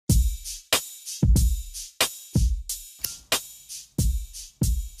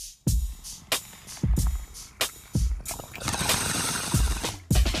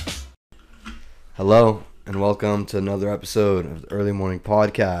Hello, and welcome to another episode of the Early Morning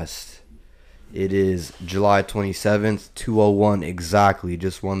Podcast. It is July 27th, 2:01 exactly,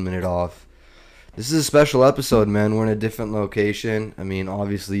 just 1 minute off. This is a special episode, man. We're in a different location. I mean,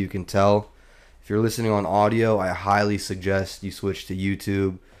 obviously you can tell. If you're listening on audio, I highly suggest you switch to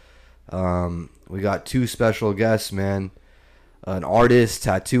YouTube. We got two special guests, man. An artist,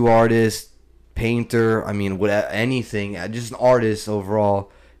 tattoo artist, painter, anything. Just an artist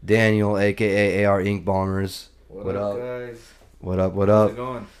overall. Daniel, aka AR Ink Bombers. What up, guys? What up? How's it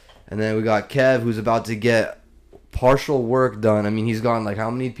going? And then we got Kev, who's about to get partial work done. I mean, he's gotten like how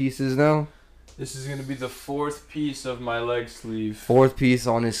many pieces now? This is going to be the fourth piece of my leg sleeve. Fourth piece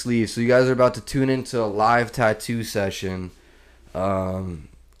on his sleeve. So you guys are about to tune into a live tattoo session on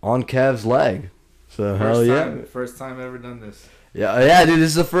Kev's leg. So hell yeah. First time ever done this. Yeah, dude, this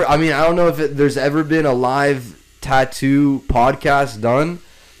is the first. I mean, I don't know if there's ever been a live tattoo podcast done.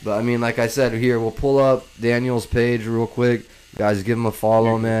 But, I mean, like I said, here, we'll pull up Daniel's page real quick. Guys, give him a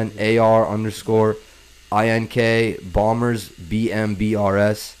follow, man. AR_INK Bombers,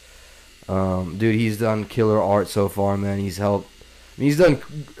 BMBRS. Dude, he's done killer art so far, man. He's helped. I mean, he's done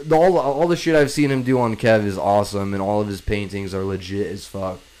all the shit I've seen him do on Kev is awesome, and all of his paintings are legit as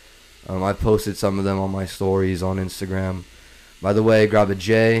fuck. I posted some of them on my stories on Instagram. By the way, grab a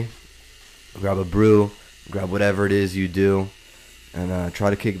J, grab a brew, grab whatever it is you do. And try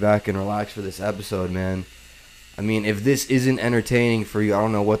to kick back and relax for this episode, man. I mean, if this isn't entertaining for you, I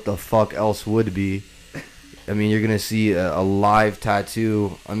don't know what the fuck else would be. I mean, you're going to see a live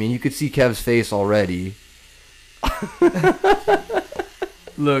tattoo. I mean, you could see Kev's face already.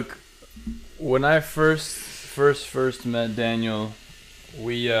 Look, when I first met Daniel,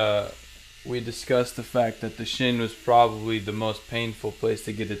 we discussed the fact that the shin was probably the most painful place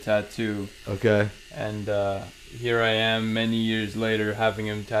to get a tattoo. Okay. And here I am many years later having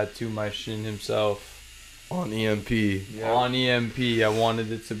him tattoo my shin himself. On EMP. Yeah. On EMP. I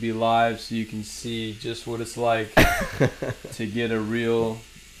wanted it to be live so you can see just what it's like to get a real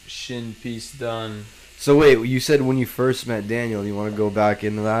shin piece done. So wait, you said when you first met Daniel, you want to go back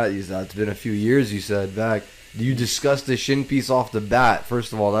into that? It's been a few years, you said, back. You discussed the shin piece off the bat.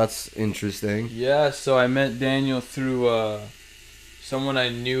 First of all, that's interesting. Yeah, so I met Daniel through someone I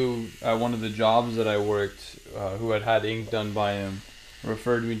knew at one of the jobs that I worked, who had ink done by him.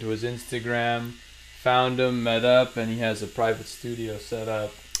 Referred me to his Instagram, found him, met up, and he has a private studio set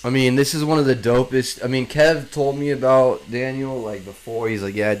up. I mean, this is one of the dopest. I mean, Kev told me about Daniel, like, before. He's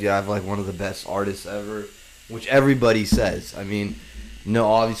like, yeah, dude, I have, like, one of the best artists ever, which everybody says. I mean,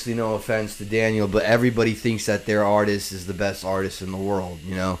 obviously no offense to Daniel, but everybody thinks that their artist is the best artist in the world,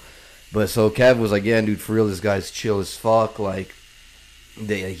 you know? But so Kev was like, yeah, dude, for real, this guy's chill as fuck. Like,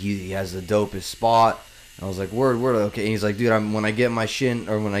 he has the dopest spot. And I was like, word, okay. And he's like, dude, when I get my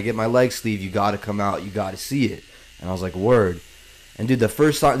leg sleeve, you got to come out. You got to see it. And I was like, word. And dude, this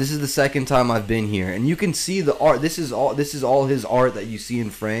is the second time I've been here, and you can see the art. This is all his art that you see in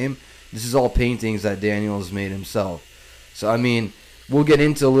frame. This is all paintings that Daniel has made himself. So I mean, we'll get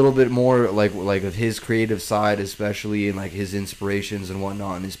into a little bit more like of his creative side, especially in like his inspirations and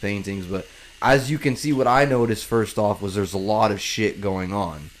whatnot in his paintings. But as you can see, what I noticed first off was there's a lot of shit going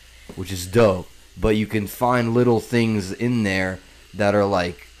on, which is dope. But you can find little things in there that are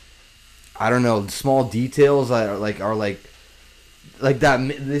like, I don't know, small details that are like that.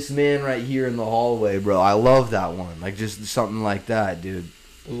 This man right here in the hallway, bro. I love that one. Like just something like that, dude.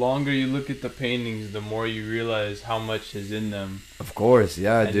 The longer you look at the paintings, the more you realize how much is in them. Of course,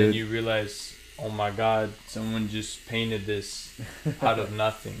 yeah, and dude. And then you realize, oh my God, someone just painted this out of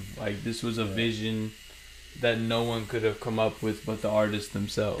nothing. Like, this was a vision that no one could have come up with but the artists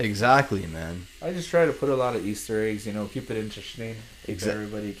themselves. Exactly, man. I just try to put a lot of Easter eggs, keep it interesting.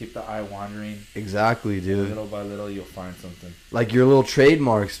 Everybody, keep the eye wandering. Exactly, dude. Little by little, you'll find something. Like your little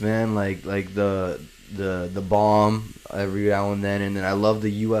trademarks, man. Like the bomb every now and then I love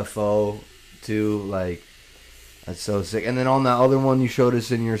the UFO too. Like that's so sick. And then on that other one you showed us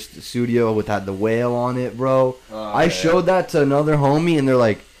in your studio with the whale on it, bro. I showed that to another homie and they're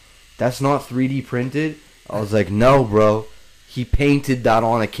like, "That's not 3D printed." I was like, "No, bro. He painted that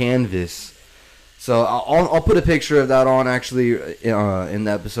on a canvas." So I'll put a picture of that on actually in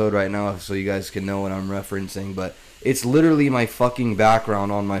the episode right now so you guys can know what I'm referencing. But it's literally my fucking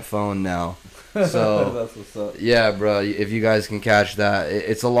background on my phone now. So that's what's up. Yeah, bro. If you guys can catch that,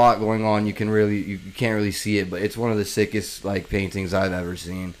 it's a lot going on. You can't really see it, but it's one of the sickest like paintings I've ever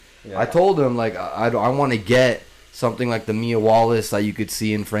seen. Yeah. I told him like I want to get something like the Mia Wallace that you could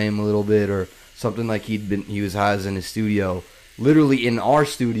see in frame a little bit, or something like he has in his studio. literally in our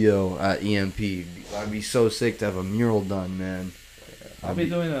studio at EMP. I'd be so sick to have a mural done, man. I'll be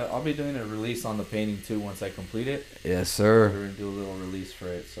doing a release on the painting too once I complete it. Yes, We're sir. gonna do a little release for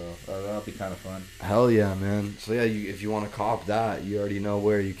it, so that'll be kind of fun. Hell yeah, man. So yeah, if you want to cop that, you already know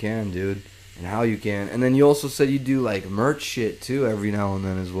where you can, dude, and how you can. And then you also said you do like merch shit too every now and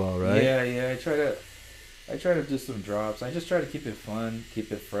then as well, right? Yeah. I try to do some drops. I just try to keep it fun,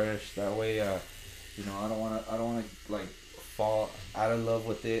 keep it fresh. That way, you know, I don't wanna like fall out of love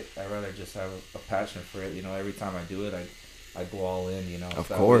with it. I rather just have a passion for it. You know, every time I do it, I go all in. You know, Of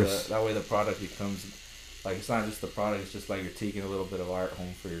that course. That way the product becomes like, it's not just the product. It's just like you're taking a little bit of art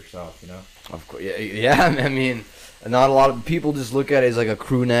home for yourself. You know. Of course, yeah. I mean, not a lot of people just look at it as like a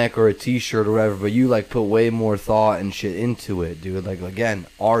crew neck or a T-shirt or whatever, but you like put way more thought and shit into it, dude. Like again,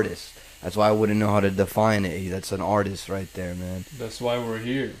 artist. That's why I wouldn't know how to define it. That's an artist right there, man. That's why we're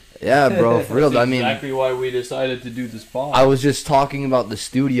here. Yeah, bro, for real. That's I mean, exactly why we decided to do this pod. I was just talking about the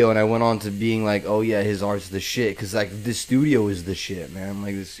studio, and I went on to being like, oh yeah, his art's the shit, cause like the studio is the shit, man.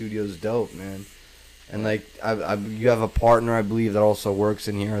 Like the studio's dope, man. And like, you have a partner, I believe, that also works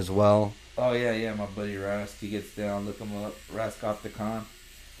in here as well. Oh yeah, my buddy Rask. He gets down. Look him up, Rask off the con.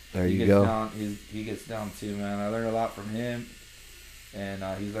 There he you gets go. Down, he gets down too, man. I learned a lot from him, and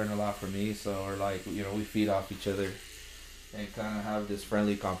he's learned a lot from me. So we're like, you know, we feed off each other, and kind of have this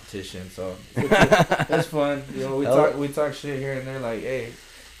friendly competition. So it's fun. You know, we talk shit here and there. Like, hey,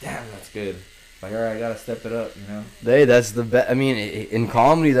 damn, that's good. Like, all right, I gotta step it up. You know. Hey, that's the best. I mean, in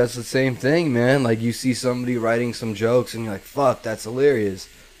comedy, that's the same thing, man. Like you see somebody writing some jokes, and you're like, fuck, that's hilarious.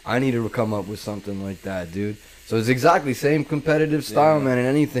 I need to come up with something like that, dude. So it's exactly same competitive style, Yeah. man, in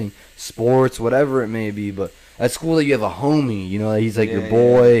anything, sports, whatever it may be. But that's cool that you have a homie, you know, that he's like your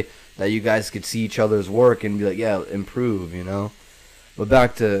boy, that you guys could see each other's work and be like, yeah, improve, you know. But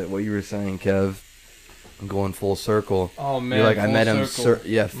back to what you were saying, Kev. I'm going full circle. Oh man, You're like, I full met him,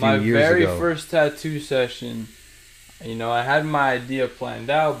 circle. a few My years very ago. first tattoo session, you know, I had my idea planned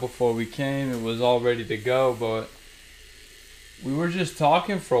out before we came. It was all ready to go, but we were just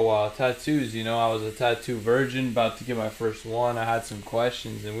talking for a while. Tattoos, you know, I was a tattoo virgin, about to get my first one. I had some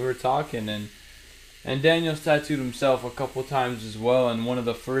questions, and we were talking, and Daniel's tattooed himself a couple times as well. And one of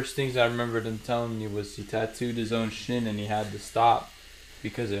the first things I remembered him telling me was he tattooed his own shin, and he had to stop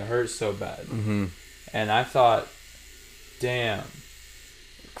because it hurt so bad. Mm-hmm. And I thought, damn,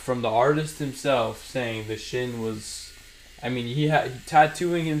 from the artist himself saying the shin was, I mean, he had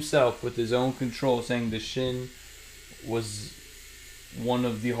tattooing himself with his own control, saying the shin was one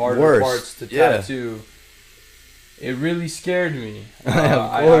of the harder Worst, parts to yeah. tattoo. It really scared me. Of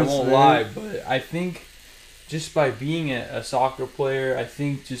I course, won't man. lie, but I think just by being a soccer player, I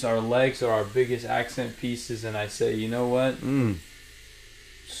think just our legs are our biggest accent pieces, and I say, you know what?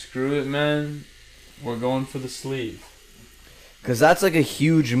 Screw it, man. We're going for the sleeve. Because that's like a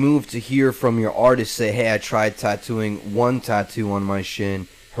huge move to hear from your artist say, hey, I tried tattooing one tattoo on my shin,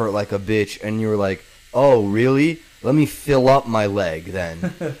 hurt like a bitch, and you were like, oh, really? Let me fill up my leg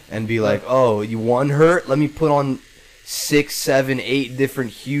then. And be like, oh, you one hurt? Let me put on 6, 7, 8 different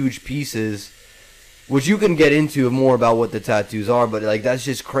huge pieces, which you can get into more about what the tattoos are, but like that's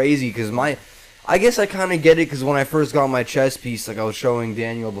just crazy because I guess I kind of get it because when I first got my chest piece, like I was showing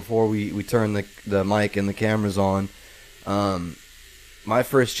Daniel before we turned the mic and the cameras on, my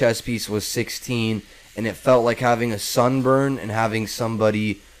first chest piece was 16, and it felt like having a sunburn and having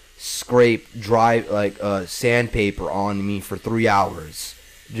somebody scrape dry sandpaper on me for 3 hours,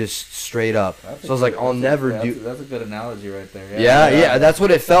 just straight up. So I was like, I'll never do. That's a good analogy right there. Yeah, that's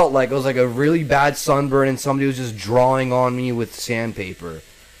what it felt like. It was like a really bad sunburn, and somebody was just drawing on me with sandpaper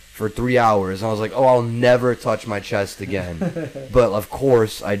for 3 hours. And I was like, oh, I'll never touch my chest again. But of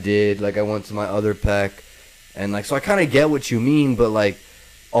course I did. Like I went to my other pec, and like so I kind of get what you mean, but like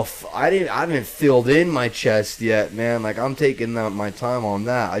I haven't filled in my chest yet, man. Like I'm taking my time on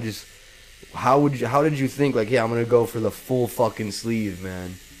that. How did you think like, yeah, I'm gonna go for the full fucking sleeve,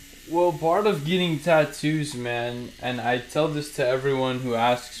 man? Well, part of getting tattoos, man, and I tell this to everyone who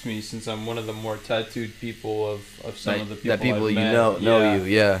asks me, since I'm one of the more tattooed people of some of the people that people I've you met. know you,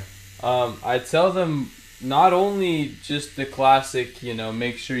 yeah. I tell them not only just the classic, you know,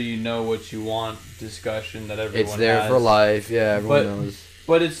 make sure you know what you want discussion that everyone It's there has. for life, yeah. Everyone knows.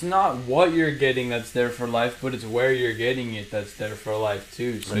 But it's not what you're getting that's there for life, but it's where you're getting it that's there for life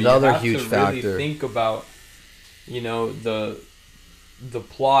too. So Another you have huge to factor. really think about, you know, the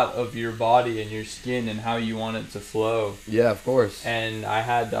plot of your body and your skin and how you want it to flow. Yeah, of course. And I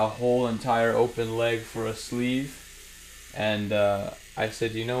had a whole entire open leg for a sleeve, and I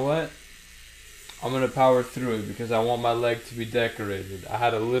said, you know what? I'm gonna power through it because I want my leg to be decorated. I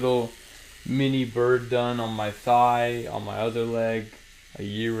had a little mini bird done on my thigh, on my other leg, a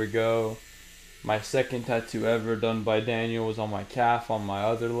year ago, My second tattoo ever done by Daniel was on my calf, on my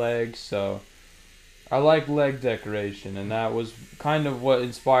other leg. So I like leg decoration, and that was kind of what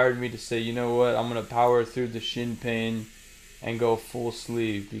inspired me to say, you know what, I'm gonna power through the shin pain and go full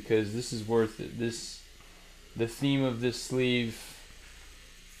sleeve because this is worth it. The theme of this sleeve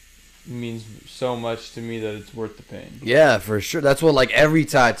means so much to me that it's worth the pain. Yeah, for sure. That's what like every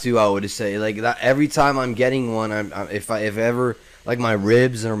tattoo I would say. Like that every time I'm getting one, if ever like my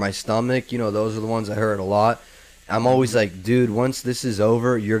ribs or my stomach, you know, those are the ones that hurt a lot. I'm always like, dude, once this is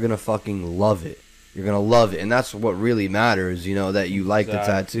over, you're gonna fucking love it. You're gonna love it, and that's what really matters. You know, that you like the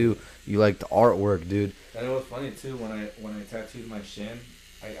tattoo, you like the artwork, dude. And it was funny too when I tattooed my shin,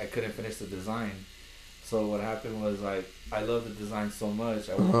 I couldn't finish the design. So what happened was like I loved the design so much.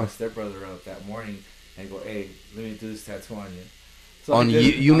 I woke my stepbrother up that morning and go, "Hey, let me do this tattoo on you." So on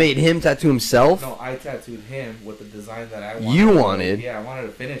you made him tattoo himself? No, I tattooed him with the design that I wanted. You wanted? Yeah, I wanted to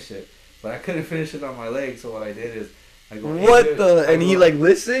finish it, but I couldn't finish it on my leg. So what I did is I go, "Hey, what dude." the? And he like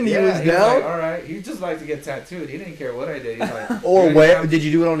listened. He was he down. Was like, all right, he just liked to get tattooed. He didn't care what I did. He's like, or where did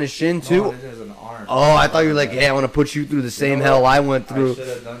you do it on his shin too? No, it is an arm. Oh, I thought you were like, hey, I want to put you through the same hell I went through. I should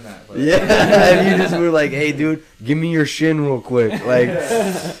have done that. But yeah, and you just were like, hey, dude, give me your shin real quick. Like,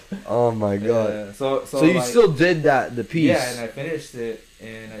 oh my god. Yeah. So you like, still did that, the piece. Yeah, and I finished it,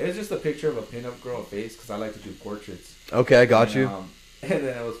 and it was just a picture of a pinup girl face because I like to do portraits. Okay, I got you. And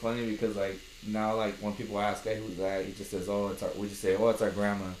then it was funny because like now like when people ask, hey, who's that? He just says, oh, it's our. We just say, oh, it's our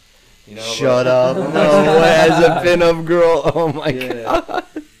grandma. You know. Shut up! No way, as a pinup girl. Oh my god.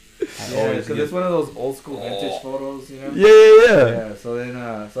 Yeah, because it's one of those old school vintage photos, you know. Yeah. So then,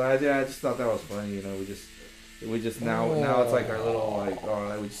 I just thought that was funny, you know. We just now it's like our little like,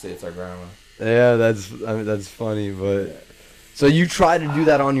 oh, we just say it's our grandma. Yeah, that's funny, but. Yeah. So you tried to do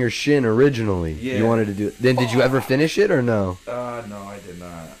that on your shin originally. Yeah. You wanted to do it. Then did you ever finish it or no? No, I did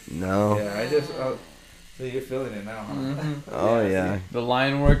not. No. Yeah, I just. So you're feeling it now, huh? Mm-hmm. Oh yeah. The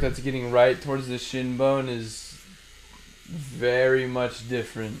line work that's getting right towards the shin bone is very much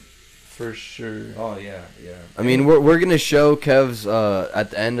different, for sure. Oh yeah. I mean, we're gonna show Kev's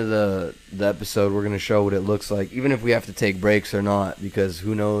at the end of the episode. We're gonna show what it looks like, even if we have to take breaks or not, because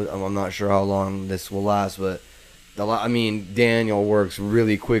who knows? I'm not sure how long this will last, but I mean, Daniel works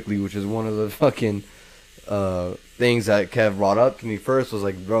really quickly, which is one of the fucking things that Kev brought up to me first. Was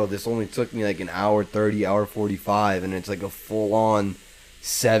like, bro, this only took me like an hour 30, hour 45, and it's like a full on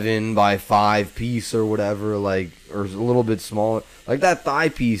 7x5 piece or whatever, like, or a little bit smaller, like that thigh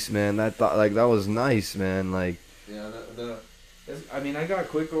piece, man. That was nice, man. Like, yeah, I mean, I got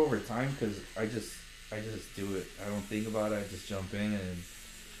quicker over time because I just do it. I don't think about it. I just jump in and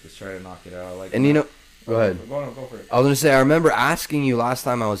just try to knock it out. Like, and you know. Go ahead. Go for it. I was gonna say, I remember asking you last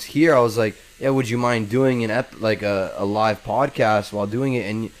time I was here. I was like, "Yeah, would you mind doing a live podcast while doing it?"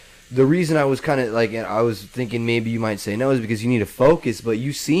 And the reason I was kind of like, I was thinking maybe you might say no is because you need to focus. But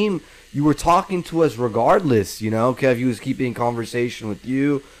you were talking to us regardless. You know, Kev, you was keeping conversation with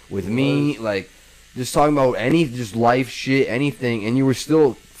you, with me, like just talking about just life shit, anything, and you were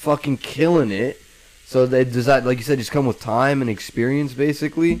still fucking killing it. So does that, like you said, just come with time and experience,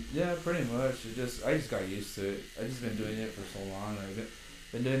 basically? Yeah, pretty much. I just got used to it. I just been doing it for so long. I've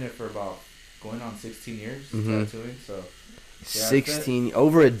been doing it for about going on 16 years tattooing. So yeah, 16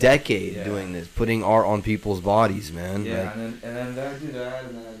 over a decade doing this, putting art on people's bodies, man. Yeah, like, and then I do that,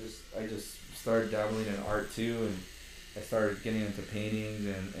 and then I just started dabbling in art too, and I started getting into paintings,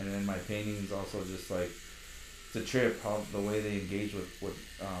 and then my paintings also just like it's a trip how the way they engage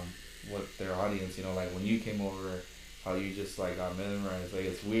with their audience, you know, like when you came over, how you just like got mesmerized. Like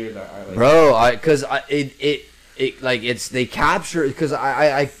it's weird that I like. Bro, they capture, because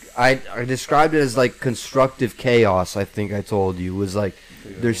I described it as like constructive chaos. I think I told you was like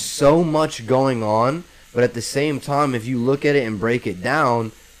there's so much going on, but at the same time, if you look at it and break it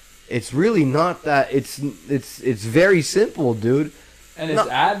down, it's really not that. It's very simple, dude. And it's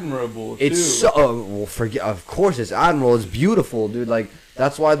admirable too. It's so of course it's admirable. It's beautiful, dude. Like.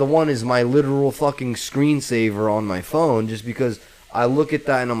 That's why the one is my literal fucking screensaver on my phone, just because I look at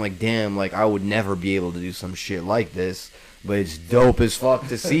that and I'm like, damn, like I would never be able to do some shit like this, but it's dope as fuck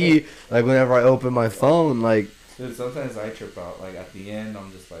to see. Like whenever I open my phone, like, dude, sometimes I trip out. Like at the end,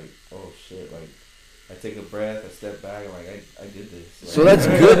 I'm just like, oh shit, like I take a breath, I step back, I'm like I did this. Like, so that's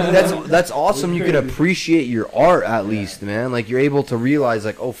good. That's awesome. You can appreciate your art at least, man. Like you're able to realize,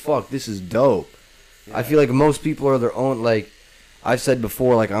 like, oh fuck, this is dope. Yeah. I feel like most people are their own, like. I've said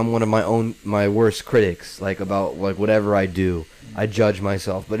before, like, I'm one of my worst critics, like, about, like, whatever I do. I judge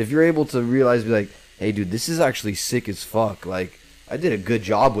myself. But if you're able to realize, be like, hey, dude, this is actually sick as fuck. Like, I did a good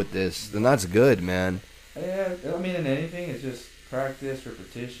job with this. Then that's good, man. Yeah, I mean, in anything, it's just practice,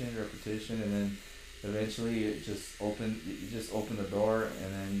 repetition, and then eventually you just open the door,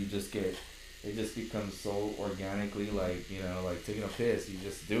 and then it just becomes so organically, like, you know, like taking a piss. You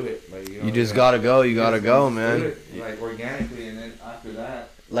just do it, like, you know. You just gotta go. You gotta go, man. Do it, like, organically, and then after that.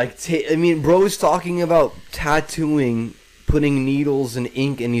 Like, I mean, bro's talking about tattooing, putting needles and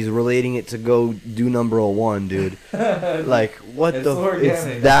ink, and he's relating it to go do number 1, dude. Like, what It's the? organic.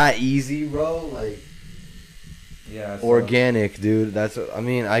 It's that easy, bro. Like, Yeah. So organic, dude. That's. I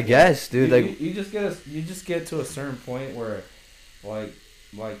mean, I guess, dude. Like, you just get to a certain point where,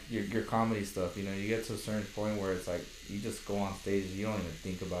 like your comedy stuff, you know, you get to a certain point where it's like you just go on stage and you don't even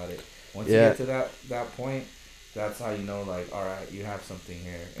think about it. Once you get to that point, that's how you know, like, all right, you have something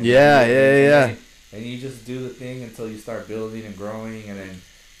here. And yeah. And you just do the thing until you start building and growing, and then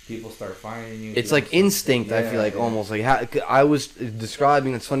people start finding you. It's like instinct. I feel like almost like I was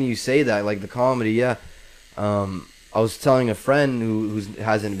describing. It's funny you say that, like the comedy. Yeah. I was telling a friend who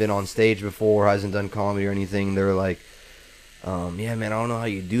hasn't been on stage before, hasn't done comedy or anything. They're like, yeah, man, I don't know how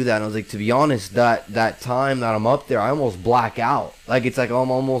you do that. And I was like, to be honest, that time that I'm up there, I almost black out. Like, it's like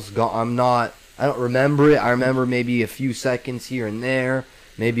I'm almost gone. I don't remember it. I remember maybe a few seconds here and there.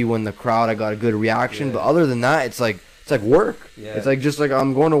 Maybe when the crowd, I got a good reaction. Yeah. But other than that, it's like work. Yeah. It's like just like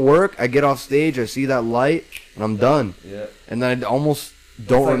I'm going to work. I get off stage, I see that light, and I'm done. Yeah. And then I almost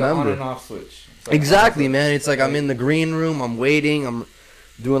don't like remember. An on and off switch. Like Exactly, man. It's like I'm in the green room. I'm waiting. I'm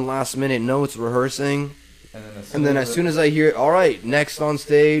doing last minute notes, rehearsing. And then as soon as I hear, all right, next on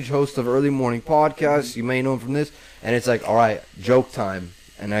stage, host of Early Morning Podcast, you may know him from this, and it's like, all right, joke time.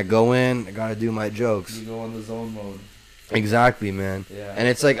 And I go in, I gotta do my jokes. You go in the zone mode. Exactly, man. Yeah. And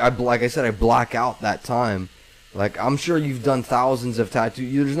it's like, like I said, I black out that time. Like, I'm sure you've done thousands of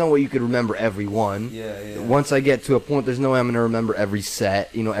tattoos. There's no way you could remember every one. Yeah. Once I get to a point, there's no way I'm going to remember every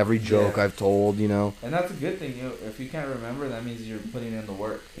set, you know, every joke I've told, you know. And that's a good thing. You know, if you can't remember, that means you're putting in the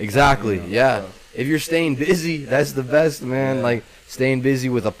work. Exactly, You know, yeah. so. If you're staying busy, that's the best, man. Yeah. Like, staying busy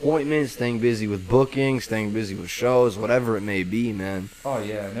with appointments, staying busy with booking, staying busy with shows, whatever it may be, man. Oh,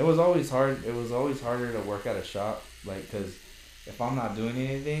 yeah. And it was always hard. It was always harder to work at a shop, like, because if I'm not doing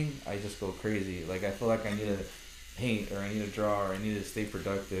anything, I just go crazy. Like, I feel like I need to paint, or I need to draw, or I need to stay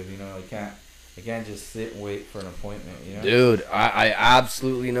productive. You know, I can't just sit and wait for an appointment. You know, Dude, I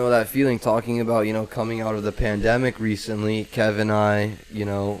absolutely know that feeling. Talking about, you know, coming out of the pandemic recently, Kev and I, you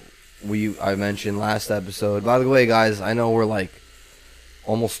know, I mentioned last episode. By the way, guys, I know we're like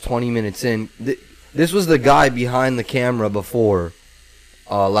almost 20 minutes in. This was the guy behind the camera before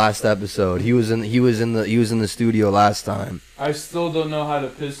last episode. He was in the studio last time. I still don't know how to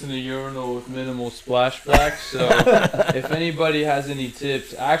piss in a urinal with minimal splashback, so if anybody has any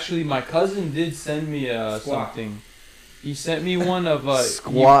tips. Actually, my cousin did send me something. He sent me one of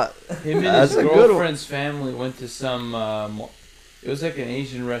Squat. him and That's his a good one. girlfriend's family went to some it was like an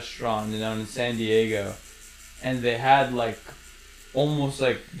Asian restaurant down in San Diego, and they had like almost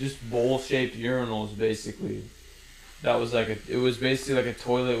like just bowl-shaped urinals basically. That was like it was basically like a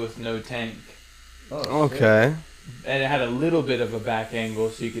toilet with no tank. Oh, shit. Okay. And it had a little bit of a back angle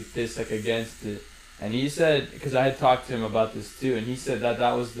so you could piss like against it. And he said, because I had talked to him about this too, and he said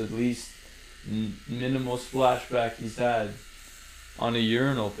that was the least minimal splashback he's had on a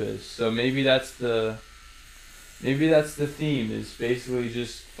urinal piss. So maybe that's the theme, is basically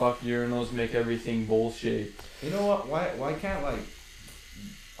just fuck urinals, make everything bowl shaped. You know what? Why can't, like,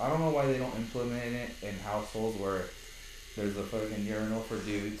 I don't know why they don't implement it in households where there's a fucking urinal for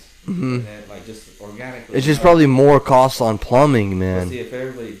dudes, and then, like, just organically. It's just probably more cost on plumbing, man. But see, if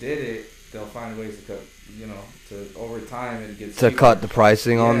everybody did it, they'll find ways to cut, you know, to over time it gets To cheaper. cut the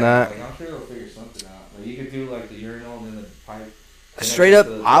pricing on that. Like, I'm sure they'll figure something out. Like, you could do like the urinal and then the pipe. Straight up,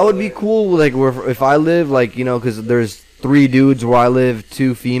 connected to the I would be toilet. cool like if I live like, you know, because there's 3 dudes where I live,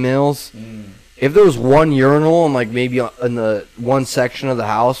 2 females. If there was one urinal and like maybe in the one section of the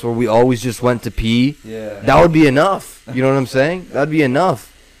house where we always just went to pee, Yeah. that would be enough. You know what I'm saying? That'd be enough.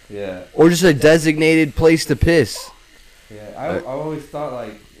 Yeah. Or just a designated place to piss. Yeah. I always thought,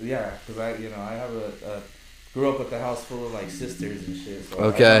 like, yeah, because I have a grew up with a house full of like sisters and shit. So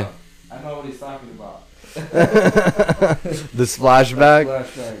Okay. I know what he's talking about. The splashback.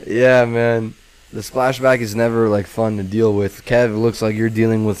 Flashback. Yeah, man. The splashback is never like fun to deal with. Kev, it looks like you're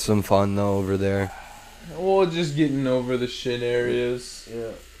dealing with some fun though over there. Well, just getting over the shit areas.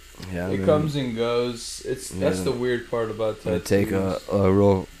 Yeah. Yeah, It man. comes and goes. That's Yeah. the weird part about I'm gonna tattoos. take a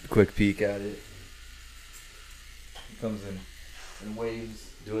real quick peek at it. It comes in waves.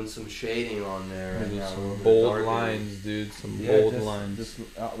 Doing some shading on there. Maybe now, a little some bit bold darker. lines, dude. Some Yeah, bold just, lines. Just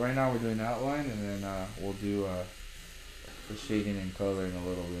right now we're doing outline, and then we'll do the shading and color in a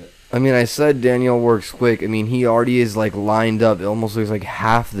little bit. I mean, I said Daniel works quick. I mean, he already is like lined up. It almost looks like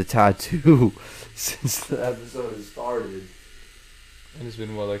half the tattoo since the episode has started. And it's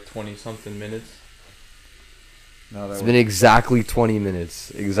been what, like 20 something minutes. No, that It's was- been exactly 20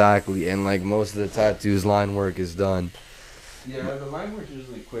 minutes, exactly, and like most of the tattoos line work is done. Yeah, the line work's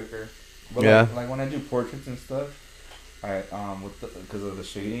usually quicker. But Yeah. like when I do portraits and stuff, I because of the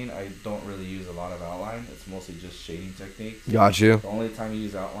shading, I don't really use a lot of outline. It's mostly just shading techniques. Got you. The only time you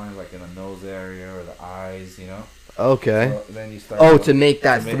use outline is like in the nose area or the eyes, you know. Okay. So then you start. Oh, to make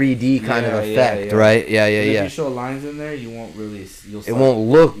that to make- 3D kind of Yeah, effect, yeah. right? Yeah, yeah, If yeah. you show lines in there, you won't really. You'll It start, won't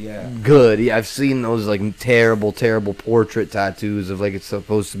look Yeah. good. Yeah, I've seen those like terrible, terrible portrait tattoos of like it's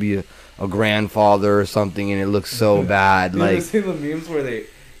supposed to be a grandfather or something, and it looks so bad. You ever Like, see the memes where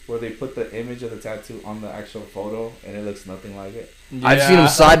they put the image of the tattoo on the actual photo and it looks nothing like it? I've seen them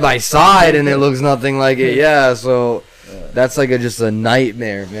side by side, and it looks nothing like it. Yeah, so that's like just a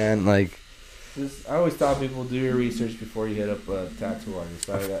nightmare, man. Like, I always tell people do your research before you hit up a tattoo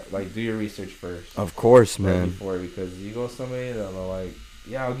artist. Like do your research first. of course, Right man. before, because you go to somebody that'll like,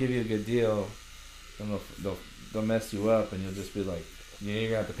 yeah, I'll give you a good deal, and they'll mess you up, and you'll just be like, you're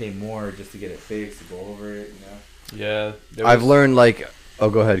gonna have to pay more just to get it fixed, to go over it, you know. Yeah. I've learned like, oh,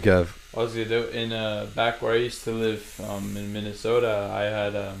 go ahead, Kev. I was gonna do in back where I used to live in Minnesota. I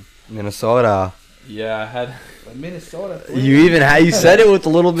had Minnesota. I had. Like Minnesota. You even had you said it with a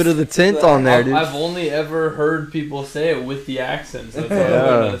little bit of the tint on there, dude. I've only ever heard people say it with the accents. That's why I Yeah.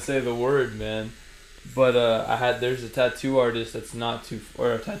 learned how to say the word, man. But there's a tattoo artist that's not too,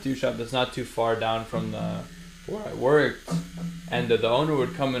 or a tattoo shop that's not too far down from where I worked, and the owner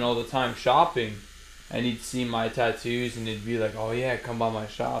would come in all the time shopping, and he'd see my tattoos, and he'd be like, "Oh yeah, come by my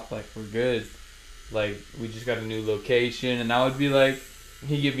shop, like we're good, like we just got a new location," and I would be like,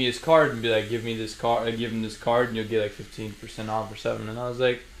 he'd give me his card and be like, "Give me this card," I'd give him this card, and you'll get like 15% off or something, and I was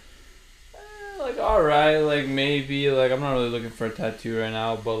like. Like, alright, like maybe, like I'm not really looking for a tattoo right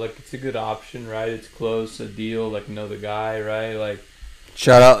now, but like it's a good option, right? It's close, a deal, like know the guy, right? Like,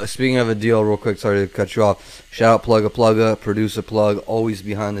 Shout out, speaking of a deal, real quick, sorry to cut you off. Shout out Plugga, producer Plug, always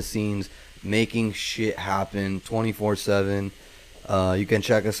behind the scenes, making shit happen 24/7. You can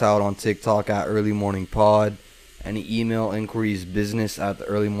check us out on TikTok at Early Morning Pod. Any email inquiries, business at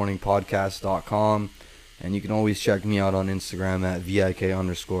theearlymorningpodcast.com. And you can always check me out on Instagram at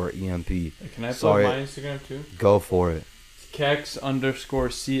VIK_EMP. can I plug Sorry. my Instagram too? Go for it. It's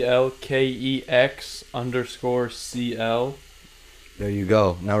Kex_CL, KEX_CL. There you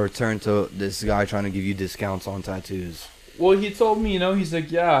go. Now return to this guy trying to give you discounts on tattoos. Well, he told me, he's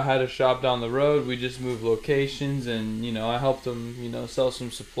like, yeah, I had a shop down the road. We just moved locations, and I helped him, sell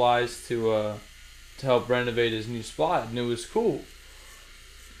some supplies to help renovate his new spot, and it was cool.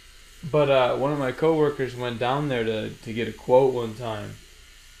 But one of my coworkers went down there to get a quote one time,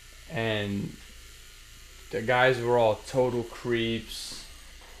 and the guys were all total creeps.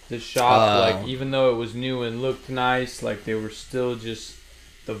 The shop, like, even though it was new and looked nice, like they were still just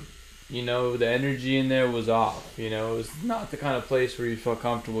the energy in there was off. It was not the kind of place where you felt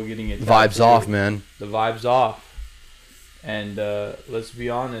comfortable getting it. Vibes off, man. The vibe's off, and let's be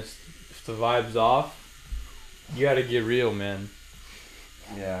honest, if the vibe's off, you gotta get real, man.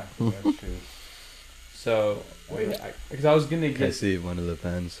 Yeah, that's true. So, because I was gonna Can I get. see one of the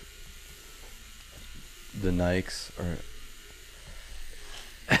pens? The Nikes or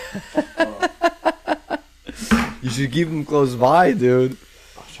you should keep them close by, dude.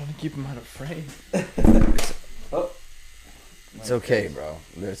 I was trying to keep him out of frame. It's okay, bro.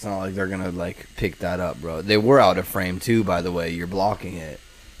 It's not like they're gonna like pick that up, bro. They were out of frame too, by the way. You're blocking it.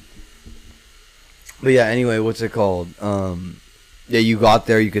 But yeah, anyway, what's it called? Yeah, you got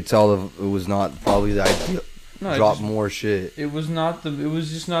there. You could tell it was not probably the ideal. No, Drop more shit. It was not the. It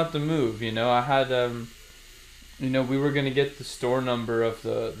was just not the move. I had we were gonna get the store number of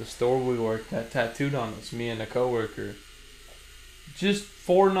the store we worked at tattooed on us. Me and a coworker. Just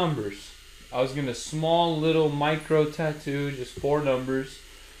 4 numbers. I was gonna small little micro tattoo, just 4 numbers,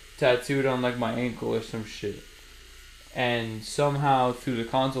 tattooed on like my ankle or some shit. And somehow through the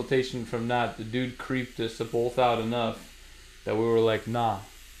consultation from that, the dude creeped us both out enough that we were like, nah,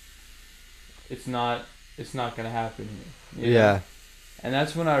 it's not gonna happen here. Yeah. And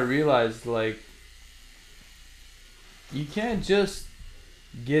that's when I realized, like, you can't just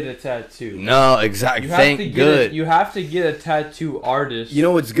get a tattoo. No, exactly. Thank good. You have to get a tattoo artist. You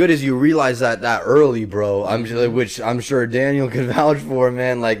know what's good is you realize that early, bro. Which I'm sure Daniel could vouch for,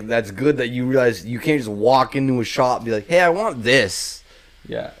 man. Like, that's good that you realize you can't just walk into a shop and be like, hey, I want this.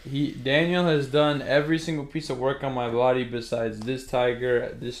 Yeah, Daniel has done every single piece of work on my body besides this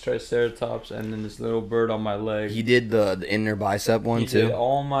tiger, this triceratops, and then this little bird on my leg. He did the inner bicep one He too. did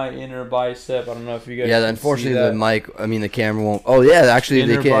all my inner bicep. I don't know if you guys. Yeah, can unfortunately see that. the mic. I mean the camera won't. Oh yeah, actually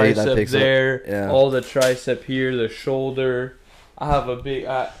Inner they can't. bicep That picks there. up. Yeah. All the tricep here, the shoulder. I have a big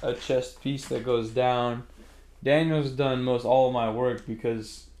a chest piece that goes down. Daniel's done most all of my work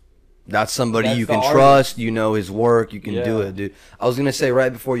because. That's somebody That's you the can artist. trust. You know his work. You can do Yeah. it, dude. I was gonna say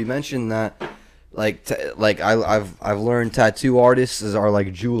right before you mentioned that, I've learned tattoo artists are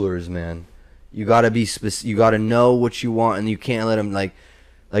like jewelers, man. You gotta be you gotta know what you want, and you can't let them like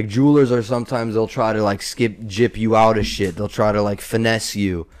jewelers are sometimes they'll try to like jip you out of shit. They'll try to like finesse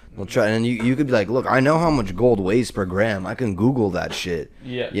you. They'll try, and you could be like, look, I know how much gold weighs per gram. I can Google that shit.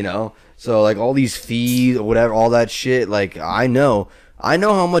 Yeah. You know, so like all these fees or whatever, all that shit. Like I know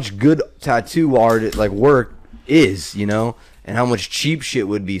how much good tattoo art like work is, you know, and how much cheap shit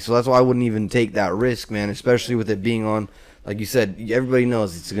would be. So that's why I wouldn't even take that risk, man. Especially with it being on, like you said, everybody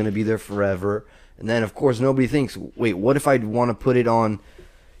knows it's gonna be there forever. And then of course nobody thinks, wait, what if I want to put it on?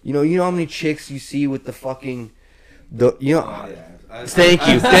 You know how many chicks you see with the fucking, Thank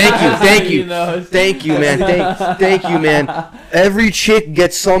you, You know, thank you, man, thank you, man. Every chick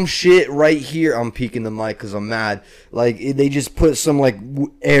gets some shit right here. I'm peeking the mic because I'm mad. Like they just put some like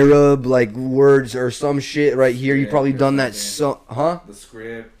Arab like words or some shit right here. You probably done that, The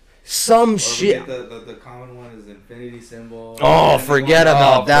script. some Or shit. the common one is infinity symbol. Oh, And forget they want-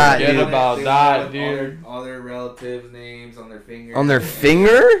 about that, forget dude. about they that, want dude. All their relatives' names on their finger. On their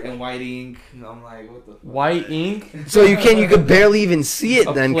finger? And white ink. I'm like, what the fuck? white ink. So you could barely even see it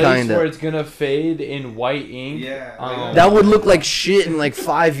A then, place kind where of. it's gonna fade in white ink. Yeah. That would look like shit in like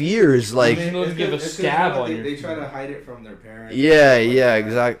 5 years. Like, I mean, Let's it's give a 'cause scab on they, your They try finger. to hide it from their parents. yeah, Like yeah, that.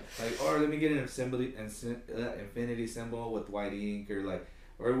 exactly. Like, or let me get an infinity symbol with white ink, or like,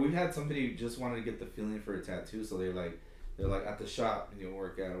 or we had somebody just wanted to get the feeling for a tattoo, so they're like at the shop, and you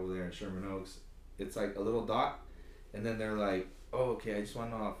work out over there in Sherman Oaks. It's like a little dot, and then they're like, oh, okay, I just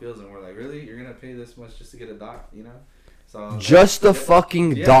want to know how it feels, and we're like, really, you're gonna pay this much just to get a dot, you know? So Just the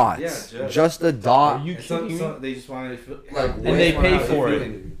fucking Yeah, dots. yeah, just a dot. Are you and some, kidding me? some, they just wanted to feel Like, And they wanna pay know how for they it.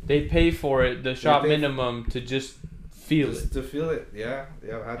 feel They pay for it, the shop pay- minimum, to just feel it. Just to feel it, yeah. I've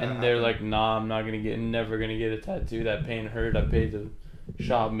had that And they're happen. like, nah, I'm never gonna get a tattoo. That pain hurt. I paid the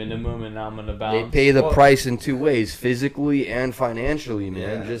shop minimum, and now I'm gonna They bounce. pay the Well- price in two ways, physically and financially,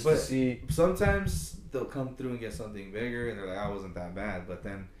 man. Yeah, just to but- see. Sometimes they'll come through and get something bigger, and they're like, I wasn't that bad. But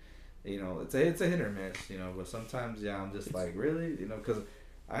then, you know, it's a hit or miss, you know. But sometimes, yeah, I'm just like, really, you know, because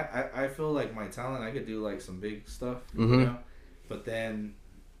I feel like my talent, I could do like some big stuff, Mhm. you know. But then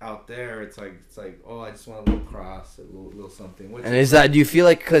out there, it's like, oh, I just want a little cross, a little something. Which And is that? Do you feel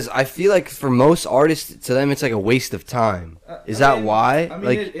like? Because I feel like for most artists, to them, it's like a waste of time. Is I that mean- why? I mean,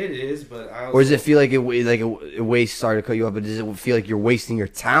 Like, it is, but I also, or does it feel like it wastes? Sorry to cut you off, but does it feel like you're wasting your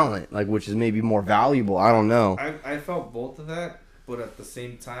talent, like which is maybe more valuable? I don't know. I felt both of that, but at the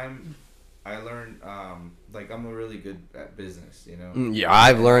same time, I learned like I'm really good at business, you know. Yeah,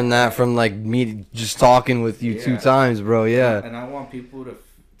 I've learned that from like me just talking with you 2 Yeah. times, bro. Yeah. And I want people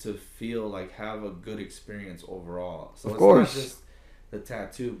to feel like have a good experience overall. So Of it's course. not just the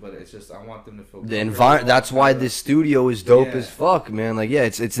tattoo, but it's just I want them to feel The good. environment. That's why this studio is dope Yeah. as fuck, man. Like, yeah,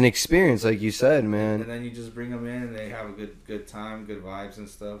 it's an experience, like you said, man. And then you just bring them in, and they have a good time, good vibes and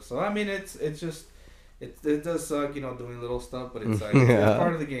stuff. So I mean, it's just. It does suck, you know, doing little stuff, but it's like Yeah. it's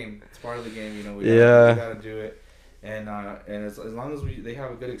part of the game. It's part of the game, you know. We gotta do it, and as long as they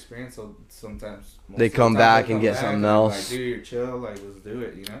have a good experience, so sometimes They come back and get something else. Like, dude, you're chill. Like, let's do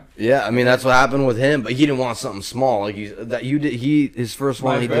it, you know. Yeah, I mean that's what happened with him, but he didn't want something small. Like you did. His first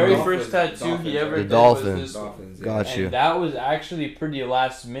one. My he very did. Dolphins. first tattoo he ever The did Dolphins. was this one. Dolphins. Got you. And that was actually pretty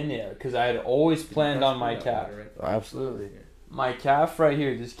last minute because I had always planned on my calf. Absolutely. My calf right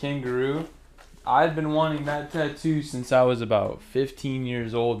here, this kangaroo. I'd been wanting that tattoo since I was about 15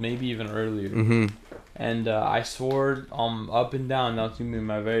 years old, maybe even earlier. Mm-hmm. And I swore up and down that was going to be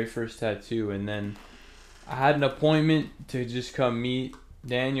my very first tattoo. And then I had an appointment to just come meet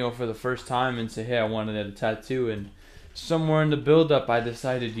Daniel for the first time and say, hey, I wanted a tattoo. And somewhere in the build-up, I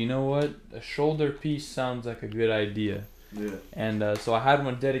decided, you know what? A shoulder piece sounds like a good idea. Yeah. And so I had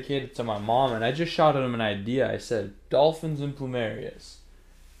one dedicated to my mom, and I just shot him an idea. I said, dolphins and plumarias.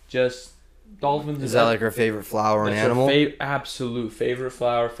 Just dolphins. Is that like her favorite flower and That's her animal? absolute favorite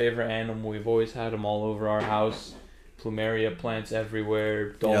flower, favorite animal. We've always had them all over our house. Plumeria plants everywhere,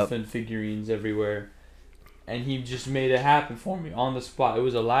 dolphin figurines everywhere. And he just made it happen for me on the spot. It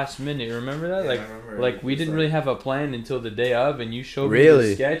was a last minute. Remember that? Yeah, I remember. Like we didn't really have a plan until the day of, and you showed me Really?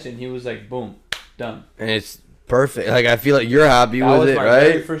 the sketch, and he was like, "Boom, done." And it's perfect. Like I feel like you're happy That with was it, my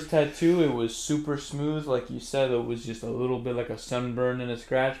very right? first tattoo. It was super smooth, like you said. It was just a little bit like a sunburn and a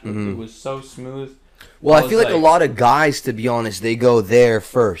scratch, but it was so smooth. Well, I was feel like a lot of guys, to be honest, they go there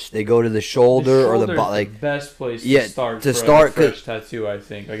first. They go to the shoulder or the shoulder's like. the best place Yeah, to start to for start, a fresh tattoo. I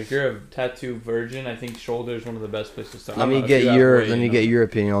think like if you're a tattoo virgin, I think shoulder is one of the best places to start. Let me get your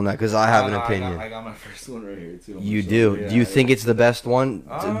opinion on that because I have an opinion. I got my first one right here too. You do? Yeah, Do you think it's the best one,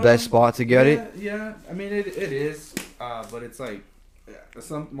 the best spot to get it? Yeah, I mean it is, but it's like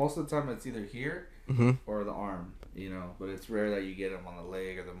most of the time it's either here or the arm, you know. But it's rare that you get them on the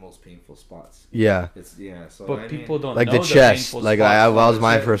leg or the most painful spots. Yeah. It's So But people don't like know the chest. painful Like spots. that was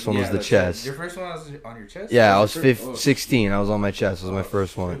my first one. Was the chest. chest? Your first one was on your chest? Yeah, I was Your first- 16. I was on my chest. Was my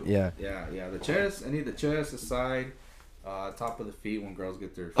first one. shoot. Yeah. Yeah. The chest. I need the chest, the side, top of the feet when girls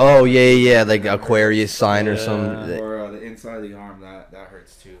get their. Feet. Oh yeah, like Aquarius sign or Yeah. something. Or the inside of the arm that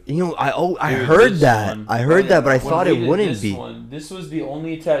hurts too. You know, I Dude, heard this that. one- I heard that, but I When thought we it did wouldn't this be. one, this was the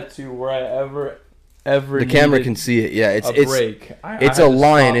only tattoo where I ever The camera needed can see it. Yeah, it's a it's break. it's I a had to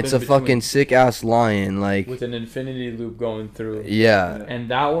lion. stop It's in a between fucking sick ass lion. Like with an infinity loop going through. yeah. And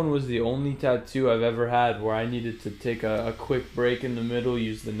that one was the only tattoo I've ever had where I needed to take a quick break in the middle,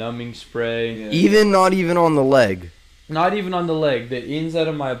 use the numbing spray. Yeah. Not even on the leg. Not even on the leg. The inside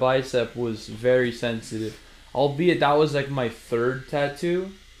of my bicep was very sensitive. Albeit that was like my third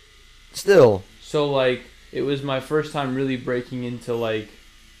tattoo. Still. So like it was my first time really breaking into like,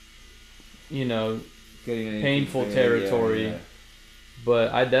 you know, Getting anything painful bad, territory. Yeah.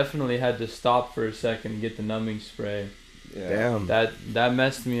 but I definitely had to stop for a second and get the numbing spray. Damn. That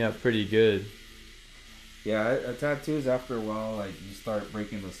messed me up pretty good. Yeah, tattoos after a while, like you start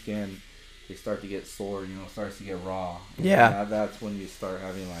breaking the skin, they start to get sore. Starts to get raw. Yeah. That's when you start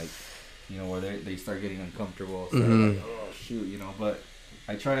having like, where they start getting uncomfortable. So Mhm. like, oh shoot, But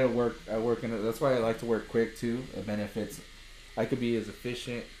I try to work. I work in it. That's why I like to work quick too. It benefits. I could be as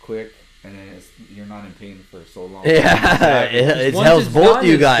efficient, quick, and then you're not in pain for so long. Yeah, it Once helps it's both done,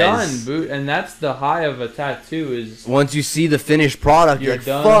 you it's guys. done, boot, and that's the high of a tattoo is Once you see the finished product, you're you're like,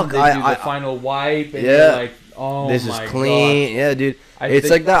 done. fuck, They do the I final wipe, and Yeah. you're like, oh this my is clean. gosh. Yeah, dude. I It's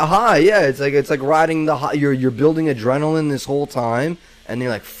think- like that high. Yeah, it's like riding the high. You're building adrenaline this whole time, and you're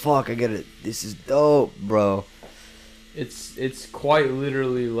like, fuck, I get it. This is dope, bro. It's quite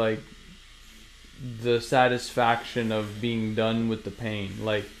literally like the satisfaction of being done with the pain.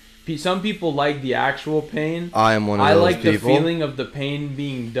 Like some people like the actual pain. I am one of I those like people. the feeling of the pain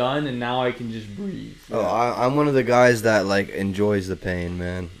being done, and now I can just breathe. Oh, I'm one of the guys that like enjoys the pain,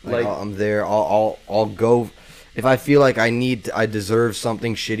 man. Like, Like- I'm there. I'll go if I feel like I deserve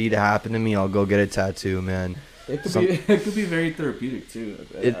something shitty to happen to me. I'll go get a tattoo, man. It could be very therapeutic too.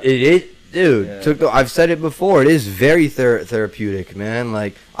 Dude. Yeah. I've said it before. It is very therapeutic, man.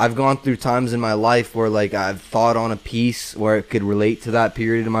 Like I've gone through times in my life where like I've thought on a piece where it could relate to that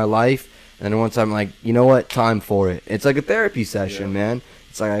period of my life, and then once I'm like, you know what, time for it. It's like a therapy session, man.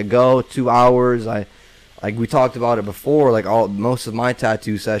 It's like I go 2 hours. Like we talked about it before. Like most of my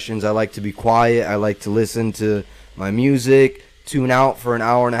tattoo sessions, I like to be quiet. I like to listen to my music, tune out for an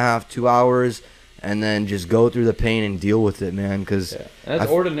hour and a half, 2 hours. And then just go through the pain and deal with it, man. Because That's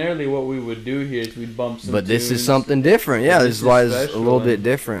ordinarily what we would do here. Is we'd bump some. but this is tunes. something different. Yeah, But this is this why is it's a special, little and- bit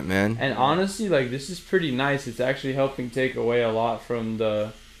different, man. And honestly, like this is pretty nice. It's actually helping take away a lot from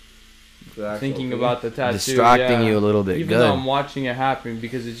the thinking about the tattoo. Distracting yeah. you a little bit. Even Good. though I'm watching it happen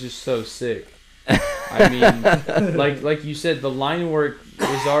because it's just so sick. I mean, like you said, the line work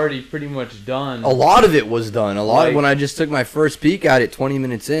was already pretty much done. A lot of it was done. A lot Like- when I just took my first peek at it 20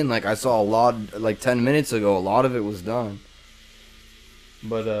 minutes in, like I saw a lot like 10 minutes ago, a lot of it was done.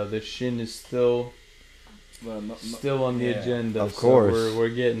 But the shin is still on the yeah, agenda. of so course. we're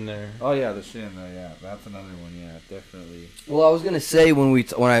getting there. Oh yeah, the shin. Yeah, that's another one. Yeah, definitely. Well, I was gonna say when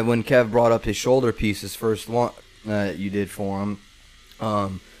Kev brought up his shoulder piece, his first one that you did for him,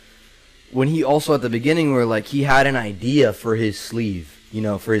 when he also at the beginning where like he had an idea for his sleeve,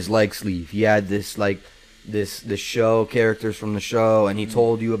 for his leg sleeve. He had this like the show characters from the show, and he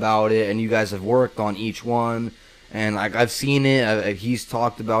told you about it, and you guys have worked on each one, and like I've seen it. He's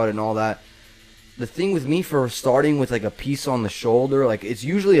talked about it and all that. The thing with me for starting with like a piece on the shoulder, like it's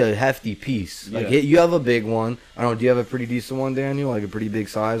usually a hefty piece. Like Yeah. you have a big one. I don't know. Do you have a pretty decent one, Daniel? Like a pretty big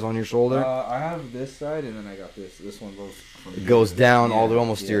size on your shoulder? I have this side, and then I got this. This one goes. It goes down all the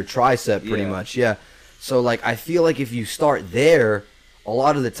almost to yeah. your tricep, pretty Yeah. much. Yeah. So like I feel like if you start there, a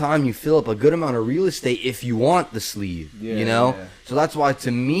lot of the time you fill up a good amount of real estate if you want the sleeve. Yeah, yeah. So that's why to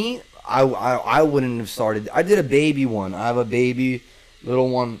me, I wouldn't have started. I did a baby one. I have a baby little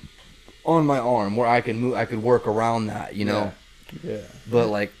one on my arm where I can move. I could work around that. Yeah. Yeah. But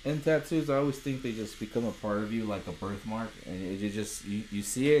like, And tattoos, I always think they just become a part of you, like a birthmark, and you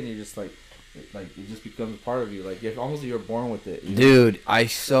see it, and you're just like it just becomes a part of you. Like if almost you're born with it. You know? dude, I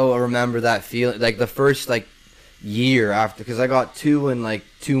so remember that feeling. Like the first like year after, because I got 2 in like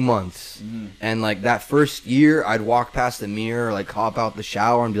 2 months, and like that first year, I'd walk past the mirror, like hop out the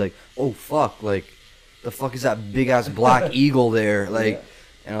shower, and be like, "Oh fuck!" Like, the fuck is that big ass black eagle there? Like,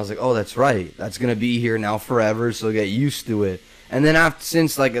 Yeah. and I was like, "Oh, that's right. That's gonna be here now forever." So get used to it. And then after,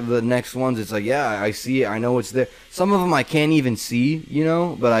 since like the next ones, it's like, yeah, I see it. I know it's there. Some of them I can't even see, you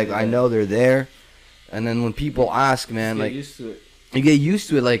know, but I know they're there. And then when people ask, man, Get like, used to it. you get used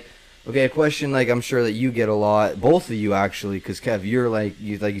to it. Like, okay, a question like I'm sure that you get a lot, both of you actually, because Kev, you're like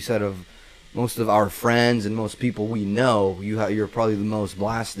you said, of most of our friends and most people we know, you're probably the most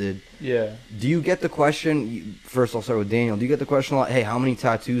blasted. Yeah. Do you get the question? First, I'll start with Daniel. Do you get the question a lot? Hey, how many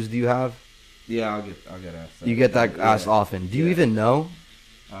tattoos do you have? Yeah, I'll get asked. That. You get that asked Yeah. often. Do you Yeah. even know?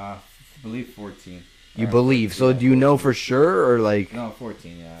 I believe 14. You believe. So do you know for sure, or like No,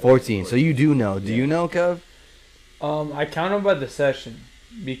 14. Yeah. 14? So you do know. Do you know, Kev? I count them by the session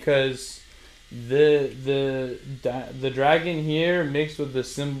because the dragon here mixed with the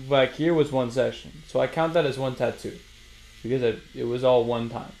symbol back here was one session. So I count that as one tattoo because it was all one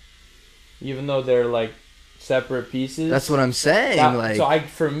time, even though they're like separate pieces. That's what I'm saying. Like, so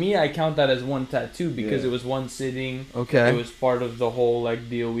for me, I count that as one tattoo because Yeah. it was one sitting. okay, It was part of the whole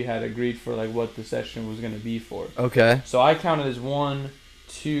like deal we had agreed for, like what the session was gonna be for. okay, So I counted as 1,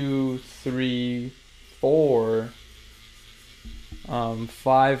 2, 3, 4,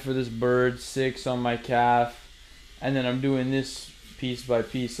 5 for this bird, 6 on my calf, and then I'm doing this piece by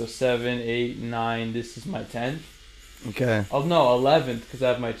piece. So 7, 8, 9. This is my 10th. okay. Oh no, 11th because I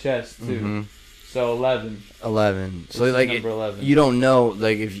have my chest too. Mhm. So 11. 11. This So is like number 11. you don't know,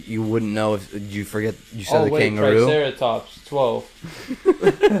 like if you wouldn't know if you forget you said Oh the wait, kangaroo. Triceratops 12.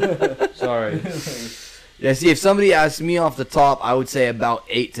 Sorry. Yeah, see, if somebody asked me off the top, I would say about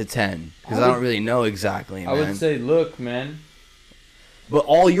 8 to 10 because I don't really know exactly, I man. would say, look, man. But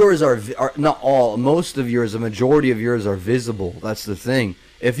all yours are not all. Most of yours, a majority of yours are visible. That's the thing.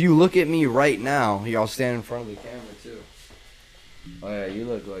 If you look at me right now, here I'll stand in front of the camera too. Oh yeah, you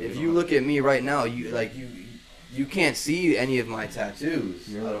look like. If you look at me right now, you can't see any of my tattoos.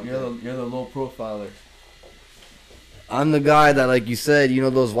 You're the low profiler. I'm the guy that, like you said, you know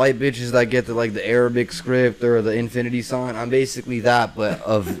those white bitches that get the Arabic script or the infinity sign. I'm basically that, but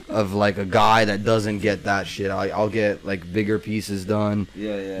of like a guy that doesn't get that shit. I'll get like bigger pieces done,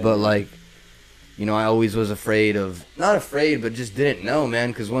 Yeah. but like, you know, I always was afraid of, not afraid, but just didn't know,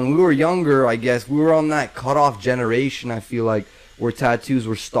 man. Because when we were younger, I guess we were on that cutoff generation. I feel like where tattoos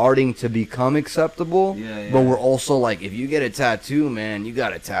were starting to become acceptable, Yeah. but we're also like, if you get a tattoo, man, you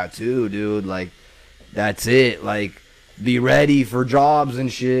got a tattoo, dude. Like, that's it. Like, be ready for jobs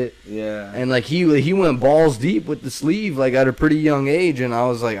and shit. Yeah. And like he went balls deep with the sleeve like at a pretty young age, and I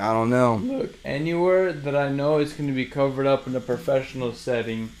was like, I don't know. Look, anywhere that I know it's going to be covered up in a professional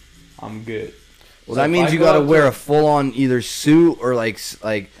setting, I'm good. Well, So that if means I you go gotta out wear to a full on either suit or like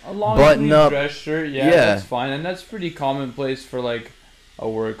a long button sleeve up. dress shirt. Yeah, Yeah. that's fine, and that's pretty commonplace for like a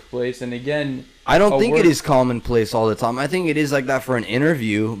workplace. And again, I don't a think work- it is commonplace all the time. I think it is like that for an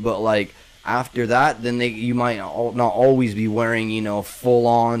interview, but like after that, then you might not always be wearing, you know, full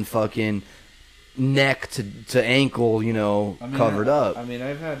on fucking neck to ankle, you know, covered up. I mean,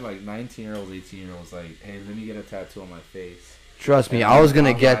 I've had like 19-year-olds, 18-year-olds like, hey, let me get a tattoo on my face. Trust me, And I was gonna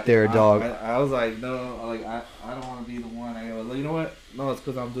I'm get like- there, dog. I was like, no, like I don't want to be the one. I go, you know what? No, it's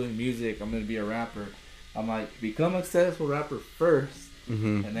because I'm doing music. I'm gonna be a rapper. I'm like, become a successful rapper first,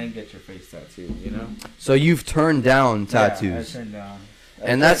 hmm and then get your face tattooed. You know? So you've turned down tattoos. Yeah, I turned down.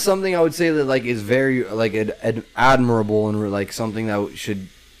 And that's something I would say that like is very like admirable and like something that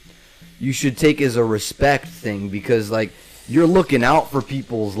you should take as a respect thing, because like you're looking out for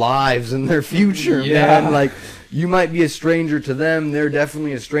people's lives and their future, Yeah. man. Like you might be a stranger to them, they're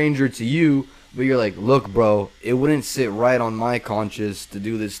definitely a stranger to you, but you're like, look, bro, it wouldn't sit right on my conscience to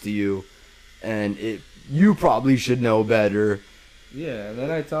do this to you, and you probably should know better. Yeah, and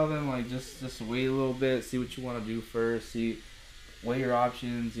then I tell them like just wait a little bit, see what you want to do first, weigh your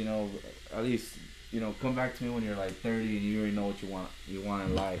options, you know, at least, you know, come back to me when you're like 30 and you already know what you want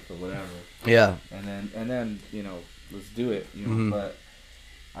in life or whatever. Yeah. And then, you know, let's do it, you know, Mhm. but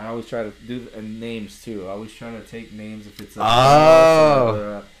I always try to do names too. I always try to take names if it's a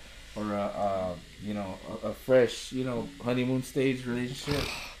Oh. or a you know, a fresh, you know, honeymoon stage relationship.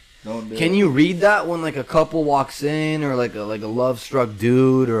 Don't do Can it. you read that when like a couple walks in, or like a love struck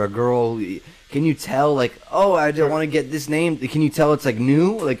dude or a girl? Can you tell like, oh, I don't want to get this name? Can you tell it's like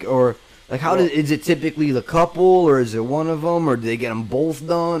new, like, or Like, how is it typically the couple, or is it one of them, or do they get them both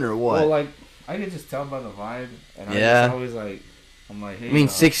done, or what? Well, like, I can just tell by the vibe, and I Yeah. just always like, I'm like, hey. I mean,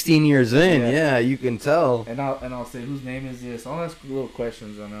 16 years in, yeah, you can tell. And I'll say, whose name is this? I'll ask little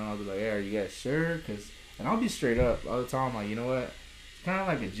questions, and then I'll be like, hey, are you guys sure? And I'll be straight up all the time, like, you know what? It's kind of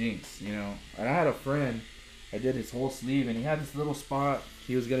like a jinx, you know. And I had a friend, I did his whole sleeve, and he had this little spot.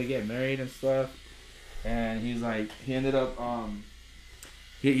 He was gonna get married and stuff, and he's like, he ended up,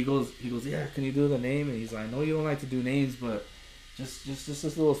 he goes, yeah, can you do the name? And he's like, I know you don't like to do names, but just this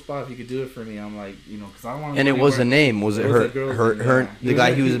little spot, if you could do it for me. I'm like, you know, because I don't want to. And it was a name. Was it her? a girl's Her? name, Her? yeah. The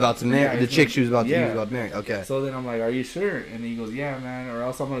guy he was about to marry. Yeah, The chick she was about to. He yeah. was about to marry. Okay. So then I'm like, are you sure? And he goes, yeah, man, or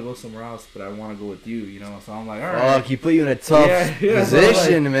else I'm gonna go somewhere else, but I want to go with you, you know. So I'm like, all right. Fuck, he put you in a tough Yeah, so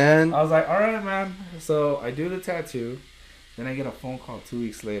position, man. I was like, all right, man. So I do the tattoo. Then I get a phone call 2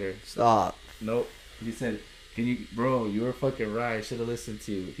 weeks later. Stop. Nope. He said, can you, bro, you were fucking right. I should have listened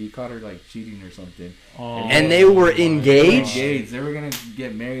to you. He caught her like cheating or something. Oh, And they were They were engaged? engaged. They were gonna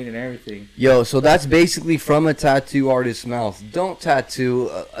get married and everything. Yo, so that's basically from a tattoo artist's mouth. Don't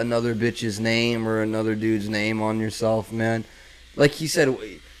tattoo another bitch's name or another dude's name on yourself, man. Like he said,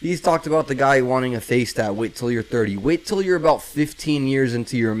 he's talked about the guy wanting a face tat. Wait till you're 30. Wait till you're about 15 years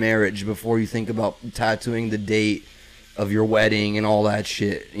into your marriage before you think about tattooing the date of your wedding and all that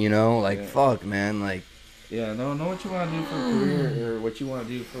shit. You know, like Yeah. fuck, man. Like Yeah, know what you want to do for a career or what you want to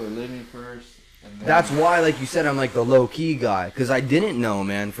do for a living first. And then, that's why, like you said, I'm like the low key guy because I didn't know,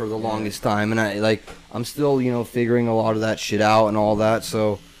 man, for the longest time, and I'm still figuring a lot of that shit out and all that.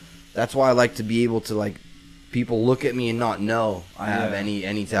 So that's why I like to be able to people look at me and not know I have Yeah.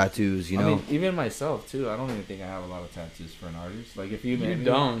 any tattoos. You know. I mean, even myself too. I don't even think I have a lot of tattoos for an artist. Like if you met You me,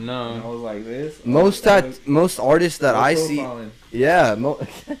 don't and I know. was like this. Most artists that I see, yeah,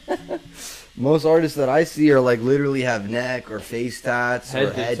 most artists that I see are like literally have neck or face tats or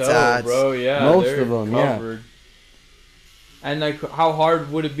Head head to toe, tats. bro. Yeah, Most they're of them, yeah. covered. And like, how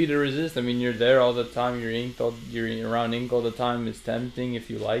hard would it be to resist? I mean, you're there all the time. You're around ink all the time. It's tempting if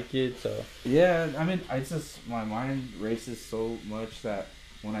you like it. So Yeah, I mean, my mind races so much that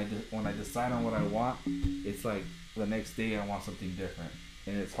when I decide on what I want, it's like the next day I want something different,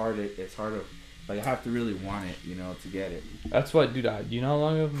 and it's hard to like I have to really want it, you know, to get it. that's what, dude. You know how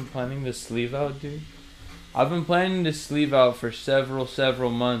long I've been planning this sleeve out, dude? I've been planning this sleeve out for several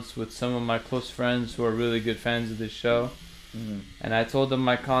months with some of my close friends who are really good fans of this show. Mm-hmm. And I told them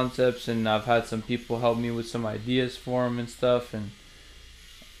my concepts, and I've had some people help me with some ideas for them and stuff.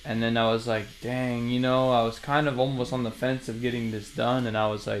 And then I was like, dang, I was kind of almost on the fence of getting this done. And I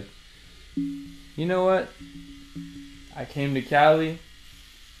was like, you know what? I came to Cali.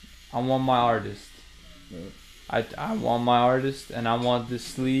 I want my artist. Yeah. I want my artist, and I want this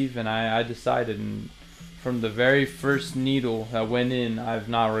sleeve. And I decided, and from the very first needle that went in, I've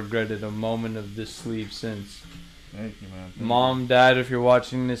not regretted a moment of this sleeve since. Thank you, man. Mom, Dad, if you're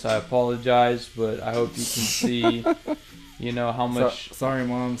watching this, I apologize, but I hope you can see, how much. Sorry,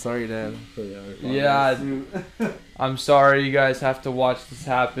 Mom. Sorry, Dad. Yeah, I'm sorry you guys have to watch this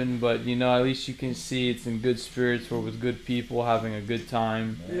happen, but at least you can see it's in good spirits. We're with good people, having a good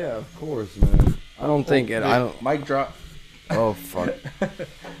time. Yeah, of course, man. I don't think it. I don't. Mic drop. Oh fuck.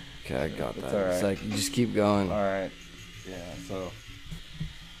 Okay, I got that. It's all right. It's like you just keep going. All right. Yeah. So.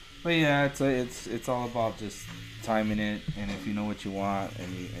 But yeah, it's all about just timing it, and if you know what you want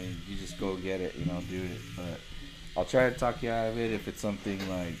and you just go get it, do it. But I'll try to talk you out of it if it's something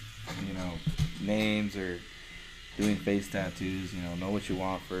like names or doing face tattoos. Know what you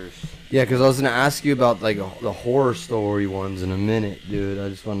want first. Yeah, because I was gonna ask you about the horror story ones in a minute, dude. I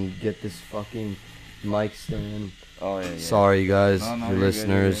just want to get this fucking mic stand. Oh yeah. Sorry, guys, No, your you're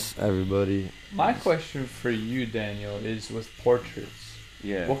listeners, everybody. My question for you, Daniel, is with portraits.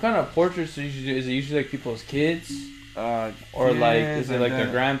 Yeah. What kind of portraits do you usually do? Is it usually like people's kids? Or yes, is it like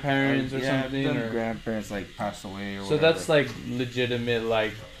their grandparents or yeah, something? I've done Or grandparents passed away or so whatever. that's like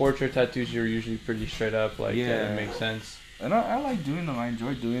legitimate portrait tattoos. You're usually pretty straight up. Yeah, it makes sense. And I like doing them. I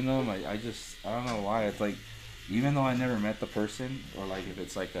enjoy doing them. I don't know why. It's like, even though I never met the person, or if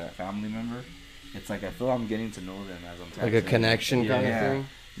it's like a family member, it's like I feel I'm getting to know them as I'm tattooing. Like a connection kind of thing.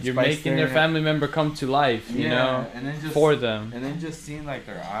 You're making their family member come to life, and then just, for them. And then just seeing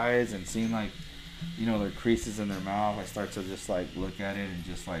their eyes and seeing their creases in their mouth, I start to just look at it and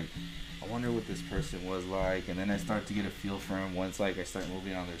just I wonder what this person was like. And then I start to get a feel for them once I start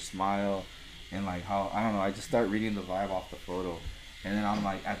moving on their smile and how, I don't know, I just start reading the vibe off the photo. And then I'm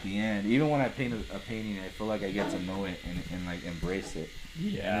at the end, even when I paint a painting, I feel like I get to know it and embrace it. Yeah.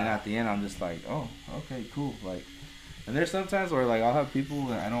 And then at the end, I'm just oh, okay, cool. And there's sometimes where I'll have people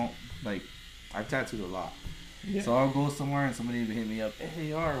that I don't I've tattooed a lot, Yeah. So I'll go somewhere and somebody will hit me up.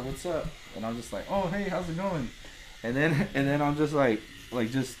 Hey, R, what's up? And I'm just like, oh, hey, how's it going? And then I'm just like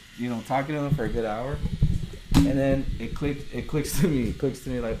just talking to them for a good hour. And then it clicks to me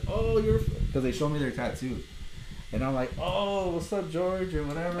like, oh, because they show me their tattoo. And I'm like, oh, what's up, George, or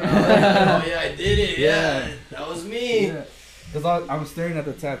whatever. Oh yeah, I did it. Yeah. That was me. Yeah. Because I'm staring at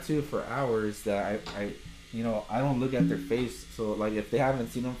the tattoo for hours that I don't look at their face. So, like, if they haven't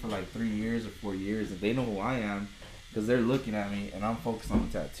seen them for, like, 3 years or 4 years, and they know who I am, because they're looking at me, and I'm focused on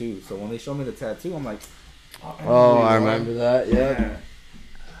the tattoo. So, when they show me the tattoo, I'm like, Oh, I remember that. Yeah.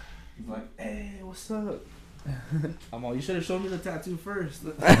 He's like, hey, what's up? I'm all, you should have shown me the tattoo first.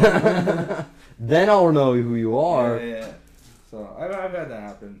 Then I'll know who you are. Yeah. So I've had that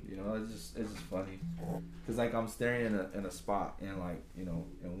happen. It's just funny, cause like I'm staring in a spot and like in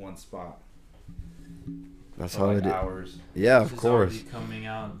one spot. That's for how like it is. hours. Yeah, This of is course. already coming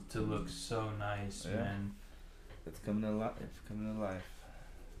out to look so nice, Yeah. man. It's coming to life. It's coming to life.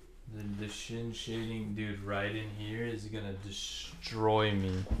 The shin shading, dude, right in here is gonna destroy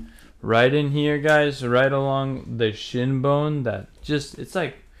me. Right in here, guys, right along the shin bone. It's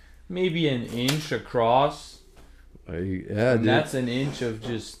like maybe an inch across. Yeah, And dude. that's an inch of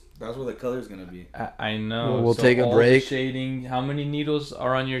just. That's where the color's gonna be. I know. We'll take a all break. The shading. How many needles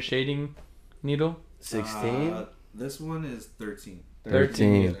are on your shading needle? 16. This one is 13.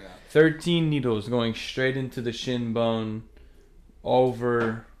 13. Yeah. 13 needles going straight into the shin bone,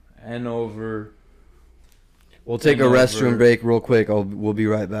 over and over. We'll take a And restroom over. break real quick. We'll be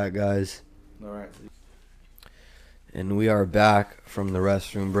right back, guys. All right. And we are back from the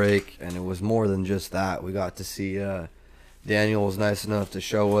restroom break, and it was more than just that. We got to see Daniel was nice enough to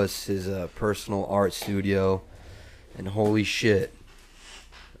show us his personal art studio, and holy shit.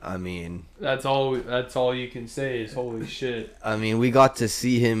 I mean, That's all you can say is holy shit. we got to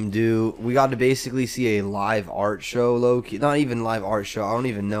see him we got to basically see a live art show, low-key. Not even live art show. I don't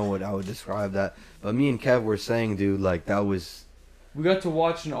even know what I would describe that. But me and Kev were saying, dude, like, that was... We got to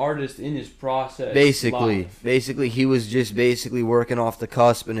watch an artist in his process. Basically, live. he was just basically working off the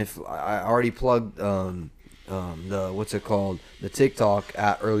cusp. And if I already plugged the what's it called, the TikTok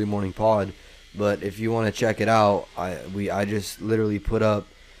at Early Morning Pod, but if you want to check it out, I just literally put up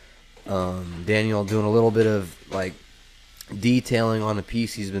Daniel doing a little bit of like detailing on a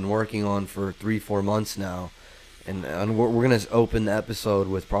piece he's been working on for 3-4 months now, and we're gonna open the episode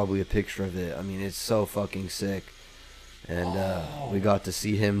with probably a picture of it. I mean, it's so fucking sick. And we got to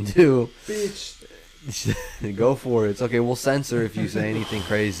see him do. Bitch. Go for it. It's okay. We'll censor if you say anything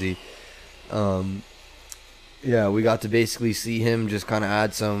crazy. Yeah, we got to basically see him just kind of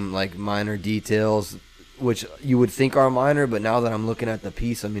add some like minor details, which you would think are minor, but now that I'm looking at the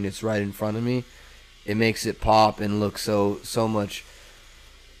piece, I mean, it's right in front of me. It makes it pop and look so much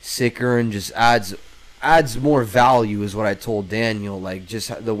sicker, and just adds more value, is what I told Daniel. Like,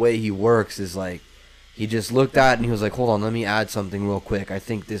 just the way he works is like, he just looked at it and he was like, hold on, let me add something real quick. I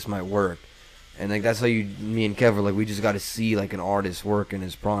think this might work. And like, that's how me and Kev were like, we just got to see like an artist work in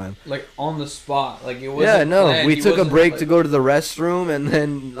his prime. Like on the spot. Like it wasn't. Yeah, no, planned. we He took a wasn't, break like- to go to the restroom, and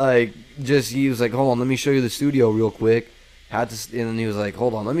then like he was like, hold on, let me show you the studio real quick. And then he was like,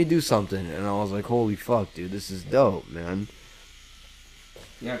 hold on, let me do something. And I was like, holy fuck, dude, this is dope, man.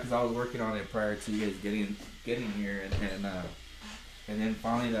 Yeah, because I was working on it prior to you guys getting here, and then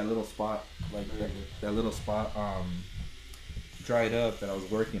finally that little spot, like that little spot, dried up that I was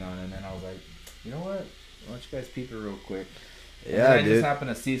working on, and then I was like, you know what? Why don't you guys peep it real quick? And Yeah, then I dude. just happened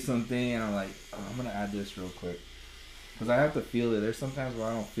to see something, and I'm like, oh, I'm gonna add this real quick, because I have to feel it. There's sometimes where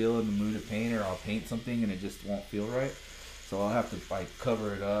I don't feel in the mood to paint, or I'll paint something and it just won't feel right, so I'll have to like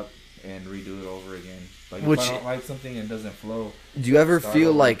cover it up and redo it over again. Like Which- if I don't like something and it doesn't flow. Do you ever Start feel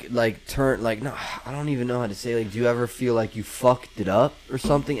over. no, I don't even know how to say, like, do you ever feel like you fucked it up or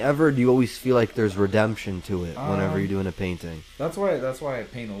something ever? Or do you always feel like there's redemption to it whenever you're doing a painting? That's why I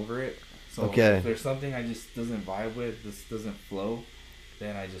paint over it. So Okay. if there's something I just doesn't vibe with, this doesn't flow,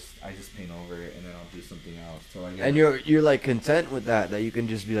 then I just paint over it, and then I'll do something else. So like, And you're like content with that you can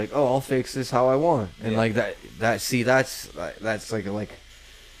just be like, oh, I'll fix this how I want, and Yeah. like that's like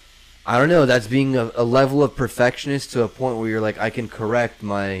I don't know, that's being a level of perfectionist to a point where you're like, I can correct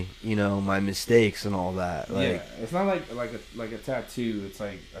my my mistakes and all that. Like, yeah, it's not like a tattoo. It's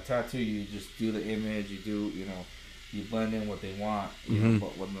like a tattoo. You just do the image. You do you blend in what they want. Mhm.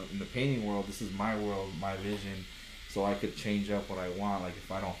 But in the painting world, this is my world, my vision. So I could change up what I want. Like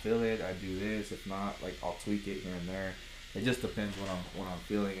if I don't feel it, I do this. If not, like I'll tweak it here and there. It just depends what I'm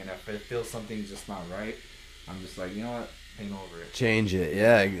feeling. And if I feel something's just not right, I'm just like, you know what, paint over it. change it,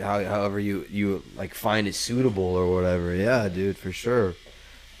 yeah. However you like find it suitable or whatever. Yeah, dude, for sure.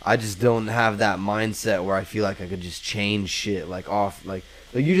 I just don't have that mindset where I feel like I could just change shit like off like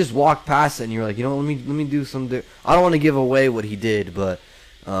you just walk past it and you're like, you know, let me do some. I don't want to give away what he did, but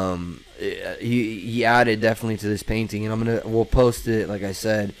he added definitely to this painting, and we'll post it like I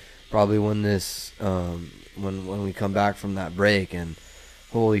said probably when this when we come back from that break, and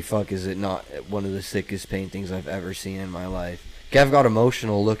holy fuck, is it not one of the sickest paintings I've ever seen in my life. Kev got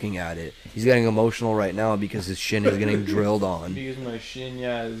emotional looking at it. He's getting emotional right now because his shin is getting drilled on. Because my shin,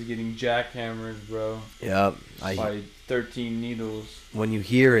 is getting jackhammered, bro. Yep. By 13 needles. When you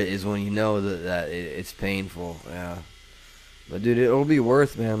hear it is when you know that it's painful. Yeah. But, dude, it'll be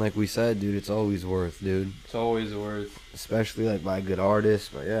worth, man. Like we said, dude, it's always worth, dude. It's always worth. Especially, like, by a good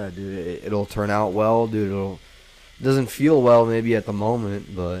artist. But, yeah, dude, it'll turn out well, dude. It doesn't feel well maybe at the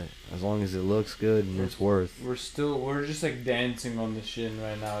moment, but as long as it looks good and it's worth. We're just like dancing on the shin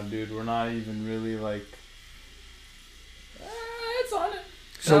right now, dude. We're not even really like it's on it.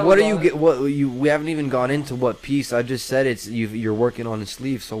 So what we haven't even gone into what piece. I just said you're working on the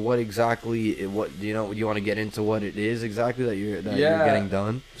sleeve. So what exactly do you want to get into what it is exactly that you're getting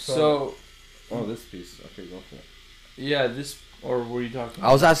done? So this piece. Okay, go for it. Yeah, this. Or were you talking about?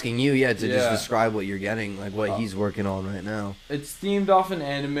 I was asking you, to just describe what you're getting, like what he's working on right now. It's themed off an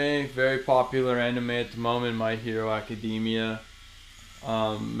anime, very popular anime at the moment, My Hero Academia.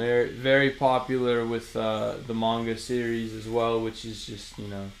 Very popular with the manga series as well, which is just,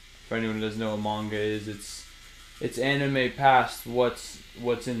 for anyone who doesn't know what manga is, it's anime past what's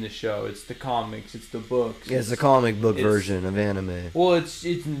in the show. It's the comics, it's the books. Yeah, it's the comic book version of anime. Well,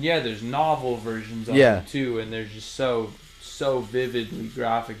 there's novel versions of them too, and they're just so vividly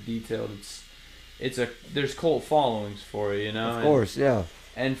graphic detailed. There's cult followings for it, Of course, yeah.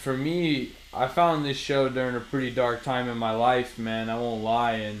 And for me, I found this show during a pretty dark time in my life, man. I won't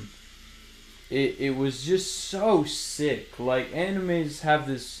lie, and it was just so sick. Like, animes have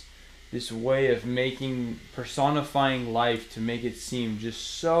this way of personifying life to make it seem just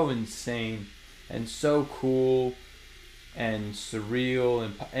so insane and so cool and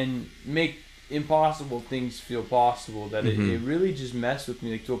surreal and make impossible things feel possible, that it really just messed with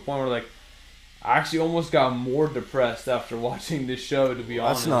me, like, to a point where, like, I actually almost got more depressed after watching this show, to be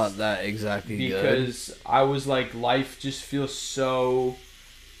honest. That's not that exactly because I was like, life just feels so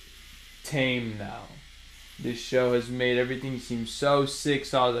tame now. This show has made everything seem so sick,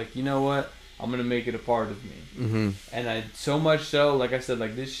 so I was like, you know what? I'm going to make it a part of me. Mm-hmm. And so much so, like I said,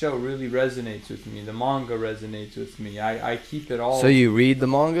 like, this show really resonates with me. The manga resonates with me. I keep it all. So you read the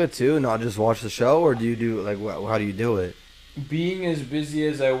manga too, not just watch the show, or do you do, like, how do you do it? Being as busy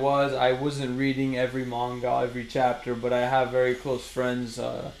as I wasn't reading every manga, every chapter, but I have very close friends,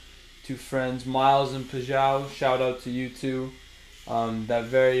 two friends, Miles and Pajao, shout out to you two, that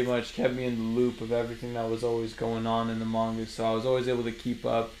very much kept me in the loop of everything that was always going on in the manga, so I was always able to keep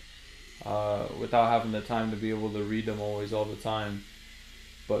up without having the time to be able to read them always all the time.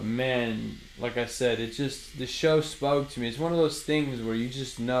 But man, like I said, the show spoke to me. It's one of those things where you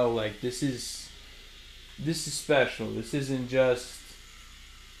just know, like, this is special. This isn't just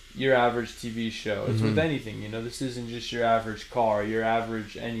your average TV show. It's with anything, this isn't just your average car, your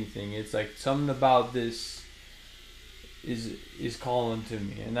average anything. It's like something about this is calling to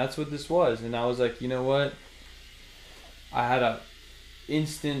me, and that's what this was. And I was like, you know what? I had a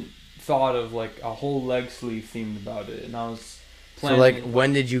instant thought of, like, a whole leg sleeve themed about it, and I was planning. So, like,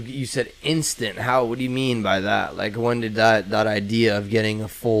 when did you said instant? What do you mean by that? Like, when did that idea of getting a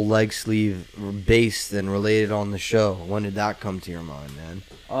full leg sleeve based and related on the show, when did that come to your mind, man?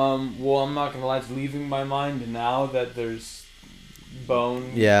 Well, I'm not gonna lie, it's leaving my mind now that there's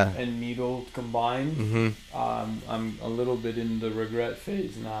bone and needle combined. I'm a little bit in the regret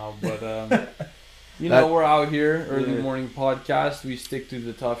phase now, but we're out here, early morning podcast. We stick through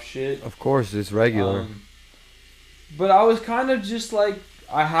the tough shit. Of course, it's regular. But I was kind of just like,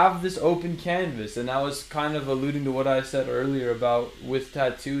 I have this open canvas, and I was kind of alluding to what I said earlier about with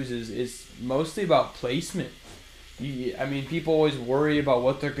tattoos is mostly about placement. People always worry about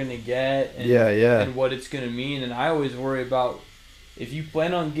what they're gonna get and what it's gonna mean, and I always worry about, if you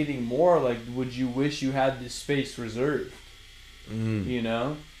plan on getting more, like, would you wish you had this space reserved?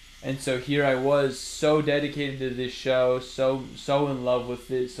 And so here I was, so dedicated to this show, so in love with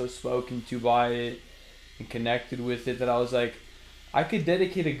it, so spoken to by it, and connected with it, that I was like, I could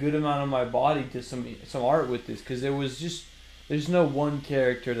dedicate a good amount of my body to some art with this, because there's no one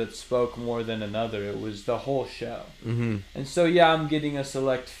character that spoke more than another. It was the whole show. And so I'm getting a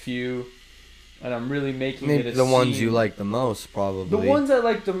select few, and I'm really making it a the ones you like the most, probably. The ones I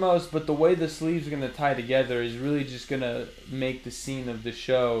like the most, but the way the sleeve's going to tie together is really just going to make the scene of the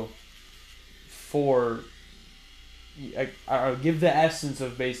show for I give the essence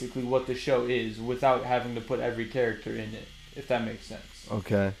of basically what the show is without having to put every character in it, if that makes sense.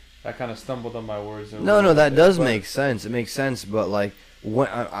 Okay. I kind of stumbled on my words. No, that does make sense. It makes sense, but like,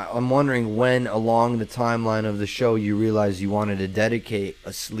 I'm wondering when along the timeline of the show you realized you wanted to dedicate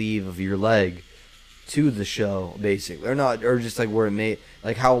a sleeve of your leg to the show, basically, or just like where it made,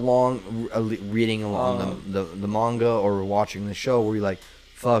 like how long reading along the manga or watching the show were you like,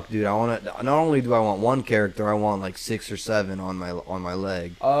 fuck, dude, I want to. Not only do I want one character, I want like 6 or 7 on my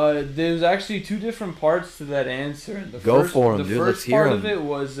leg. There's actually 2 different parts to that answer. Go for 'em, dude. Let's hear 'em. The first part of it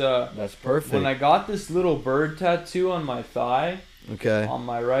was That's perfect. when I got this little bird tattoo on my thigh. Okay. On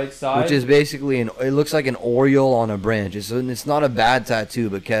my right side. Which is basically it looks like an Oriole on a branch. It's not a bad tattoo,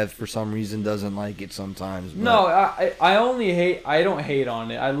 but Kev for some reason doesn't like it sometimes. But. No, I don't hate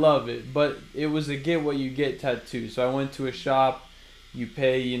on it. I love it, but it was a get what you get tattoo. So I went to a shop, you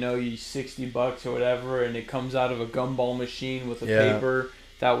pay, you $60 or whatever, and it comes out of a gumball machine with a paper.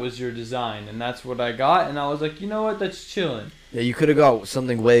 That was your design, and that's what I got, and I was like, you know what, that's chilling. Yeah, you could have got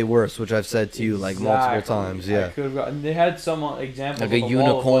something way worse, which I've said to you like multiple times. Yeah, I could have got. And they had some examples like a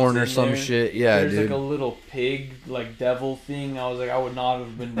unicorn or some shit. Yeah, There's dude. like a little pig, like devil thing. I was like, I would not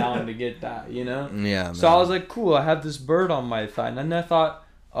have been down to get that, Yeah. So I was like, cool. I have this bird on my thigh, and then I thought,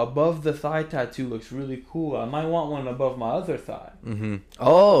 above the thigh tattoo looks really cool. I might want one above my other thigh. Mm-hmm.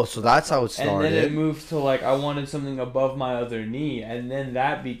 Oh, so that's how it started. And then it moved to like I wanted something above my other knee, and then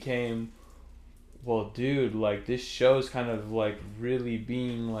that became, well, dude, like this show's kind of like really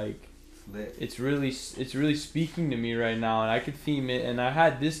being like, it's really speaking to me right now, and I could theme it. And I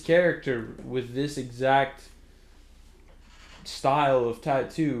had this character with this exact style of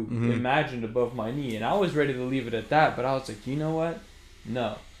tattoo imagined above my knee, and I was ready to leave it at that. But I was like, you know what?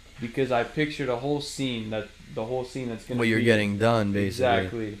 No, because I pictured a whole scene that's gonna. What you're getting done,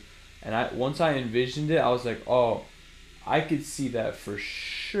 basically. Exactly, and once I envisioned it, I was like, oh, I could see that for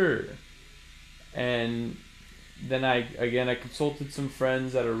sure. And then I consulted some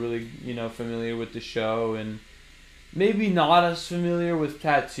friends that are really familiar with the show and maybe not as familiar with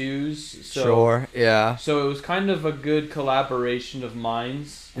tattoos. So, sure, yeah. So it was kind of a good collaboration of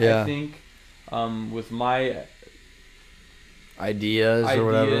minds. I think, with my ideas or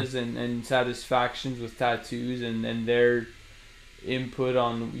whatever. and satisfactions with tattoos and their input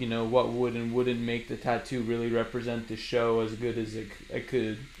on what would and wouldn't make the tattoo really represent the show as good as it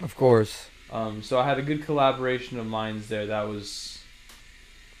could. Of course. So I had a good collaboration of minds there. That was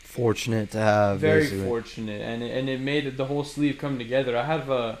fortunate to have. Very basically. Fortunate, and it made the whole sleeve come together. I have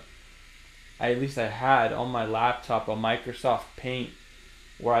I had on my laptop a Microsoft Paint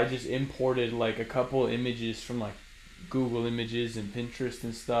where I just imported like a couple images from like Google Images and Pinterest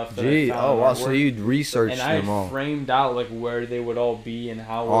and stuff. Gee, oh wow! So you'd researched them all. And I framed out like where they would all be and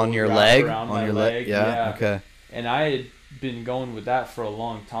how on your leg, on your leg. Yeah. Okay. And I had been going with that for a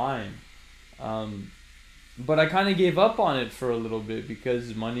long time, but I kind of gave up on it for a little bit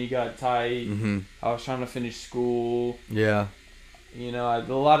because money got tight. Mm-hmm. I was trying to finish school. Yeah. A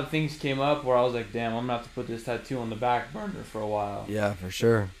lot of things came up where I was like, damn, I'm gonna have to put this tattoo on the back burner for a while. Yeah, for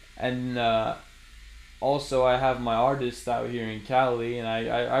sure. And also, I have my artist out here in Cali, and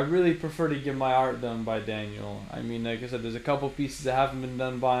I really prefer to get my art done by Daniel. I mean, like I said, there's a couple pieces that haven't been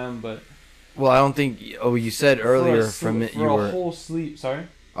done by him, but... Well, I don't think... Oh, you said earlier you were... a whole sleep... Sorry?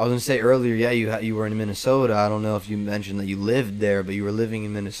 I was going to say earlier, yeah, you were in Minnesota. I don't know if you mentioned that you lived there, but you were living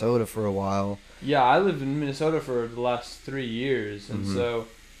in Minnesota for a while. Yeah, I lived in Minnesota for the last 3 years, and so...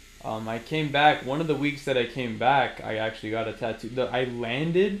 I came back... One of the weeks that I came back, I actually got a tattoo. I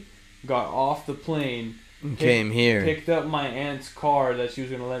landed... Got off the plane, came here, picked up my aunt's car that she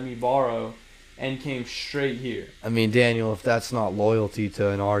was gonna let me borrow, and came straight here. I mean, Daniel, if that's not loyalty to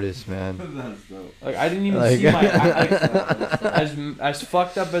an artist, man. That's dope. Like I didn't even see my as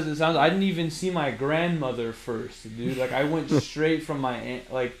fucked up as it sounds. I didn't even see my grandmother first, dude. Like I went straight from my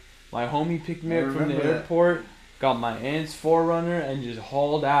aunt. Like my homie picked me up from the airport, got my aunt's 4Runner, and just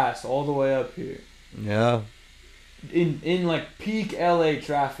hauled ass all the way up here. Yeah. In like peak LA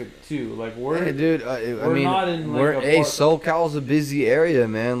traffic too, like we're hey, dude. I mean, not in like SoCal's a busy area,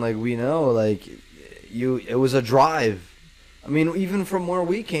 man. Like we know, like it was a drive. I mean, even from where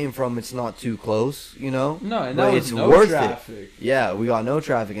we came from, it's not too close, No, and that was no worth traffic. It. Yeah, we got no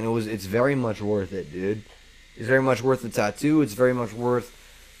traffic, and it's very much worth it, dude. It's very much worth the tattoo. It's very much worth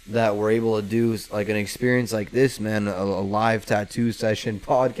that we're able to do like an experience like this, man. A live tattoo session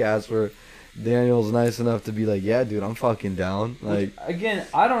podcast where Daniel's nice enough to be like, yeah, dude, I'm fucking down. Like, again,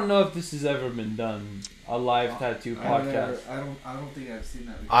 I don't know if this has ever been done, a live tattoo podcast. I don't think I've seen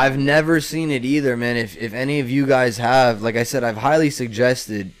that before. I've never seen it either, man. If any of you guys have, like I said, I've highly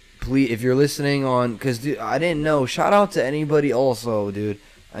suggested please, if you're listening on, because dude, I didn't know. Shout out to anybody also, dude.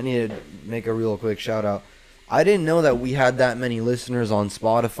 I need to make a real quick shout out. I didn't know that we had that many listeners on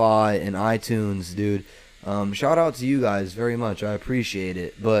Spotify and iTunes, dude. Shout out to you guys very much. I appreciate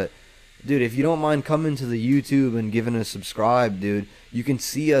it. But, dude, if you don't mind coming to the YouTube and giving a subscribe, dude, you can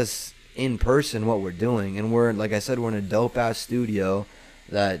see us in person, what we're doing. And we're, like I said, we're in a dope-ass studio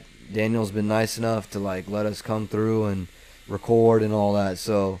that Daniel's been nice enough to, like, let us come through and record and all that.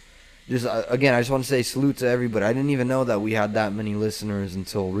 So, just, again, I just want to say salute to everybody. I didn't even know that we had that many listeners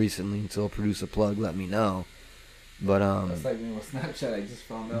until recently, until Producer Plug let me know. But That's like me with Snapchat. I just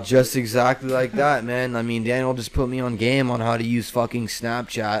found out. just exactly like that, man. I mean, Daniel just put me on game on how to use fucking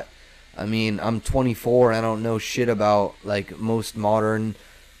Snapchat. I mean, I'm 24 and I don't know shit about like most modern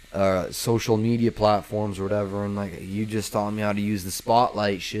social media platforms or whatever. And like, you just taught me how to use the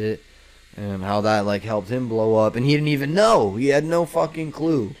Spotlight shit and how that like helped him blow up. And he didn't even know. He had no fucking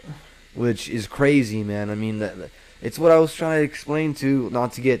clue, which is crazy, man. I mean, it's what I was trying to explain to,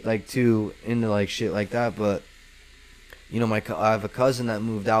 not to get like too into like shit like that, but. You know, I have a cousin that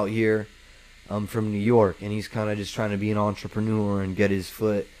moved out here from New York, and he's kind of just trying to be an entrepreneur and get his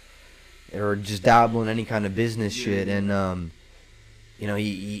foot, or just dabble in any kind of business shit. And, you know,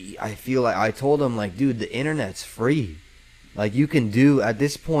 I feel like I told him, like, dude, the internet's free. Like, you can do, at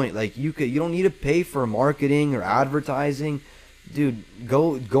this point, like, you don't need to pay for marketing or advertising. Dude,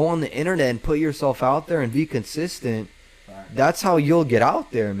 go on the internet and put yourself out there and be consistent. That's how you'll get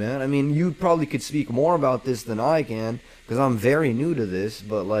out there, man. I mean, you probably could speak more about this than I can, because I'm very new to this,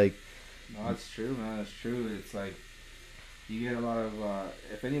 but like... No, that's true, man. That's true. It's like, you get a lot of,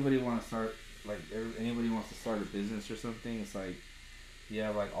 if anybody wants to start, like, anybody wants to start a business or something, it's like, you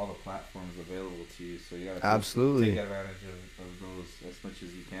have, like, all the platforms available to you, so you gotta Absolutely. take advantage of those as much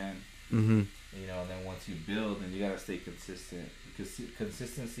as you can. Mm-hmm. You know, and then once you build, then you gotta stay consistent, because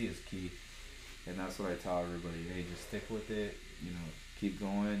consistency is key. And that's what I tell everybody. Hey, just stick with it. You know, keep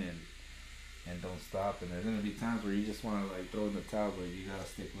going and don't stop. And there's gonna be times where you just want to like throw in the towel, but you gotta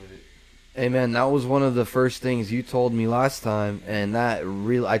stick with it. Hey, man, that was one of the first things you told me last time, and that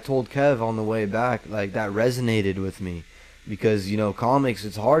I told Kev on the way back, like, that resonated with me. Because, you know, comics,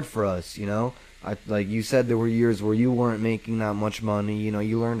 it's hard for us, you know? Like you said, there were years where you weren't making that much money. You know,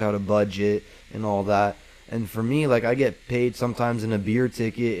 you learned how to budget and all that. And for me, like, I get paid sometimes in a beer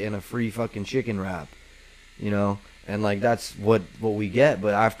ticket and a free fucking chicken wrap, you know? And, like, that's what we get.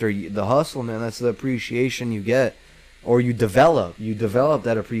 But after the hustle, man, that's the appreciation you get. Or you develop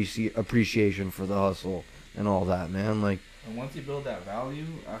that appreciation for the hustle and all that, man. Like, and once you build that value,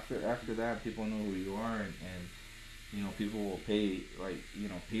 after that, people know who you are, and you know, people will pay, like, you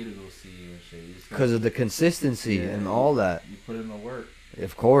know, pay to go see you and shit. Because of the consistency and all that. You put in the work.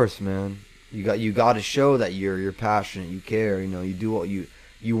 Of course, man. You got to show that you're passionate, you care, you know, you do what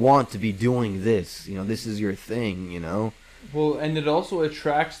you want to be doing this, you know, this is your thing, you know. Well, and it also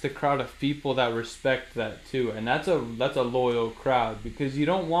attracts the crowd of people that respect that too, and that's a loyal crowd, because you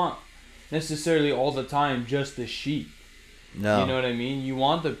don't want necessarily all the time just the sheep. No. You know what I mean? You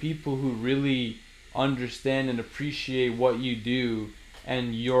want the people who really understand and appreciate what you do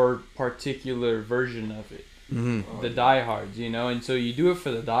and your particular version of it. Mm-hmm. The diehards, you know, and so you do it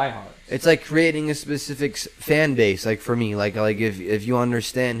for the diehards. It's like creating a specific fan base. Like for me, like if you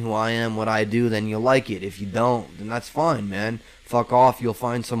understand who I am, what I do, then you'll like it. If you don't, then that's fine, man. Fuck off. You'll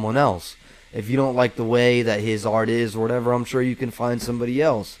find someone else. If you don't like the way that his art is or whatever, I'm sure you can find somebody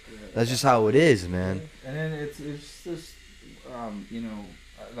else. That's just how it is, man. And then it's just you know,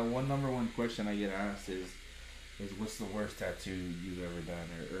 the number one question I get asked is what's the worst tattoo you've ever done,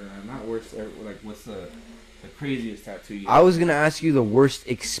 or not worst, like what's the craziest tattoo you I was going to ask you the worst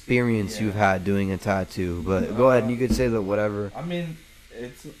experience you've had doing a tattoo, but go ahead, you could say that whatever. I mean,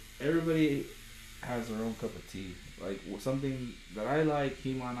 it's everybody has their own cup of tea. Like something that I like,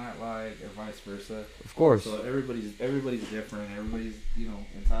 he might not like, or vice versa. Of course. So everybody's different. Everybody's, you know,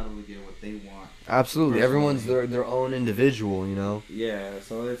 entitled to get what they want. Absolutely. Personally. Everyone's their own individual, you know. Yeah.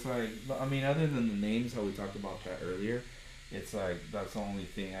 So it's like, I mean, other than the names, how we talked about that earlier, it's like that's the only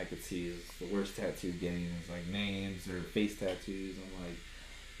thing I could see is the worst tattoo getting is like names or face tattoos. I'm like,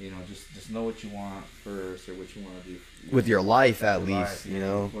 you know, just know what you want first, or what you want to do With your life, at least, life, you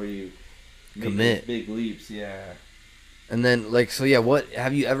know. before you make Commit. those big leaps. Yeah. And then, like, so yeah, what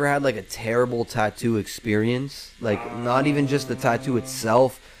have you ever had like a terrible tattoo experience? Like, not even just the tattoo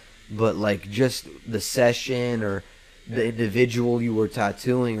itself, but like just the session or the individual you were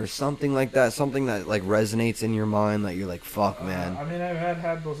tattooing or something like that. Something that like resonates in your mind that you're like, fuck, man. I mean, I've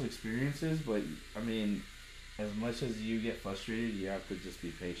had those experiences, but I mean, as much as you get frustrated, you have to just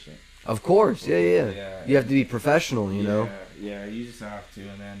be patient. Of course, yeah. Yeah. You have to be professional, you know. Yeah, you just have to,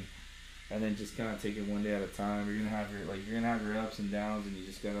 and then just kind of take it one day at a time. You're gonna have your ups and downs, and you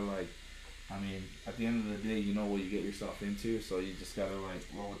just gotta like, I mean, at the end of the day, you know what you get yourself into, so you just gotta like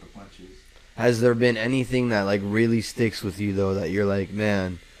roll with the punches. Has there been anything that like really sticks with you though that you're like,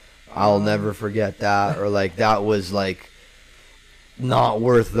 man, I'll never forget that, or like that was like not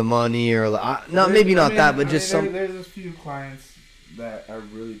worth the money, or like, not maybe not that, but just some. There's a few clients that are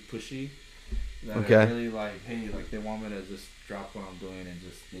really pushy. That Okay. are really like, hey, like they want me to just drop what I'm doing and they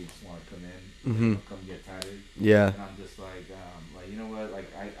just want to come in, Mhm. come get tatted. Yeah. And I'm just like you know what,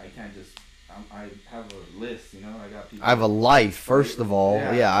 like I can't just. I have a list, you know. I got people. I have a life, first of all.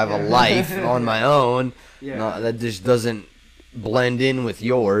 Yeah, I have a life on my own. Yeah. That just doesn't blend in with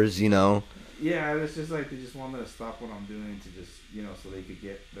yours, you know. Yeah, it's just like they just want me to stop what I'm doing to just, you know, so they could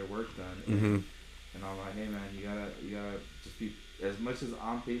get their work done. Mhm. And I'm like, hey man, you gotta just be, as much as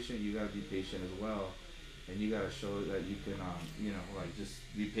I'm patient, you gotta be patient as well, and you gotta show that you can, you know, like just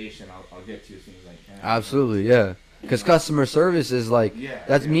be patient. I'll get to you as soon as I can. Absolutely, yeah. Because customer service is like,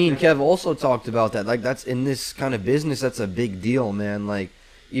 that's me and Kev also talked about that. Like, that's in this kind of business, that's a big deal, man. Like,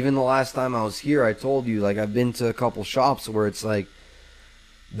 even the last time I was here, I told you, like, I've been to a couple shops where it's like,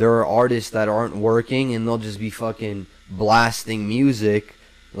 there are artists that aren't working and they'll just be fucking blasting music.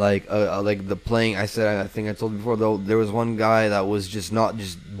 Like the playing, I think I told you before, though, there was one guy that was just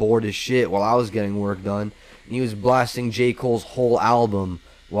bored as shit while I was getting work done. And he was blasting J. Cole's whole album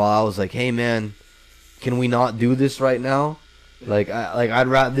while I was like, hey, man, can we not do this right now? I'd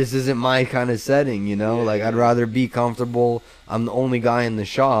rather, this isn't my kind of setting, you know? I'd rather be comfortable. I'm the only guy in the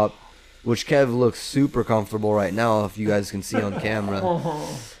shop, which Kev looks super comfortable right now, if you guys can see on camera.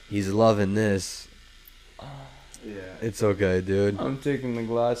 He's loving this. Yeah. It's okay, dude. I'm taking the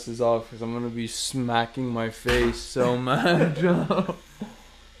glasses off because I'm gonna be smacking my face so much. It's Well,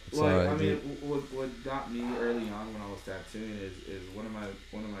 alright, I mean, dude. what got me early on when I was tattooing is one of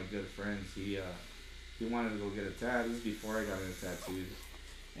my good friends. He wanted to go get a tat. This is before I got into tattoos,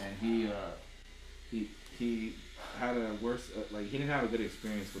 and he had a worse he didn't have a good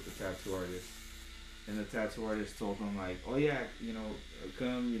experience with the tattoo artist, and the tattoo artist told him like, oh yeah, you know,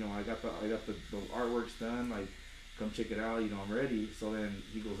 come, you know, I got the artwork's done, like come check it out, you know, I'm ready. So then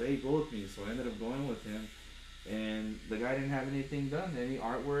he goes, hey, go with me. So I ended up going with him. And the guy didn't have anything done, any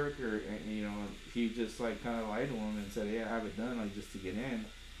artwork, or, you know, he just like kind of lied to him and said, "Yeah, I have it done, like just to get in."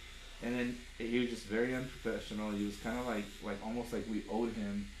 And then he was just very unprofessional. He was kind of like almost like we owed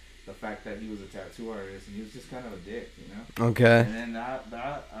him the fact that he was a tattoo artist, and he was just kind of a dick, you know. Okay. And then that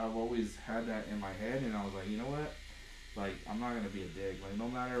I've always had that in my head, and I was like, you know what? Like, I'm not gonna be a dick. Like, no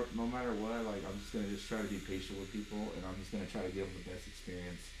matter what, like I'm just gonna try to be patient with people, and I'm just gonna try to give them the best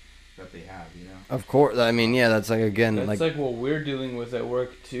experience that they have, you know. Of course. I mean, yeah, that's like, again, That's like what we're dealing with at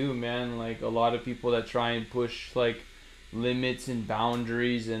work too, man. Like a lot of people that try and push like limits and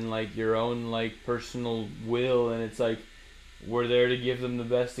boundaries and like your own like personal will, and it's like we're there to give them the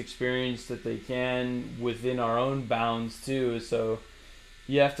best experience that they can within our own bounds too. So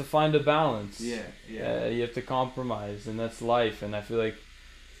you have to find a balance. Yeah. You have to compromise, and that's life. And I feel like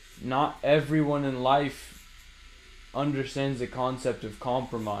not everyone in life understands the concept of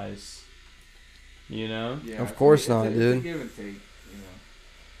compromise. You know? Yeah. Of course it's not, it's dude. a give and take, you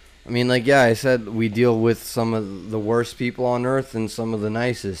know. I mean, like, yeah, I said we deal with some of the worst people on earth and some of the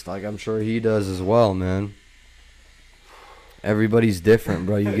nicest. Like, I'm sure he does as well, man. Everybody's different,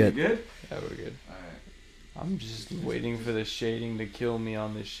 bro. You get. You good? Yeah, we're good. Alright. I'm just waiting for the shading to kill me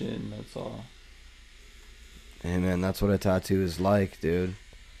on the shin, that's all. Hey, man, that's what a tattoo is like, dude.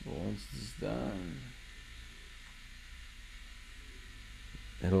 But once it's done...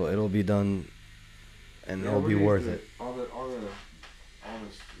 It'll be done, and Yeah, it'll we're be gonna worth do it. All this,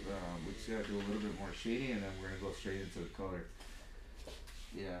 we just gotta do a little bit more shading, and then we're gonna go straight into the color.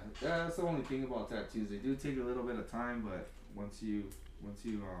 Yeah, that's the only thing about tattoos. They do take a little bit of time, but once you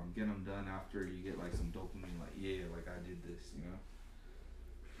get them done after, you get like some dopamine, like yeah, like I did this, you know.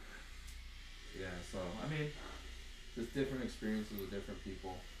 Yeah, so I mean, just different experiences with different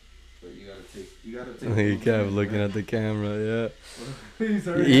people, but you gotta take. He kept looking at the camera, yeah. He's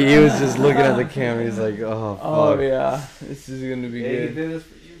He was just looking at the camera. He's like, oh, fuck. Oh yeah, this is gonna be Hey, he good. did this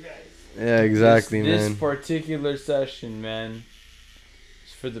for you guys. Yeah, exactly, this man. particular session, man,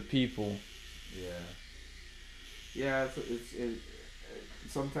 is for the people. Yeah. Yeah,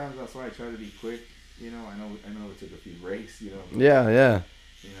 sometimes that's why I try to be quick. You know, I know it took a few breaks. You know. But, Yeah.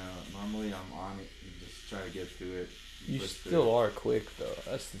 You know, normally I'm on it and just try to get through it. You push still through it. are quick though.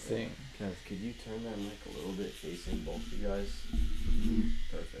 That's the thing. Kev, could you turn that mic a little bit facing both you guys?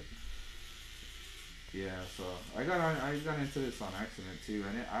 Perfect. Yeah, so I got into this on accident too,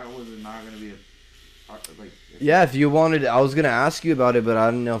 and I was not gonna be like. Yeah, if you wanted, I was gonna ask you about it, but I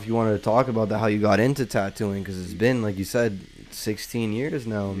didn't know if you wanted to talk about that, how you got into tattooing, because it's been, like you said, 16 years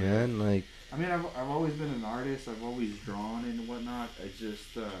now, Yeah. man. Like, I mean, I've always been an artist. I've always drawn and whatnot. I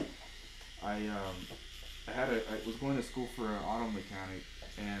just I was going to school for an auto mechanic,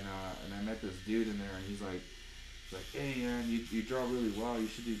 and I met this dude in there, and he's like, hey man, you draw really well. You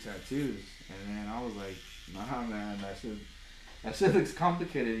should do tattoos. And then I was like, nah man, that shit looks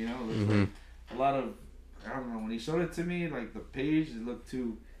complicated. You know, it looks like a lot of, I don't know. When he showed it to me, like the page, it looked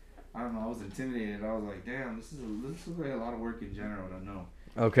too. I don't know. I was intimidated. I was like, damn, this looks like a lot of work in general. I don't know.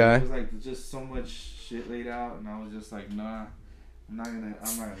 okay. It was like just so much shit laid out, and I was just like, nah, I'm not gonna get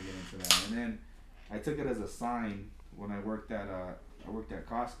into that. And then I took it as a sign when I worked at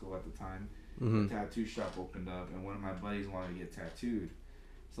Costco at the time. Mm-hmm. A tattoo shop opened up, and one of my buddies wanted to get tattooed.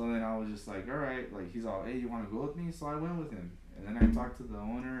 So then I was just like, all right, like he's all, hey, you want to go with me? So I went with him, and then I talked to the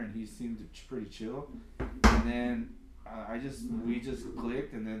owner, and he seemed pretty chill. And then we just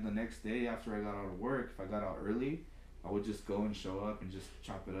clicked, and then the next day after I got out of work, if I got out early, I would just go and show up and just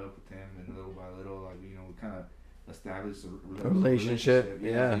chop it up with him, and little by little, like, you know, we kind of established a relationship.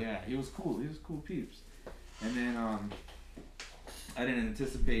 Yeah, he was cool. He was cool peeps. And then I didn't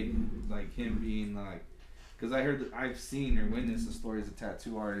anticipate like him being like, because I've seen or witnessed the stories of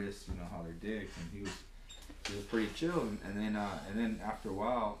tattoo artists, you know, how they're dicks, and he was pretty chill. And then after a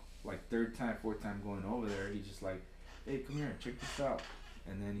while, like third time, fourth time going over there, he's just like, hey, come here, check this out.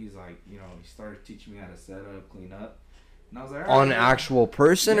 And then he's like, you know, he started teaching me how to set up, clean up. And I was like, On an actual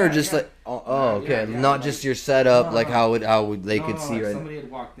person, or just like, okay, not like, just your setup, no, like no. how would they could see like right. somebody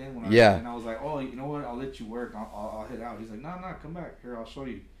had walked in when and I was like, oh, you know what? I'll let you work. I'll head out. He's like, no, come back here. I'll show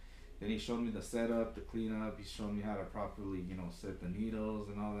you. Then he showed me the setup, the cleanup. He showed me how to properly, you know, set the needles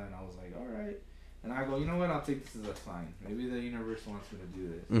and all that. And I was like, all right. And I go, you know what? I'll take this as a sign. Maybe the universe wants me to do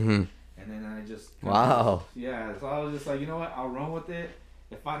this. Mm-hmm. And then I just Wow. Yeah. So I was just like, you know what? I'll run with it.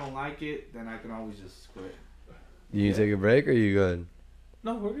 If I don't like it, then I can always just quit. You take a break, or you good?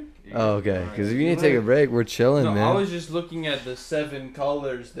 No, we're good. Oh, okay. Because if you need to take a break, we're chilling, No, man. I was just looking at the 7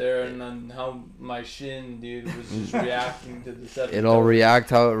 colors there, and then how my shin, dude, was just reacting to the 7 It'll colors. react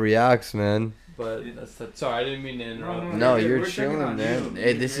how it reacts, man. But sorry, I didn't mean to interrupt. No, We're you're checking chilling, on man. you.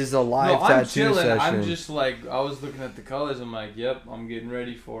 Hey, this is a live No, I'm tattoo chilling. session. I'm just like, I was looking at the colors. I'm like, yep, I'm getting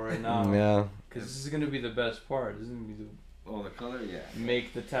ready for it now. Yeah. Because this is gonna be the best part. This is gonna be the Oh, the color, yeah.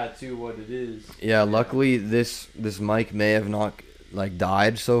 make the tattoo what it is. Yeah, luckily this mic may have not like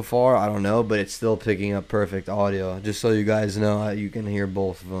died so far. I don't know, but it's still picking up perfect audio. Just so you guys know, you can hear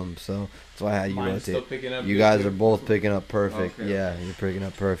both of them. So that's why I had you Mine's still rotate. picking up. You good, guys too. are both picking up perfect. Okay. Yeah, you're picking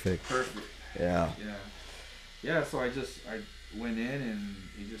up perfect. Perfect. Yeah. Yeah, so I went in, and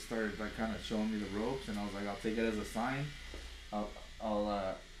he just started like kind of showing me the ropes, and I was like, I'll take it as a sign.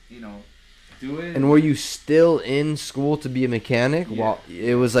 I'll you know, do it. And were you still in school to be a mechanic? Yeah. While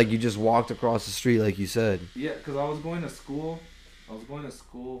it was like you just walked across the street, like you said. Yeah, because I was going to school.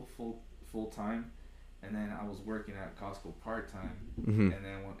 Full time, and then I was working at Costco part time, Mm-hmm. and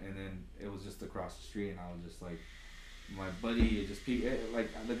then it was just across the street, and I was just like, my buddy like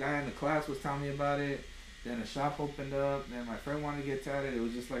the guy in the class was telling me about it. Then a shop opened up. Then my friend wanted to get tatted. It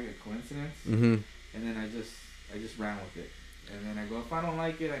was just like a coincidence. Mm-hmm. And then I just ran with it. And then I go, if I don't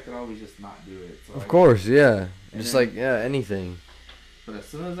like it, I could always just not do it. So Of course, yeah. And Just then- like anything. But as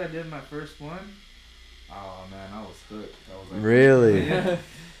soon as I did my first one, oh man, I was hooked. I was like, Really? Yeah.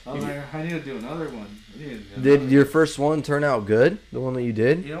 I was like, I need to do another one. Did your first one turn out good? The one that you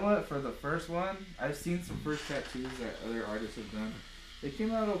did? You know what? For the first one, I've seen some first tattoos that other artists have done. They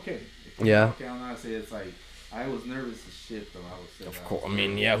came out okay. Yeah. Okay, I'm not saying it's like I was nervous as shit though. I would say. Of course. I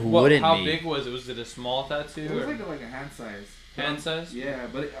mean, yeah. Who Well, wouldn't how be? big was it? Was it a small tattoo? It was or like a hand size. hand size? Yeah,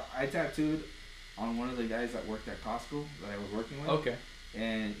 but I tattooed on one of the guys that worked at Costco that I was working with. Okay.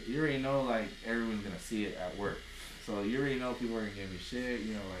 And you already know, like, everyone's gonna see it at work. So you already know people are gonna give me shit.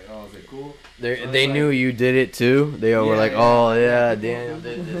 You know, like, oh, is it cool? They So it's they like- knew you did it too. They were Yeah, like, yeah, oh yeah. yeah, People- Daniel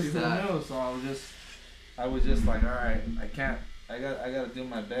did this People that. knew, so I was just like, all right, I gotta do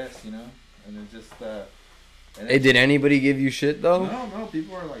my best, you know. And it just and Hey, did anybody give you shit though? No,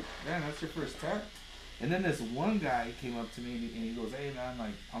 people are like, man, that's your first tat. And then this one guy came up to me and he goes, hey man,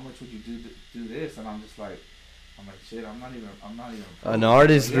 like, how much would you do this? And I'm like, shit, I'm not even. An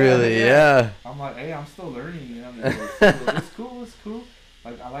artist, Yeah, really? Yeah. I'm like, hey, I'm still learning, you know. And he goes, it's cool.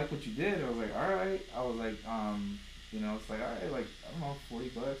 Like, I like what you did. I was like, all right. I was like, you know, it's like, all right, like, I don't know, $40,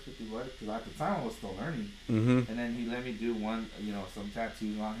 $50, because at the time I was still learning. Mhm. And then he let me do one, you know, some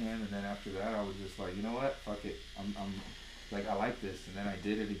tattoos on him, and then after that, I was just like, you know what, fuck it, like I like this, and then I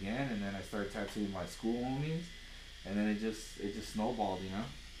did it again, and then I started tattooing my school homies, and then it just snowballed, you know.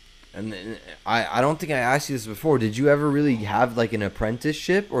 And then, I don't think I asked you this before. Did you ever really have like an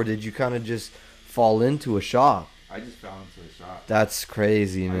apprenticeship, or did you kind of just fall into a shop? I just fell into a shop. That's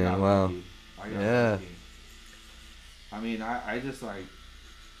crazy, I man. got Wow. lucky. I got Yeah. lucky. I mean, I just like,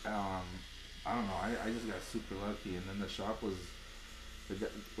 I don't know. I just got super lucky, and then the shop was,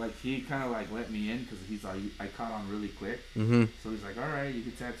 like, he kind of like let me in because he's like, I caught on really quick. Mhm. So he's like, all right, you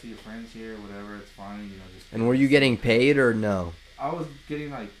can tattoo your friends here, whatever, it's fine, you know. Just. And were you getting paid or no? I was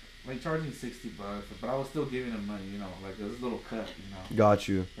getting like charging $60, but I was still giving him money, you know, like it was a little cut, you know. Got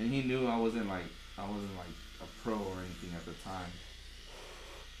you. And he knew I wasn't like a pro or anything at the time.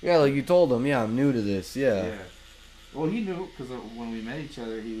 Yeah, like you told him. Yeah, I'm new to this. Yeah. Yeah. Well, he knew because when we met each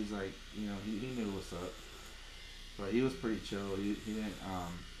other, he was like, you know, he knew what's up. But he was pretty chill. He didn't.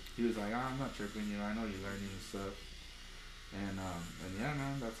 He was like, I'm not tripping, you know. I know you're learning and stuff. And yeah,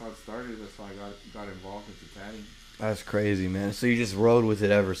 man, that's how it started. That's how I got involved into tatting. That's crazy, man. So you just rode with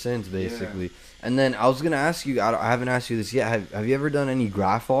it ever since, basically. And then I was gonna ask you. I haven't asked you this yet. Have you ever done any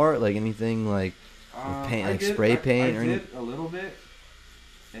graph art, like anything like with paint, like spray paint or I anything? did a little bit,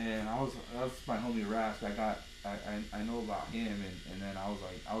 and that was my homie Rask. I know about him, and then I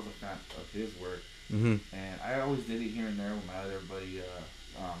was a fan of his work, Mhm. and I always did it here and there with my other buddy,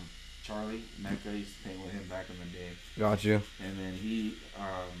 Charlie Mecca. I used to paint with him back in the day, Got you. and then he,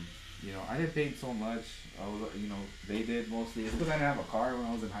 you know, I didn't paint so much. You know, they did mostly. It's because I didn't have a car when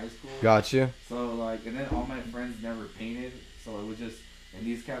I was in high school. Got you. So like, and then all my friends never painted, so it was just, and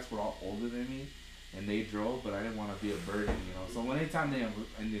these cats were all older than me, and they drove, but I didn't want to be a burden, you know. So anytime they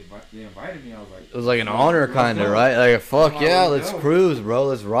invited me, I was like, It was like an honor, kind of, right? Like, fuck Come on, yeah, let's let's go. cruise, bro.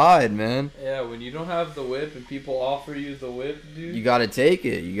 Let's ride, man. Yeah, when you don't have the whip and people offer you the whip, dude. You gotta take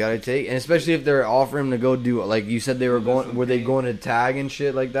it. You gotta take, and especially if they're offering to go do, like you said, they were going. Were they going to tag and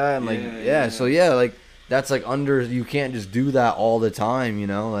shit like that? And like, yeah. So yeah, like that's like under. You can't just do that all the time, you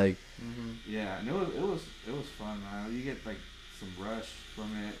know. Like, yeah, and it was fun, man. You get like some rush from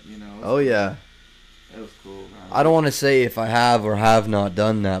it, you know. oh yeah. It was cool, man. I don't want to say if I have or have not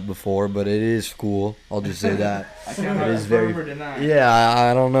done that before, but it is cool. I'll just say that. I can't It is confirm very. or deny. Yeah,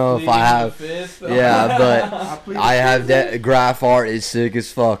 I don't know if I have. Yeah, but plead I the have fifth. that. Graph art is sick as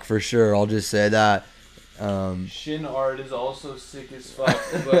fuck for sure. I'll just say that. Shin art is also sick as fuck,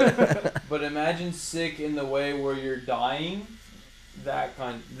 but imagine sick in the way where you're dying, that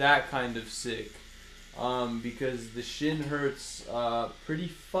kind of sick, because the shin hurts pretty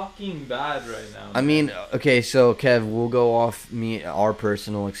fucking bad right now. I mean, okay, so Kev, we'll go off our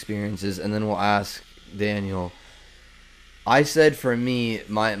personal experiences, and then we'll ask Daniel. I said for me,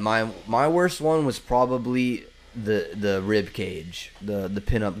 my worst one was probably the rib cage, the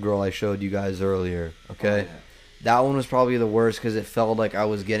pinup girl I showed you guys earlier. Okay, Oh, yeah. that one was probably the worst because it felt like I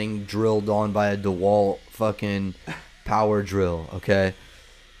was getting drilled on by a DeWalt fucking power drill. Okay,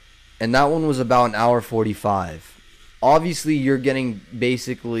 and that one was about an hour 45. Obviously, you're getting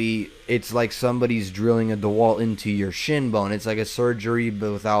basically, it's like somebody's drilling a DeWalt into your shin bone. It's like a surgery,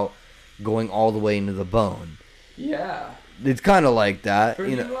 but without going all the way into the bone. Yeah, It's kind of like that,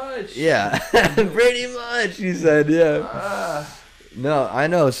 pretty you know. much. Yeah, pretty much. He said, yeah. No, I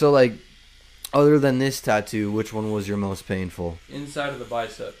know. So, like, other than this tattoo, which one was your most painful? Inside of the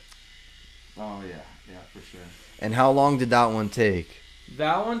bicep. Oh yeah, for sure. And how long did that one take?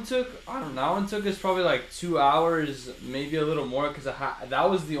 That one took, I don't know, that one took us probably like 2 hours, maybe a little more, because that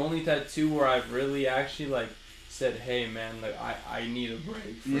was the only tattoo where I've really actually like said, hey man, like I need a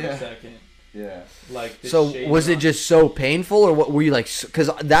break for a second. Yeah. Like this So shading was it on- just so painful, or what were you like? Because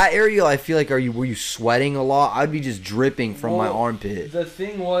that area, I feel like, were you sweating a lot? I'd be just dripping from my Well, armpit. The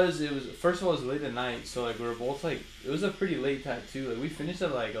thing was, it was, first of all, it was late at night, so like we were both like, it was a pretty late tattoo. Like we finished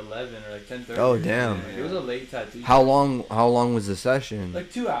at like 11 or like 10:30. Oh, damn. Like, it was a late tattoo. How long was the session?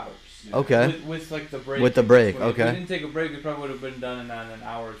 Like 2 hours. Okay. With like the break. With the break, If we okay. didn't take a break, we probably would have been done in an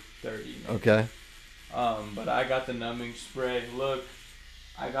hour 30. Maybe. Okay. But I got the numbing spray. Look,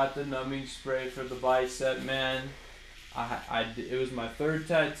 I got the numbing spray for the bicep, man. It was my third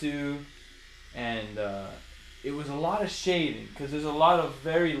tattoo, and it was a lot of shading, because there's a lot of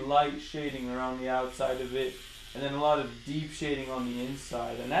very light shading around the outside of it, and then a lot of deep shading on the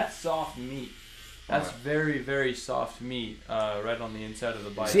inside, and that's soft meat. That's very, very soft meat right on the inside of the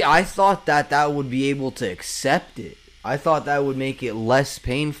bicep. See, I thought that would be able to accept it. I thought that would make it less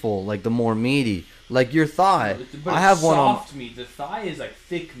painful, like the more meaty, like your thigh. But I have one on. soft meat. The thigh is like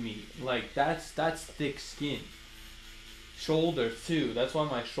thick meat. Like that's thick skin. shoulder too. That's why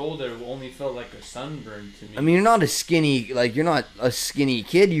my shoulder only felt like a sunburn to me. I mean, you're not a skinny, like, you're not a skinny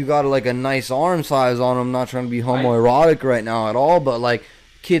kid. You got, like, a nice arm size on him. Not trying to be homoerotic right now at all, but, like,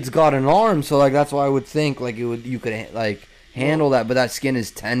 kid's got an arm, so, like, that's why I would think, like, you could, like, handle that, but that skin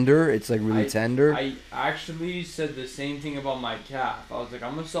is tender. It's, like, really tender. I actually said the same thing about my calf. I was like,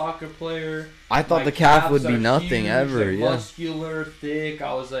 I'm a soccer player. I thought My the calf calves would be are nothing huge, ever, like, yeah. muscular, thick.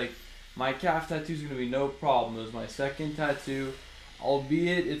 I was like, my calf tattoo's going to be no problem. It was my second tattoo.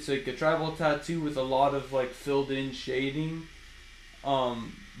 Albeit it's like a tribal tattoo with a lot of like filled in shading.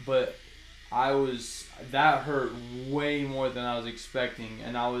 But that hurt way more than I was expecting,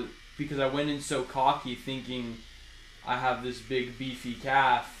 and because I went in so cocky thinking I have this big beefy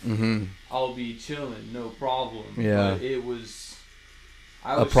calf, I'll be chilling, no problem. Yeah. But it was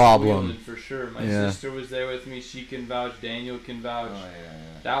I A was problem. squealing for sure. My Yeah. sister was there with me, she can vouch, Daniel can vouch. Oh,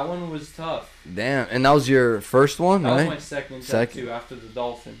 yeah. That one was tough. Damn, and that was your first one, That was right? my second Second. tattoo after the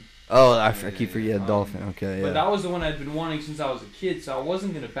dolphin. Oh, I keep forgetting dolphin. Okay, But yeah. that was the one I'd been wanting since I was a kid, so I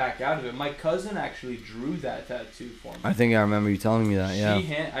wasn't gonna back out of it. My cousin actually drew that tattoo for me. I think I remember you telling me that.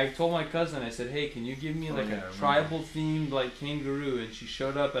 Yeah. I told my cousin, I said, "Hey, can you give me like yeah, I a remember. tribal themed like kangaroo?" And she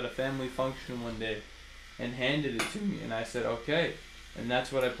showed up at a family function one day, and handed it to me, and I said, "Okay." And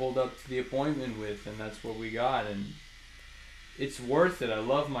that's what I pulled up to the appointment with, and that's what we got, and it's worth it. I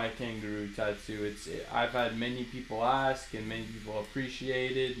love my kangaroo tattoo. I've had many people ask, and many people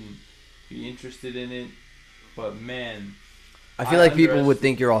appreciate it and be interested in it, but man, I feel like people would underestimate-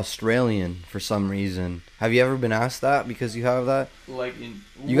 think you're Australian for some reason. Have you ever been asked that because you have that? like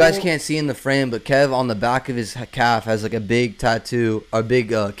You guys can't see in the frame, but Kev on the back of his calf has like a big tattoo, a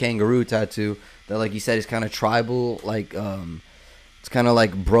big kangaroo tattoo that, like you said, is kind of tribal, like it's kind of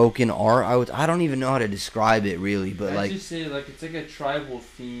like broken art. I don't even know how to describe it really, but I like, just say like it's like a tribal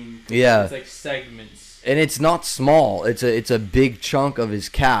theme. 'Cause Yeah. it's like segments. and it's not small. It's a big chunk of his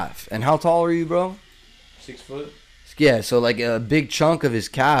calf. And how tall are you, bro? 6 foot. Yeah, so like a big chunk of his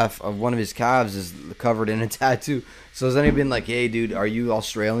calf, of one of his calves, is covered in a tattoo. So has anyone been like, "Hey, dude, are you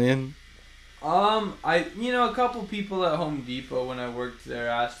Australian?" A couple people at Home Depot when I worked there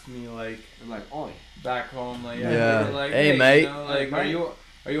asked me like They're like, oi. back home, like Yeah. they were like, Hey, mate. like Hey,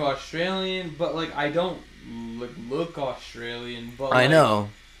 are you Australian? But like I don't look Australian, but I like, know.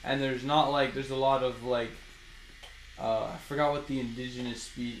 And there's not like there's a lot of like I forgot what the indigenous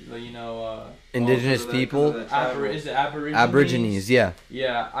Indigenous people, is it Aborigines? Aborigines, yeah.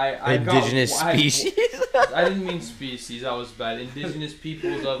 Yeah, I Indigenous got, species. I didn't mean species. That was bad. Indigenous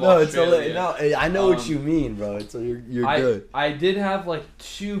peoples of No, it's Australia. no. I know what Um, you mean, bro. It's you're I, good. I did have like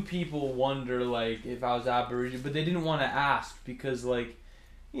 2 people wonder like if I was Aboriginal, but they didn't want to ask because like,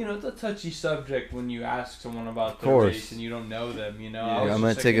 it's a touchy subject when you ask someone about their course. race and you don't know them. Yeah, I was I'm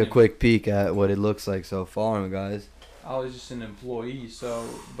gonna just, take like, a quick peek at what it looks like so far, guys. I was just an employee,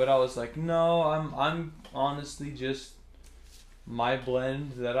 but I was like, no, I'm honestly just my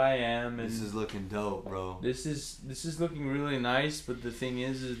blend that I am, and looking dope, bro. this is looking really nice. But the thing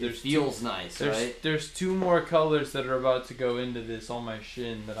is there's nice, there's 2 more colors that are about to go into this on my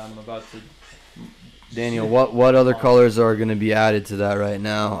shin that I'm about to. Daniel, what other colors are gonna be added to that right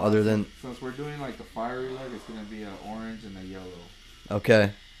now, other than Since we're doing like the fiery look, it's gonna be an orange and a yellow.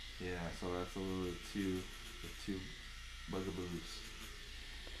 okay? Yeah, so that's a little the two bugaboos.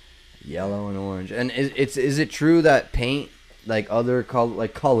 Yellow and orange. And is it true that paint, like other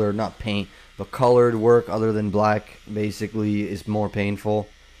color, not paint, but colored work other than black, basically is more painful?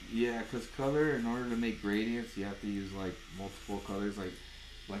 Yeah, because color, in order to make gradients, you have to use like multiple colors, like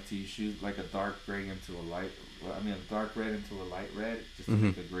to shoot like a dark gray into a light. A dark red into a light red, just to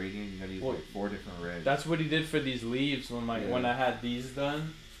make a gradient. You gotta use like 4 different reds. That's what he did for these leaves when I had these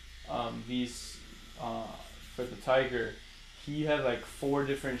done. For the tiger, he had like 4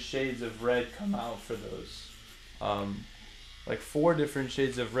 different shades of red come out for those. Like 4 different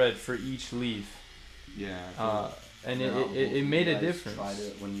shades of red for each leaf. Yeah. And it made a difference.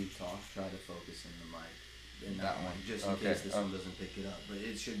 When you talk, try to focus in the mic, in that one, just in Okay. case this one doesn't pick it up. But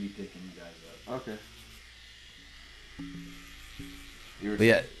it should be picking you guys up. Okay. But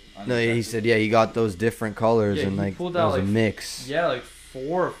yeah, no, he said he got those different colors Yeah, and he like pulled that out, was a like, mix. Yeah, like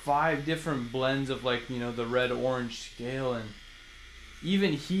 4 or 5 different blends of like the red orange scale, and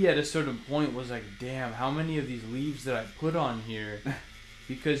even he at a certain point was like, damn, how many of these leaves did I put on here?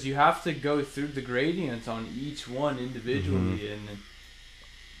 Because you have to go through the gradients on each one individually, and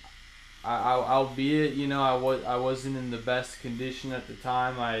albeit I wasn't in the best condition at the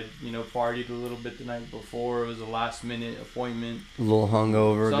time. I partied a little bit the night before. It was a last minute appointment. A little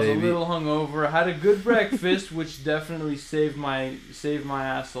hungover, So I was baby. a little hungover. I had a good breakfast, which definitely saved my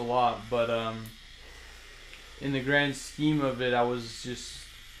ass a lot. But in the grand scheme of it, I was just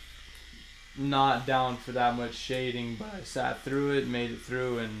not down for that much shading, but I sat through it, made it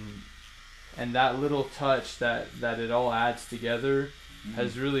through, and that little touch that it all adds together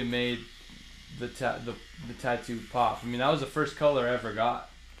has really made the tattoo pop. I mean, that was the first color I ever got.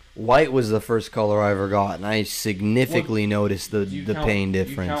 White was the first color I ever got, and I significantly noticed the pain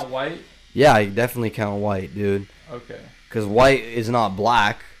difference. You count white? Yeah, I definitely count white, dude. Okay. Because white is not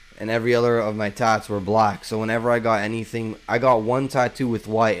black, and every other of my tats were black. So whenever I got anything, I got one tattoo with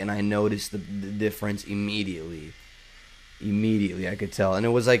white, and I noticed the difference immediately. Immediately, I could tell. And it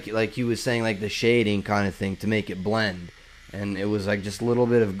was like he was saying, like the shading kind of thing to make it blend. And it was like just a little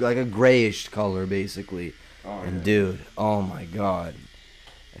bit of like a grayish color, basically. Oh, and yeah. dude, oh my God.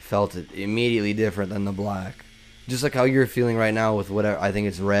 I felt it immediately different than the black. Just like how you're feeling right now with whatever, I think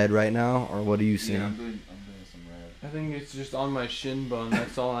it's red right now, or what are you seeing? Yeah, I'm doing some red. I think it's just on my shin bone.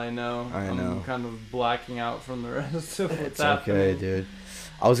 That's all I know. I know. I'm kind of blacking out from the rest of what's It's happening. okay, dude.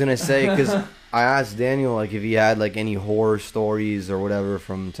 I was gonna say, because I asked Daniel like if he had like any horror stories or whatever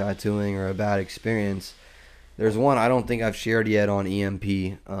from tattooing or a bad experience. There's one I don't think I've shared yet on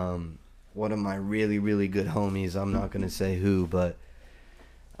EMP. One of my really, really good homies. I'm not gonna say who, but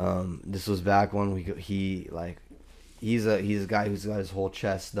this was back when he's a guy who's got his whole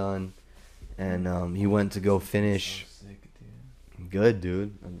chest done, and he went to go finish. So sick, dude. Good,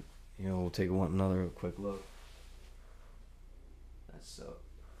 dude. We'll take another quick look.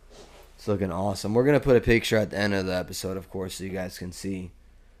 It's looking awesome. We're gonna put a picture at the end of the episode, of course, so you guys can see.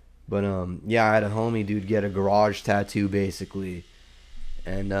 But yeah, I had a homie dude get a garage tattoo basically,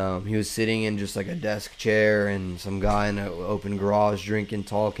 and he was sitting in just like a desk chair, and some guy in an open garage drinking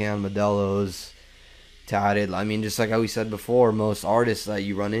tall can Modelo's, tatted. I mean, just like how we said before, most artists that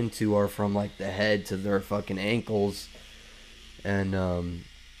you run into are from like the head to their fucking ankles, and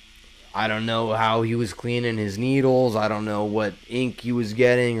I don't know how he was cleaning his needles. I don't know what ink he was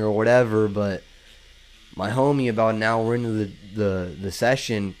getting or whatever, but my homie, about an hour into the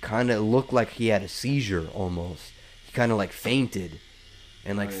session, kind of looked like he had a seizure almost. He kind of like fainted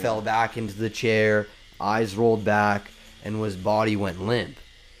and like fell back into the chair, eyes rolled back, and his body went limp.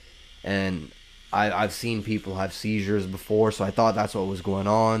 And I've seen people have seizures before, so I thought that's what was going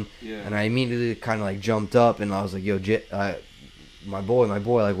on. Yeah. And I immediately kind of like jumped up, and I was like, yo, my boy, like,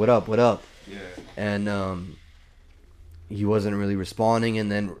 what up? Yeah. And he wasn't really responding, and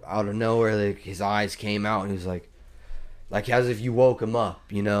then out of nowhere, like his eyes came out, and he was like as if you woke him up,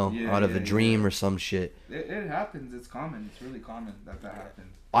 out of a dream or some shit. It happens. It's common. It's really common that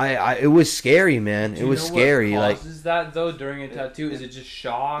happens. It was scary, man. It was scary. What like causes that though during a tattoo? Is it just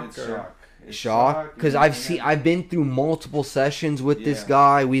shock? It's or? shock. Shock, because I've been through multiple sessions with this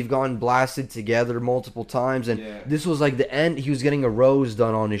guy. We've gone blasted together multiple times, and this was like the end. He was getting a rose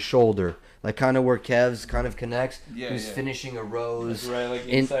done on his shoulder, like kind of where Kev's kind of connects. He was finishing a rose like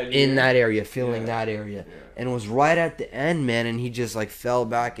in that area, filling that area, and it was right at the end, man. And he just like fell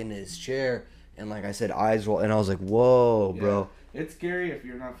back into his chair, and like I said, eyes roll, and I was like, "Whoa, bro." It's scary if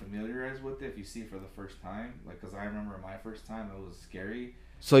you're not familiarized with it. If you see it for the first time, like, because I remember my first time, it was scary.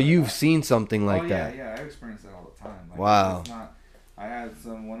 So you've seen something like that? Yeah, I experience that all the time. Like, wow. It's not, I had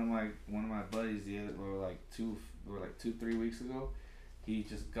one of my buddies the other, like 2-3 weeks ago. He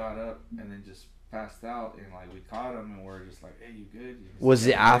just got up and then just passed out, and like we caught him, and we're just like, "Hey, you good?" Was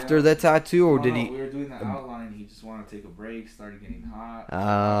it after the tattoo, or did he? We were doing the outline. He just wanted to take a break. Started getting hot.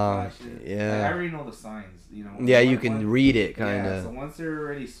 Yeah. Like, I already know the signs, Yeah, you can read it, kind of. Yeah, so once they're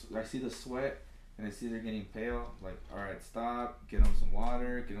already, I see the sweat. And I see they're getting pale, like, all right, stop, get them some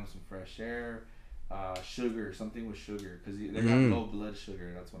water, get them some fresh air, sugar, something with sugar, because they got low blood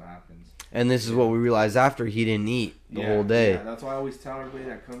sugar, that's what happens. And this is what we realized after he didn't eat the whole day. Yeah, that's why I always tell everybody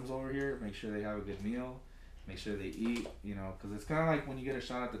that comes over here, make sure they have a good meal, make sure they eat, because it's kind of like when you get a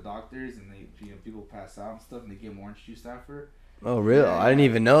shot at the doctors and people pass out and stuff, and they give them orange juice after. Oh, really? I didn't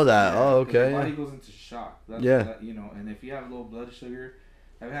even know that. Oh, okay. Your body goes into shock. And if you have low blood sugar,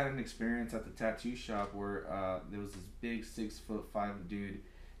 I've had an experience at the tattoo shop where there was this big 6'5" dude,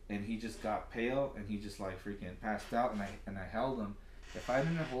 and he just got pale and he just like freaking passed out, and I held him. If I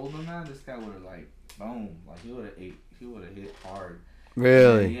didn't hold him, man, this guy would have like boom, like he would have hit hard.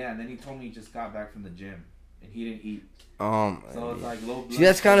 Really? And then he told me he just got back from the gym and he didn't eat. So it's like low blood. See,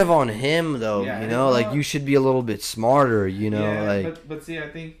 that's kind of on him though. Like you should be a little bit smarter. But see, I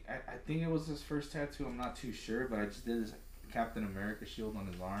think it was his first tattoo. I'm not too sure, but I just did this Captain America shield on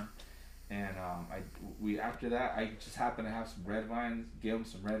his arm, and after that I just happened to have some red vines, gave him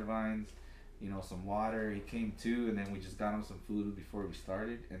some red vines, some water. He came to, and then we just got him some food before we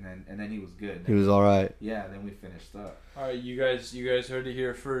started, and then he was good. He was all right. Yeah, then we finished up. All right, you guys heard it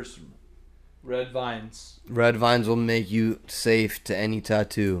here first. Red vines. Red vines will make you safe to any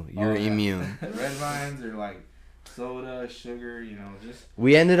tattoo. You're Oh, yeah. immune. Red vines are like soda, sugar, just.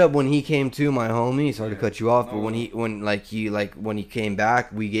 We ended up when he came to my homie. Sorry to Yeah. cut you off, but No. when he came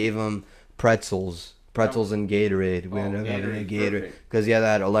back, we gave him pretzels and Gatorade. We Oh, ended up having a Gatorade, Gatorade perfect. because yeah,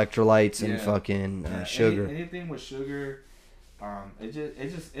 that electrolytes and Yeah. fucking Yeah, sugar. anything with sugar,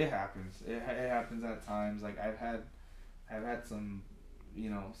 it happens. It happens at times. Like I've had some,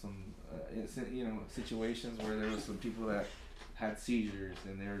 situations where there was some people that had seizures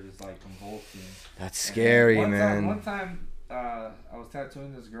and they were just like convulsing. That's scary, And man. One time, I was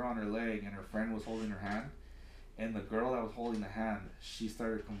tattooing this girl on her leg, and her friend was holding her hand, and the girl that was holding the hand, she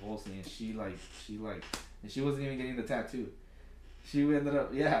started convulsing, and she wasn't even getting the tattoo. She ended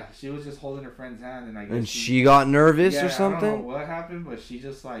up, she was just holding her friend's hand, and I guess And she got nervous or I don't know something. what happened, but she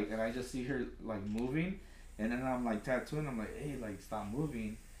just and I just see her like moving, and then I'm like tattooing. I'm like, hey, like stop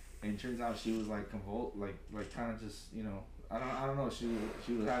moving, and it turns out she was like like kind of just I don't know. She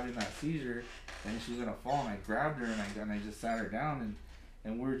was having that seizure, and she was gonna fall, and I grabbed her and I just sat her down,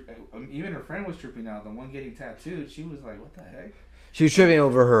 and we're even her friend was tripping out. The one getting tattooed, she was like, what the heck? She was tripping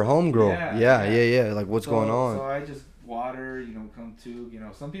over her homegirl. Yeah. Yeah. Like what's going on? So I just water, come to,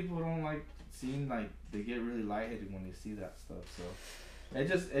 some people don't like seeing like they get really lightheaded when they see that stuff. So it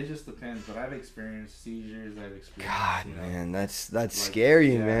just depends. But I've experienced seizures. I've experienced. God, man, that's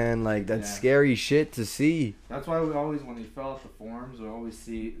scary, yeah, man. Like that's yeah. scary shit to see. That's why we always, when we fill out the forms, we always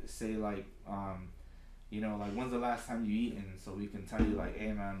say like, like when's the last time you eaten, so we can tell you like,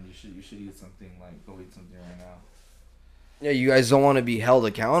 hey man, you should eat something, like go eat something right now. Yeah, you guys don't want to be held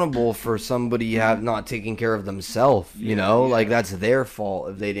accountable for somebody not taking care of themselves. Yeah, like that's their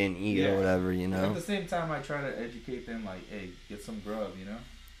fault if they didn't eat or whatever. At the same time, I try to educate them, like, hey, get some grub,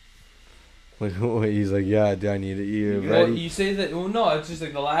 Like he's like, yeah, do I need to eat? Well, Ready? you say that. Well, no, it's just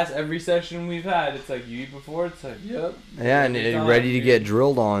like the every session we've had. It's like you eat before. It's like, yep. Yeah, and Every time, ready to dude. get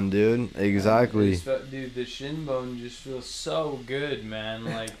drilled on, dude. Exactly. Dude, the shin bone just feels so good, man.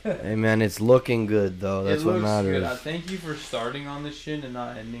 Like Hey man, it's looking good though. That's it what looks matters. good. I thank you for starting on the shin and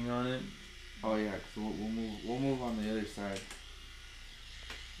not ending on it. Oh yeah, cause we'll move on the other side.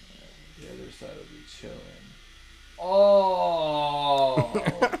 The other side will be chilling. Oh,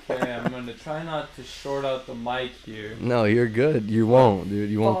 okay. I'm gonna try not to short out the mic here. No, you're good. You won't, dude.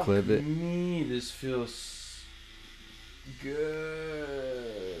 You won't Fuck clip it. Me, this feels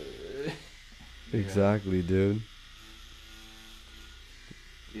good. Exactly, dude.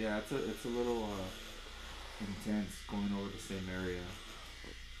 Yeah, it's a little intense going over the same area.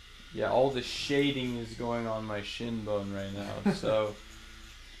 Yeah, all the shading is going on my shin bone right now. So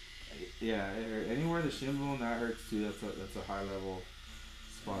Yeah, anywhere the shin bone that hurts too. That's a high level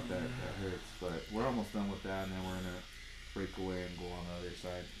spot that hurts. But we're almost done with that, and then we're gonna break away and go on the other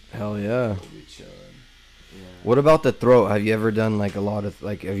side. Hell yeah. we'll be chilling. Yeah. What about the throat? Have you ever done like a lot of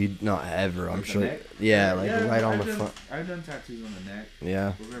like? Have you not ever? I'm Like the sure. neck? Yeah, like right on I've the done, front. I've done tattoos on the neck.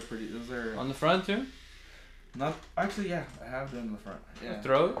 Yeah. Those are pretty. Those are On the front too? not actually. Yeah, I have done the front. Yeah. The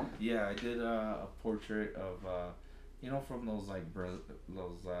throat? Yeah, I did a portrait of, from those like those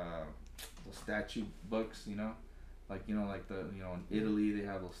statue books, like the in Italy they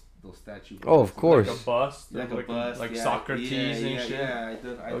have those statue books. Oh, of course. Like a bust? Like a bust, Like yeah, Socrates yeah, and shit? Yeah, I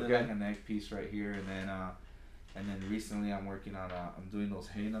did Okay. like a neck piece right here, and then recently I'm working on I'm doing those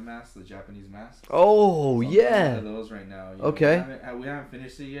Heina masks, the Japanese masks. Oh So I'm doing one yeah. of those right now. Okay. We haven't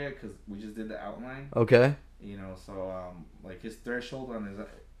finished it yet because we just did the outline. Okay. So like his threshold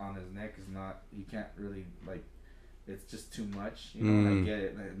on his neck is not. He can't really like. It's just too much. And I get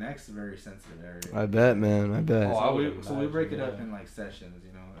it. The neck's a very sensitive area. I bet, man. I bet. Oh, I would So we break it imagine, up yeah. in like sessions.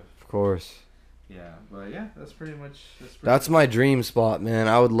 Of course. Yeah, but yeah, that's pretty much. That's my dream spot, man.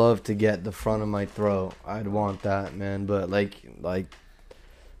 I would love to get the front of my throat. I'd want that, man. But like,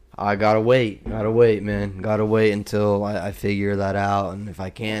 I gotta wait, man. Gotta wait until I figure that out, and if I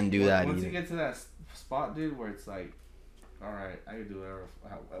can do that. Once you Even. get to that spot, dude, where it's like, all right, I can do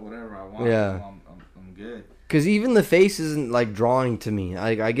whatever I want. Yeah. I'm good. Cause even the face isn't like drawing to me.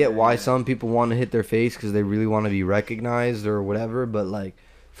 I get why Yeah. some people want to hit their face because they really want to be recognized or whatever. But like,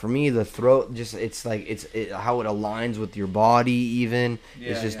 for me, the throat it's like how it aligns with your body. Even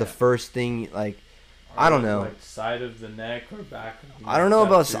it's Yeah, just yeah. the first thing. Like, I don't know. Like side of the neck or back of the I don't know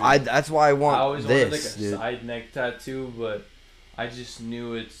about tattoo. that's why I want I always this, wanted like a dude. side neck tattoo, but I just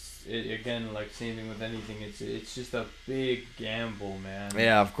knew it again, like same thing with anything. It's just a big gamble, man.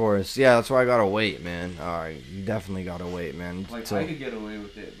 Yeah, of course. Yeah, that's why I gotta wait, man. All right, you definitely gotta wait, man. Like So I could get away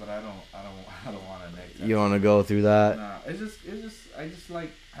with it, but I don't want a neck tattoo. you want to go through that? Nah, it's just I just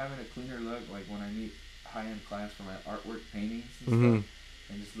like having a cleaner look. Like when I meet high end clients for my artwork paintings and Mhm. stuff,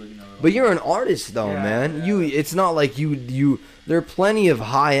 and just looking at it. But you're an artist, though, Yeah, man. yeah. It's not like you. There are plenty of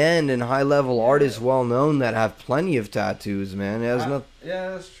high end and high level artists, well known, that have plenty of tattoos, man. It has not. Yeah,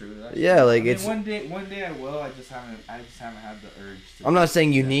 that's true. That's Yeah, true. like, I mean, it's- one day I will. I just haven't had the urge to. I'm not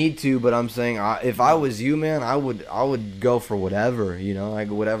saying you Yeah. need to, but I'm saying if I was you, man, I would go for whatever, you know, like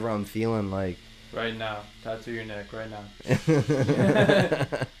whatever I'm feeling like. Right now, tattoo your neck right now.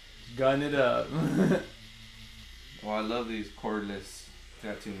 Gun it up. Well, I love these cordless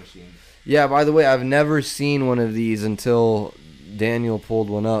tattoo machines. Yeah, by the way, I've never seen one of these until Daniel pulled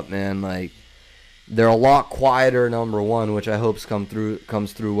one up, man. Like, they're a lot quieter, number one, which I hope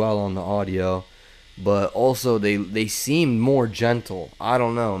comes through well on the audio. But also, they seem more gentle. I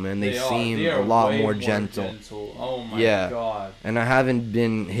don't know, man. They seem They are a lot way more gentle. Oh my Yeah. god. And I haven't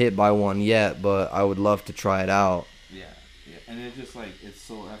been hit by one yet, but I would love to try it out. Yeah, yeah, and it just like it's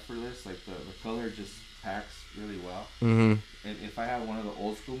so effortless. Like the color just packs really well. Hmm. And if I had one of the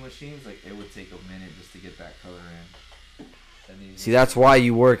old school machines, like it would take a minute just to get that color in. And then- See, that's why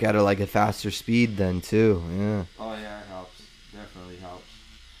you work at a faster speed then, too. Yeah. Oh yeah, it helps. Definitely helps.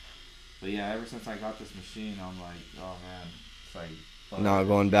 But yeah, ever since I got this machine, I'm like, oh man, it's like. Not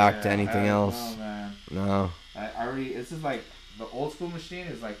going back to anything else. No man, No. I already. It's just like the old school machine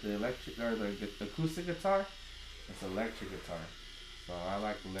is like the electric or the acoustic guitar. It's electric guitar, so I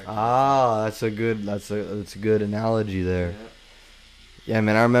like electric. Ah, that's a good analogy there. Yeah. Yeah,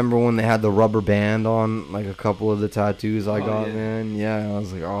 man, I remember when they had the rubber band on like a couple of the tattoos I Oh, got, yeah. man. Yeah, I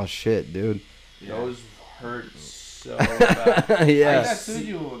was like, oh shit, dude. Yeah. Those hurt so bad. I Yeah. tattooed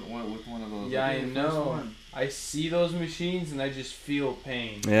you with one of those. Yeah, I I think the first know. one. I see those machines and I just feel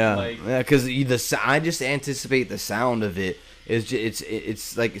pain. Yeah, Like, yeah, because I just anticipate the sound of it.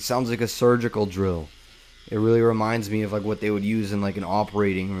 It's like it sounds like a surgical drill. It really reminds me of like what they would use in like an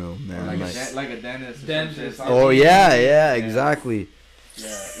operating room, Or man. like a dentist. Or Dentist. some shit. Oh yeah, exactly. Yeah,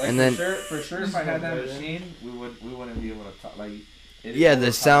 like And for then- sure, if I had that machine, we wouldn't be able to talk. Like, it Yeah,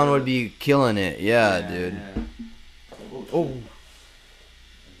 the sound overpowered. would be killing it. Yeah, dude. Yeah. Oh. shit.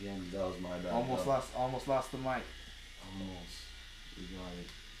 Again, that was my bad. Almost lost the mic. Almost. We got it.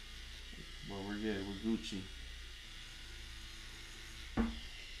 Well, we're good. We're Gucci.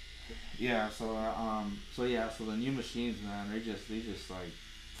 Yeah. So the new machines, man, they just like,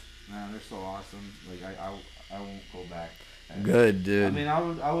 man, they're so awesome. Like I won't go back. And- Good, dude. I mean,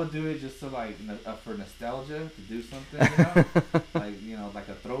 I would do it just to like for nostalgia to do something, you know, like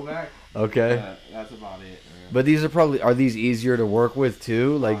a throwback. Okay. But that's about it. Man. But these are these easier to work with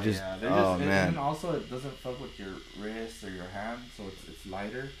too? Like Oh, just yeah, they're oh just, man. And also it doesn't fuck with your wrist or your hand, so it's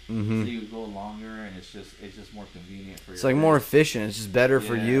lighter. Mhm. So you go longer, and it's just more convenient for It's your like more wrist. efficient. It's just better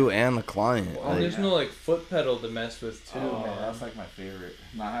for Yeah. you and the client. well, Like, there's no like foot pedal to mess with too, Oh, man. that's like my favorite.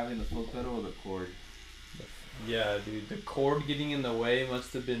 Not having the foot pedal or the cord. Yeah, dude, the cord getting in the way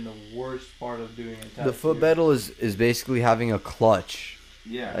must have been the worst part of doing a tattoo. the foot pedal is basically having a clutch.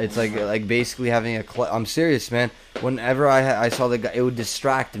 Yeah. It's like basically having a clutch. I'm serious, man. Whenever I saw the guy, it would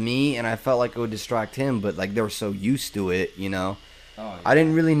distract me, and I felt like it would distract him. But like they were so used to it, you know. Oh, yeah. I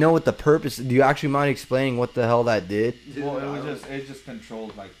didn't really know what the purpose. Do you actually mind explaining what the hell that did? Well, it just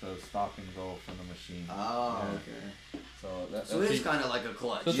controlled like the stop and go from the machine. Oh, Yeah. okay. So that's So it is kind of like a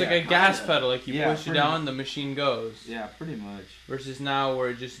clutch. So it's Yeah, like a gas kinda. pedal, like you Yeah, push it pretty down, the machine goes. yeah, pretty much. Versus now where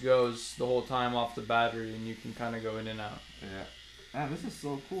it just goes the whole time off the battery and you can kind of go in and out. Yeah. Man, this is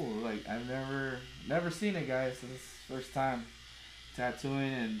so cool. Like I've never seen it, guys. This is first time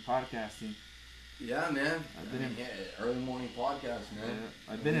tattooing and podcasting. Yeah, man. I've been in- early morning podcast, Yeah.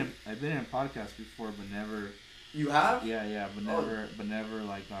 I've been in podcasts before, but never. You have? Yeah, but Oh. never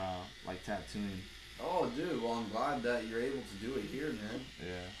like tattooing. Oh, dude. Well, I'm glad that you're able to do it here, man.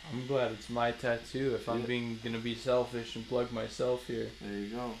 Yeah. I'm glad it's my tattoo if I'm Yeah. gonna be selfish and plug myself here. There you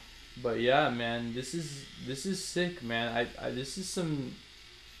go. But yeah, man, this is sick, man. I this is some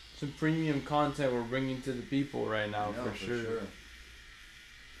premium content we're bringing to the people right now for sure.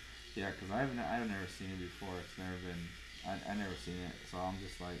 Yeah, cause I've never seen it before. It's never been. I never seen it, so I'm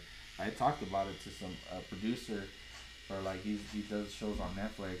just like I talked about it to some producer, or like he does shows on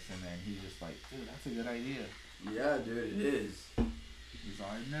Netflix, and then he's just like, dude, that's a good idea. Yeah, dude, it is. He's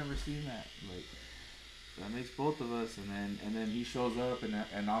like, I've never seen that. Like that makes both of us, and then he shows up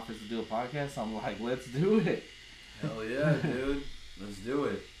and offers to do a podcast. I'm like, let's do it. Hell yeah, dude. Let's do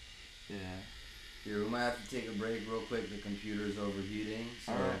it. Yeah. Here, we might have to take a break real quick. The computer's overheating,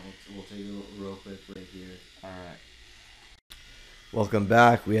 so Alright. we'll take a real quick break here. All right. Welcome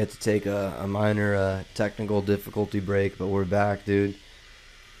back. We had to take a minor technical difficulty break, but we're back, dude.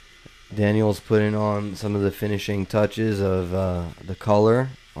 Daniel's putting on some of the finishing touches of the color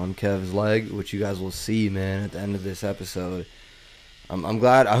on Kev's leg, which you guys will see, man, at the end of this episode. I'm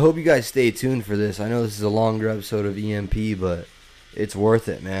glad. I hope you guys stay tuned for this. I know this is a longer episode of EMP, but it's worth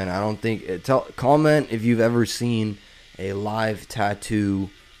it, man. I don't think comment if you've ever seen a live tattoo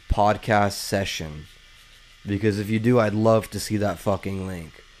podcast session, because if you do, I'd love to see that fucking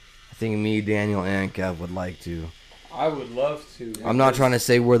link. I think me, Daniel, and Kev would like to. I would love to. I'm not trying to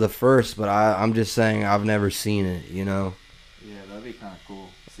say we're the first, but I'm just saying I've never seen it, you know? Yeah, that'd be kind of cool.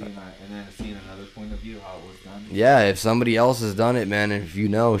 Seeing that, and then seeing another point of view, how it was done. Yeah, if somebody else has done it, man, if you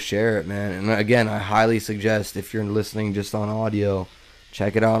know, share it, man. And again, I highly suggest, if you're listening just on audio,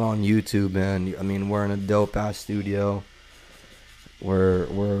 check it out on YouTube, man. I mean, we're in a dope-ass studio.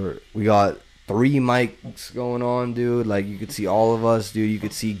 We got 3 mics going on, dude. Like, you could see all of us, dude. You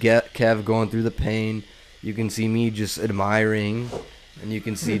could see Kev going through the pain. You can see me just admiring. And you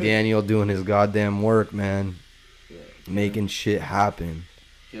can see Daniel doing his goddamn work, man. Yeah, making shit happen.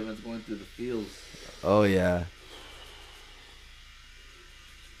 Kevin's going through the fields. Oh, yeah.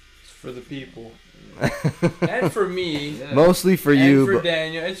 It's for the people. And for me. Yeah. Mostly for and you. for but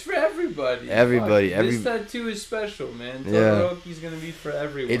Daniel. It's for everybody. Everybody. Fuck, this tattoo is special, man. Yeah. Todoroki's going to be for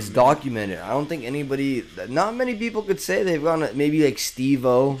everyone. It's man. documented. I don't think not many people could say they've gone, maybe like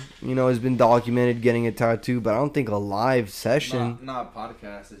Steve-O, has been documented getting a tattoo, but I don't think a live session. Not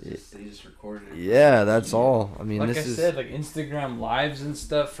podcast. It's just they just recorded it. Yeah, that's all. I mean, like this I is. said, like Instagram lives and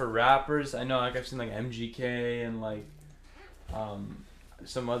stuff for rappers. I know, like I've seen like MGK and like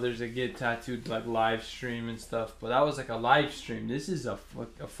some others that get tattooed like live stream and stuff. But that was like a live stream. This is a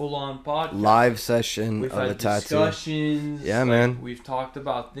full on podcast. Live session We've of a had tattoo. discussions. Yeah, like, man. We've talked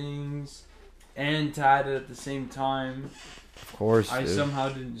about things and tatted at the same time. Of course, I dude. somehow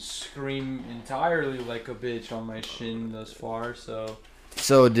didn't scream entirely like a bitch on my shin thus far, so.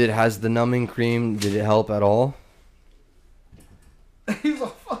 So, has the numbing cream, did it help at all? He's a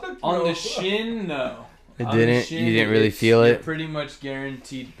fuck, On the shin, no. It On the didn't? shin, You didn't really feel you're it? pretty much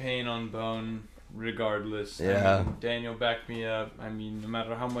guaranteed pain on bone, regardless. Yeah. I mean, Daniel backed me up. I mean, no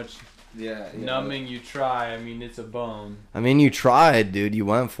matter how much Yeah. numbing you try, I mean, it's a bone. I mean, you tried, dude. You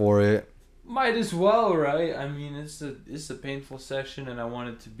went for it. Might as well, right? I mean, it's a painful session, and I want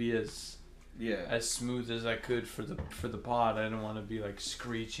it to be as smooth as I could for the pod. I didn't want to be like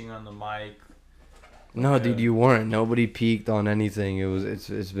screeching on the mic. No, Yeah. dude, you weren't. Nobody peaked on anything.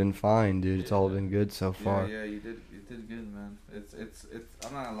 It's been fine, dude. It's all been good so far. Yeah, you did good, man. It's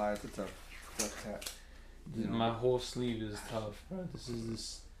I'm not gonna lie, it's a tough tat. My whole sleeve is tough, bro. This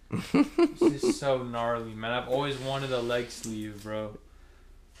is so gnarly, man. I've always wanted a leg sleeve, bro.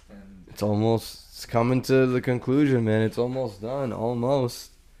 And It's coming to the conclusion, man. It's almost done.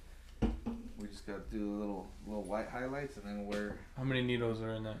 Almost. we just gotta do the little white highlights, and then wear. How many needles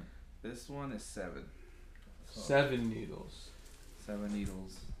are in that? This one is 7. So 7 needles. 7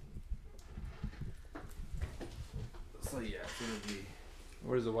 needles. So yeah, it's gonna be.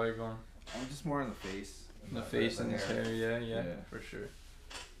 Where's the white going? I'm just more in the face. The face and the hair, yeah, Yeah. for sure.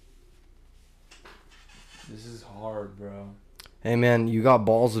 This is hard, bro. Hey, man, you got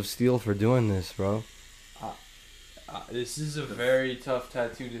balls of steel for doing this, bro. This is a very tough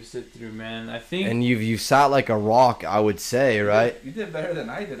tattoo to sit through, man. I think. And you've sat like a rock, I would say, right? You did better than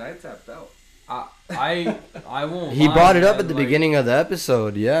I did. I tapped out. I won't. He lie, brought it up man, at the like, beginning of the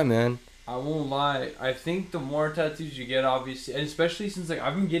episode. Yeah, man. I won't lie. I think the more tattoos you get, obviously, and especially since like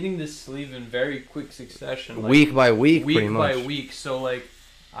I've been getting this sleeve in very quick succession, like, Week by week, pretty much. by week. So like,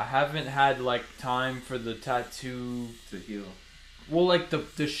 I haven't had like time for the tattoo To heal. Well, like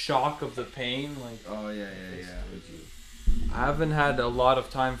the shock of the pain, like Oh yeah. I haven't had a lot of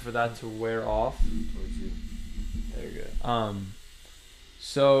time for that to wear off. Towards you. There you go.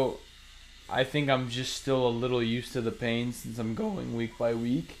 So I think I'm just still a little used to the pain since I'm going week by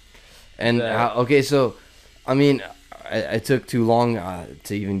week. And that- okay, so I mean, I took too long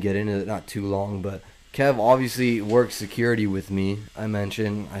to even get into it. Not too long, but Kev obviously works security with me. I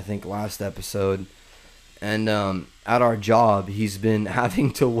mentioned, I think, last episode, and at our job, he's been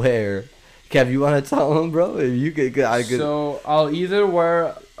having to wear. Kev, you want to tell him, bro? If you could, I could. So I'll either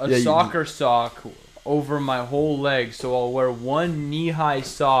wear a Yeah, soccer sock over my whole leg. So I'll wear one knee-high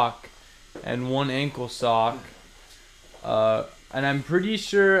sock and one ankle sock. And I'm pretty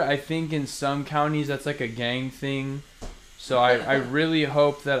sure, I think in some counties that's like a gang thing. So I really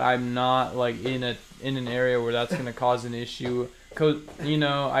hope that I'm not like in an area where that's gonna cause an issue. 'Cause,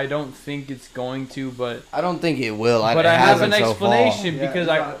 I don't think it's going to, but I don't think it will. But it I have an hasn't so far. explanation. Because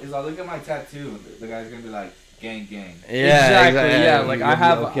he's like, look at my tattoo. The guy's gonna be like, gang. Yeah, exactly. Yeah, like you'll I be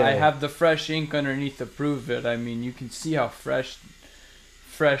have okay. I have the fresh ink underneath to prove it. I mean, you can see how fresh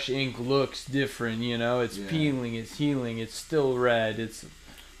ink looks different. It's Yeah. peeling, it's healing, it's still red. It's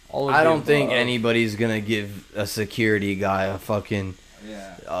All of I the don't think above. anybody's gonna give a security guy a fucking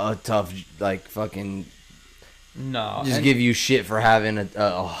tough like fucking No. just and- give you shit for having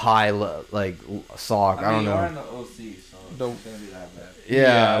a high sock. I don't You're know. in the OC, so The- it's gonna be that bad.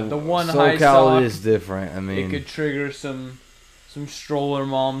 Yeah, the one high SoCal sock, is different. I it mean, could trigger some stroller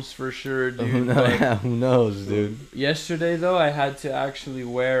moms for sure, dude. who, but who knows, dude? yesterday though, I had to actually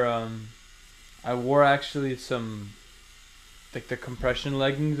wear I wore actually some like the compression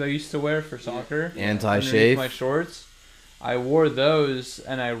leggings I used to wear for soccer. Underneath Anti-shave. my shorts. I wore those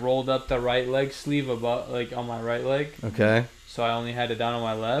and I rolled up the right leg sleeve above, like on my right leg, Okay. so I only had it down on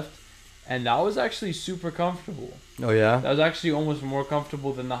my left, and that was actually super comfortable. Oh yeah. That was actually almost more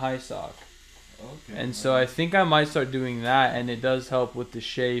comfortable than the high sock. Okay. And so I think I might start doing that, and it does help with the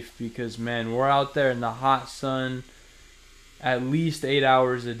chafe because, man, we're out there in the hot sun at least 8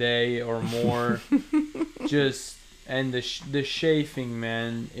 hours a day or more. And the chafing,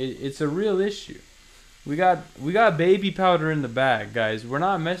 man, it's a real issue. We got baby powder in the bag, guys. We're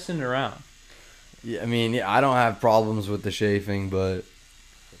not messing around. Yeah, I mean, I don't have problems with the chafing, but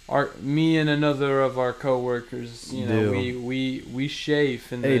Me and another of our coworkers, you know, Do. we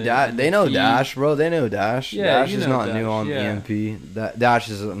chafe in hey, the they know heat. Dash, bro. They know Dash. Yeah, Dash you is know not new Dash, on yeah. EMP. Dash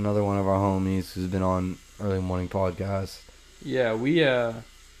is another one of our homies who's been on early morning podcast. Yeah, we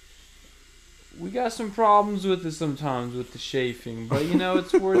got some problems with it sometimes with the chafing, but you know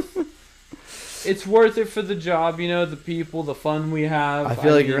it's worth it for the job. You know, the people, the fun we have. I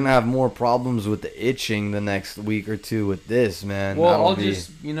feel like you're mean, gonna have more problems with the itching the next week or two with this, man. Well, That'll I'll be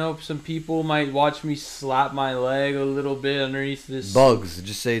just some people might watch me slap my leg a little bit underneath this bugs.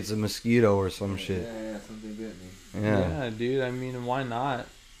 Just say it's a mosquito or some shit. Yeah, something bit me. Yeah. Yeah, dude. I mean, why not?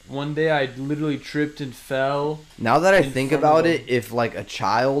 One day I literally tripped and fell. Now that I in think front about of it, if like a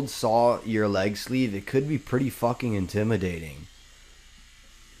child saw your leg sleeve, it could be pretty fucking intimidating.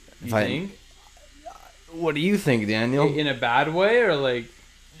 You think? What do you think, Daniel? In a bad way or like?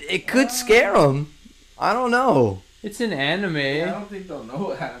 It could scare them. I don't know. It's an anime. Yeah, I don't think they'll know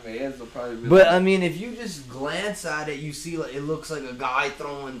what anime is. They'll probably be But like, I mean, if you just glance at it, you see like it looks like a guy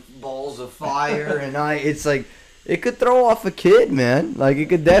throwing balls of fire, and it's like it could throw off a kid, man. Like it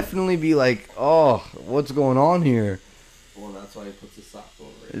could definitely be like, oh, what's going on here? well, that's why he puts his sock over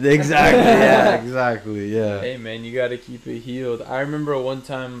it. Exactly. Yeah. Exactly. Yeah. Hey man, you gotta keep it healed. I remember one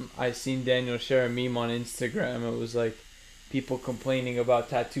time I seen Daniel share a meme on Instagram. It was like people complaining about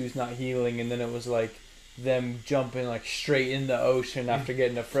tattoos not healing, and then it was like them jumping like straight in the ocean after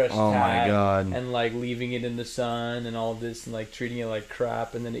getting a fresh Oh tat my god. and like leaving it in the sun and all this and like treating it like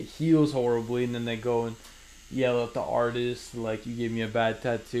crap, and then it heals horribly, and then they go and yell at the artist like, you gave me a bad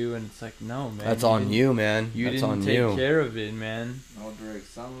tattoo, and it's like, no man, That's on didn't- you, man. You That's didn't on take you. care of it, man. No direct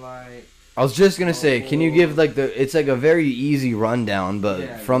sunlight. I was just gonna say, can you give like it's like a very easy rundown, but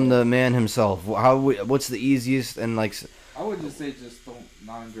Yeah, from yeah. the man himself, what's the easiest and like, I would just say just don't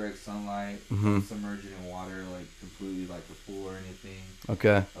non-direct sunlight. Mhm. Don't submerge it in water like completely like a pool or anything.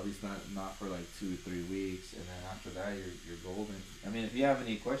 okay, At least not for like 2 or 3 weeks, and then after that you're golden. I mean, if you have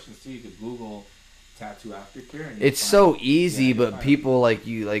any questions too, you could Google tattoo aftercare. And you'll it's find- so easy, Yeah, but fine. people like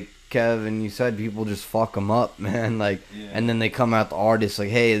you, like Kevin, you said people just fuck them up, man. Like, Yeah. and then they come out the artist like,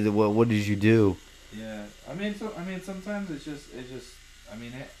 hey, what did you do? Yeah, I mean, sometimes it's just. I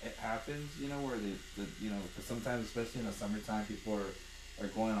mean, it happens, you know, where because sometimes, especially in the summertime, people are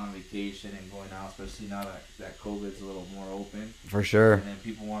going on vacation and going out, especially now that COVID's a little more open, For sure, and then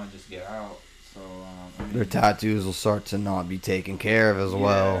people want to just get out. So I mean, their tattoos will start to not be taken care of as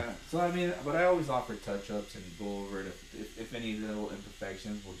well. Yeah. So I mean, but I always offer touch-ups and go over it. If any little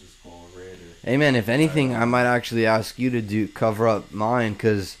imperfections, we'll just go over it. Hey man, if anything, I might actually ask you to cover up mine,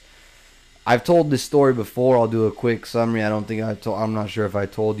 because I've told this story before. I'll do a quick summary. I'm not sure if I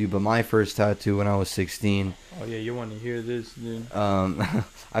told you, but my first tattoo when I was 16. Oh yeah, you want to hear this, dude?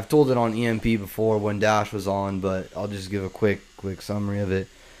 I've told it on EMP before when Dash was on, but I'll just give a quick summary of it.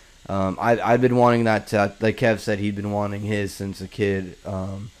 I've been wanting that like Kev said, he'd been wanting his since a kid.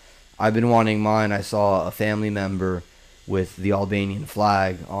 I've been wanting mine. I saw a family member with the Albanian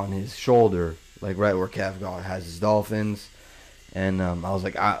flag on his shoulder, like right where Kev has his dolphins. And I was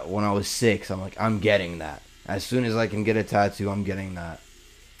like, when I was 6, I'm like, I'm getting that. As soon as I can get a tattoo, I'm getting that.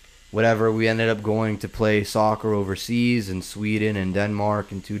 Whatever, we ended up going to play soccer overseas in Sweden and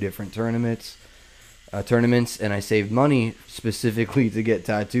Denmark in 2 different tournaments, and I saved money specifically to get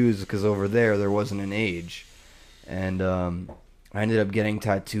tattoos because over there wasn't an age. And I ended up getting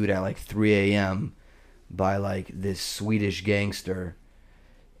tattooed at like 3 a.m. by like this Swedish gangster,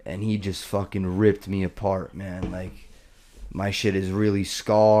 and he just fucking ripped me apart, man. Like, my shit is really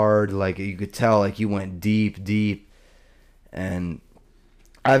scarred. Like, you could tell, like, he went deep. And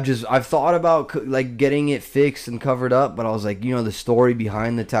I've thought about like getting it fixed and covered up, but I was like, you know, the story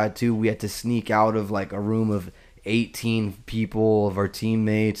behind the tattoo, we had to sneak out of like a room of 18 people of our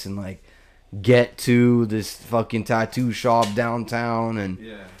teammates and like get to this fucking tattoo shop downtown and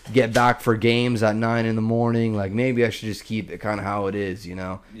Yeah. get back for games at 9 in the morning. Like, maybe I should just keep it kind of how it is, you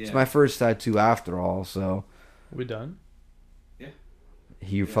know. Yeah. It's my first tattoo after all, so We done?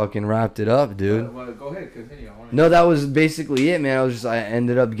 he fucking wrapped it up, dude. Well, go ahead, continue. I wanna No, that was basically it, man. I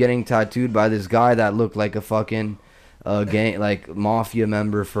ended up getting tattooed by this guy that looked like a fucking gang, like mafia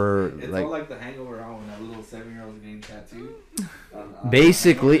member for It's like. all like the Hangover on when that little 7-year-old getting tattooed.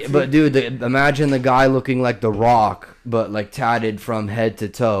 Basically, but dude, imagine the guy looking like The Rock, but like tatted from head to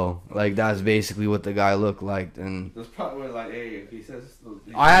toe. Like that's basically what the guy looked like, and That's probably like, hey, if he says.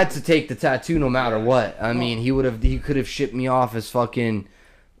 I had to take the tattoo no matter what. I mean, he could have shipped me off as fucking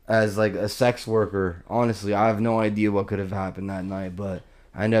as like a sex worker. Honestly, I have no idea what could have happened that night, but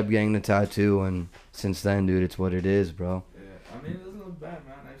I ended up getting the tattoo, and since then, dude, it's what it is, bro. Yeah, I mean, it doesn't look bad,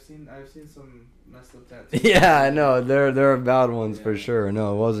 man. I've seen some messed up tattoos. Yeah, I know. There are bad ones for Yeah. sure.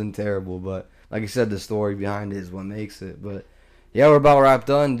 No, it wasn't terrible, but like I said, the story behind it is what makes it. But yeah, we're about wrapped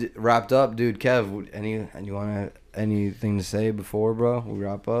up, dude. Kev, anything to say before, bro? We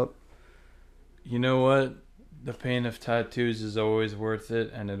wrap up. You know what? The pain of tattoos is always worth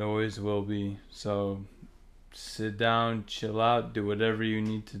it, and it always will be. So sit down, chill out, do whatever you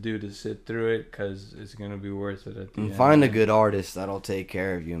need to do to sit through it, because it's going to be worth it at the And end. find a good artist that'll take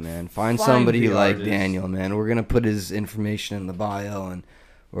care of you, man. Find Find somebody the like artist. Daniel, man. We're gonna put his information in the bio, and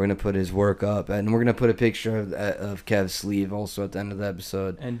we're gonna put his work up, and we're gonna put a picture of Kev's sleeve also at the end of the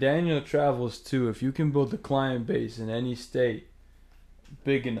episode. And Daniel travels too. If you can build a client base in any state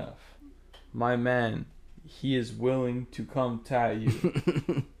big enough, my man, he is willing to come tat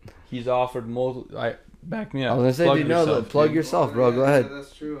you. He's offered multiple. Back me up. I was gonna say, Plug dude, no, yourself, plug dude. yourself, bro. Go Yeah, ahead.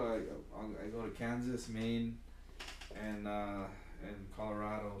 That's true. I go to Kansas, Maine, and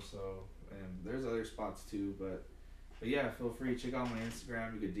Colorado. So and there's other spots too, but yeah, feel free check out my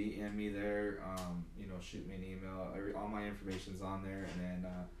Instagram. You could DM me there. Shoot me an email. All my information's on there, and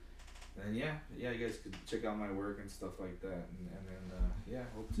then yeah, you guys could check out my work and stuff like that, and then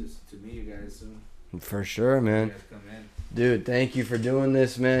hope to meet you guys soon. For sure, man. You guys come in. Dude, thank you for doing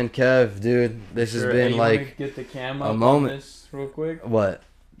this, man. Kev, dude, this has Sure, been hey, you wanna like get the cam a up on moment. this real quick. What?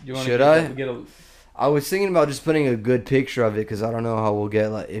 You wanna Should get I? Get a, I was thinking about just putting a good picture of it because I don't know how we'll get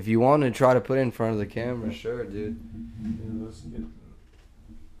like. If you want to try to put it in front of the camera, sure, dude. let's get,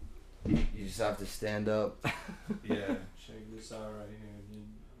 You just have to stand up. Yeah. check this out right here, dude.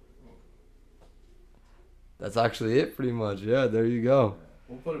 That's actually it, pretty much. Yeah, there you go.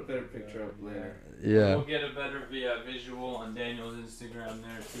 We'll put a better picture up later. Yeah. We'll get a better visual on Daniel's Instagram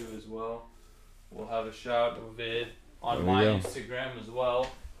there too as well. We'll have a shout of it on There my we go. Instagram as well.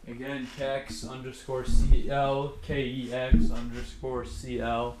 Again, Kex_CL,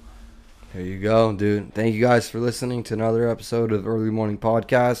 KEX_CL. There you go, dude. Thank you guys for listening to another episode of Early Morning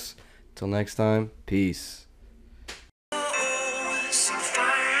Podcast. Till next time, peace.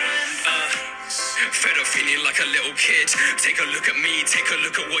 Fed up feeling like a little kid. Take a look at me, take a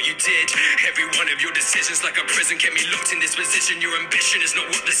look at what you did. Every one of your decisions like a prison kept me locked in this position. Your ambition is not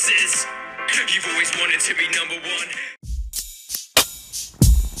what this is. You've always wanted to be number one.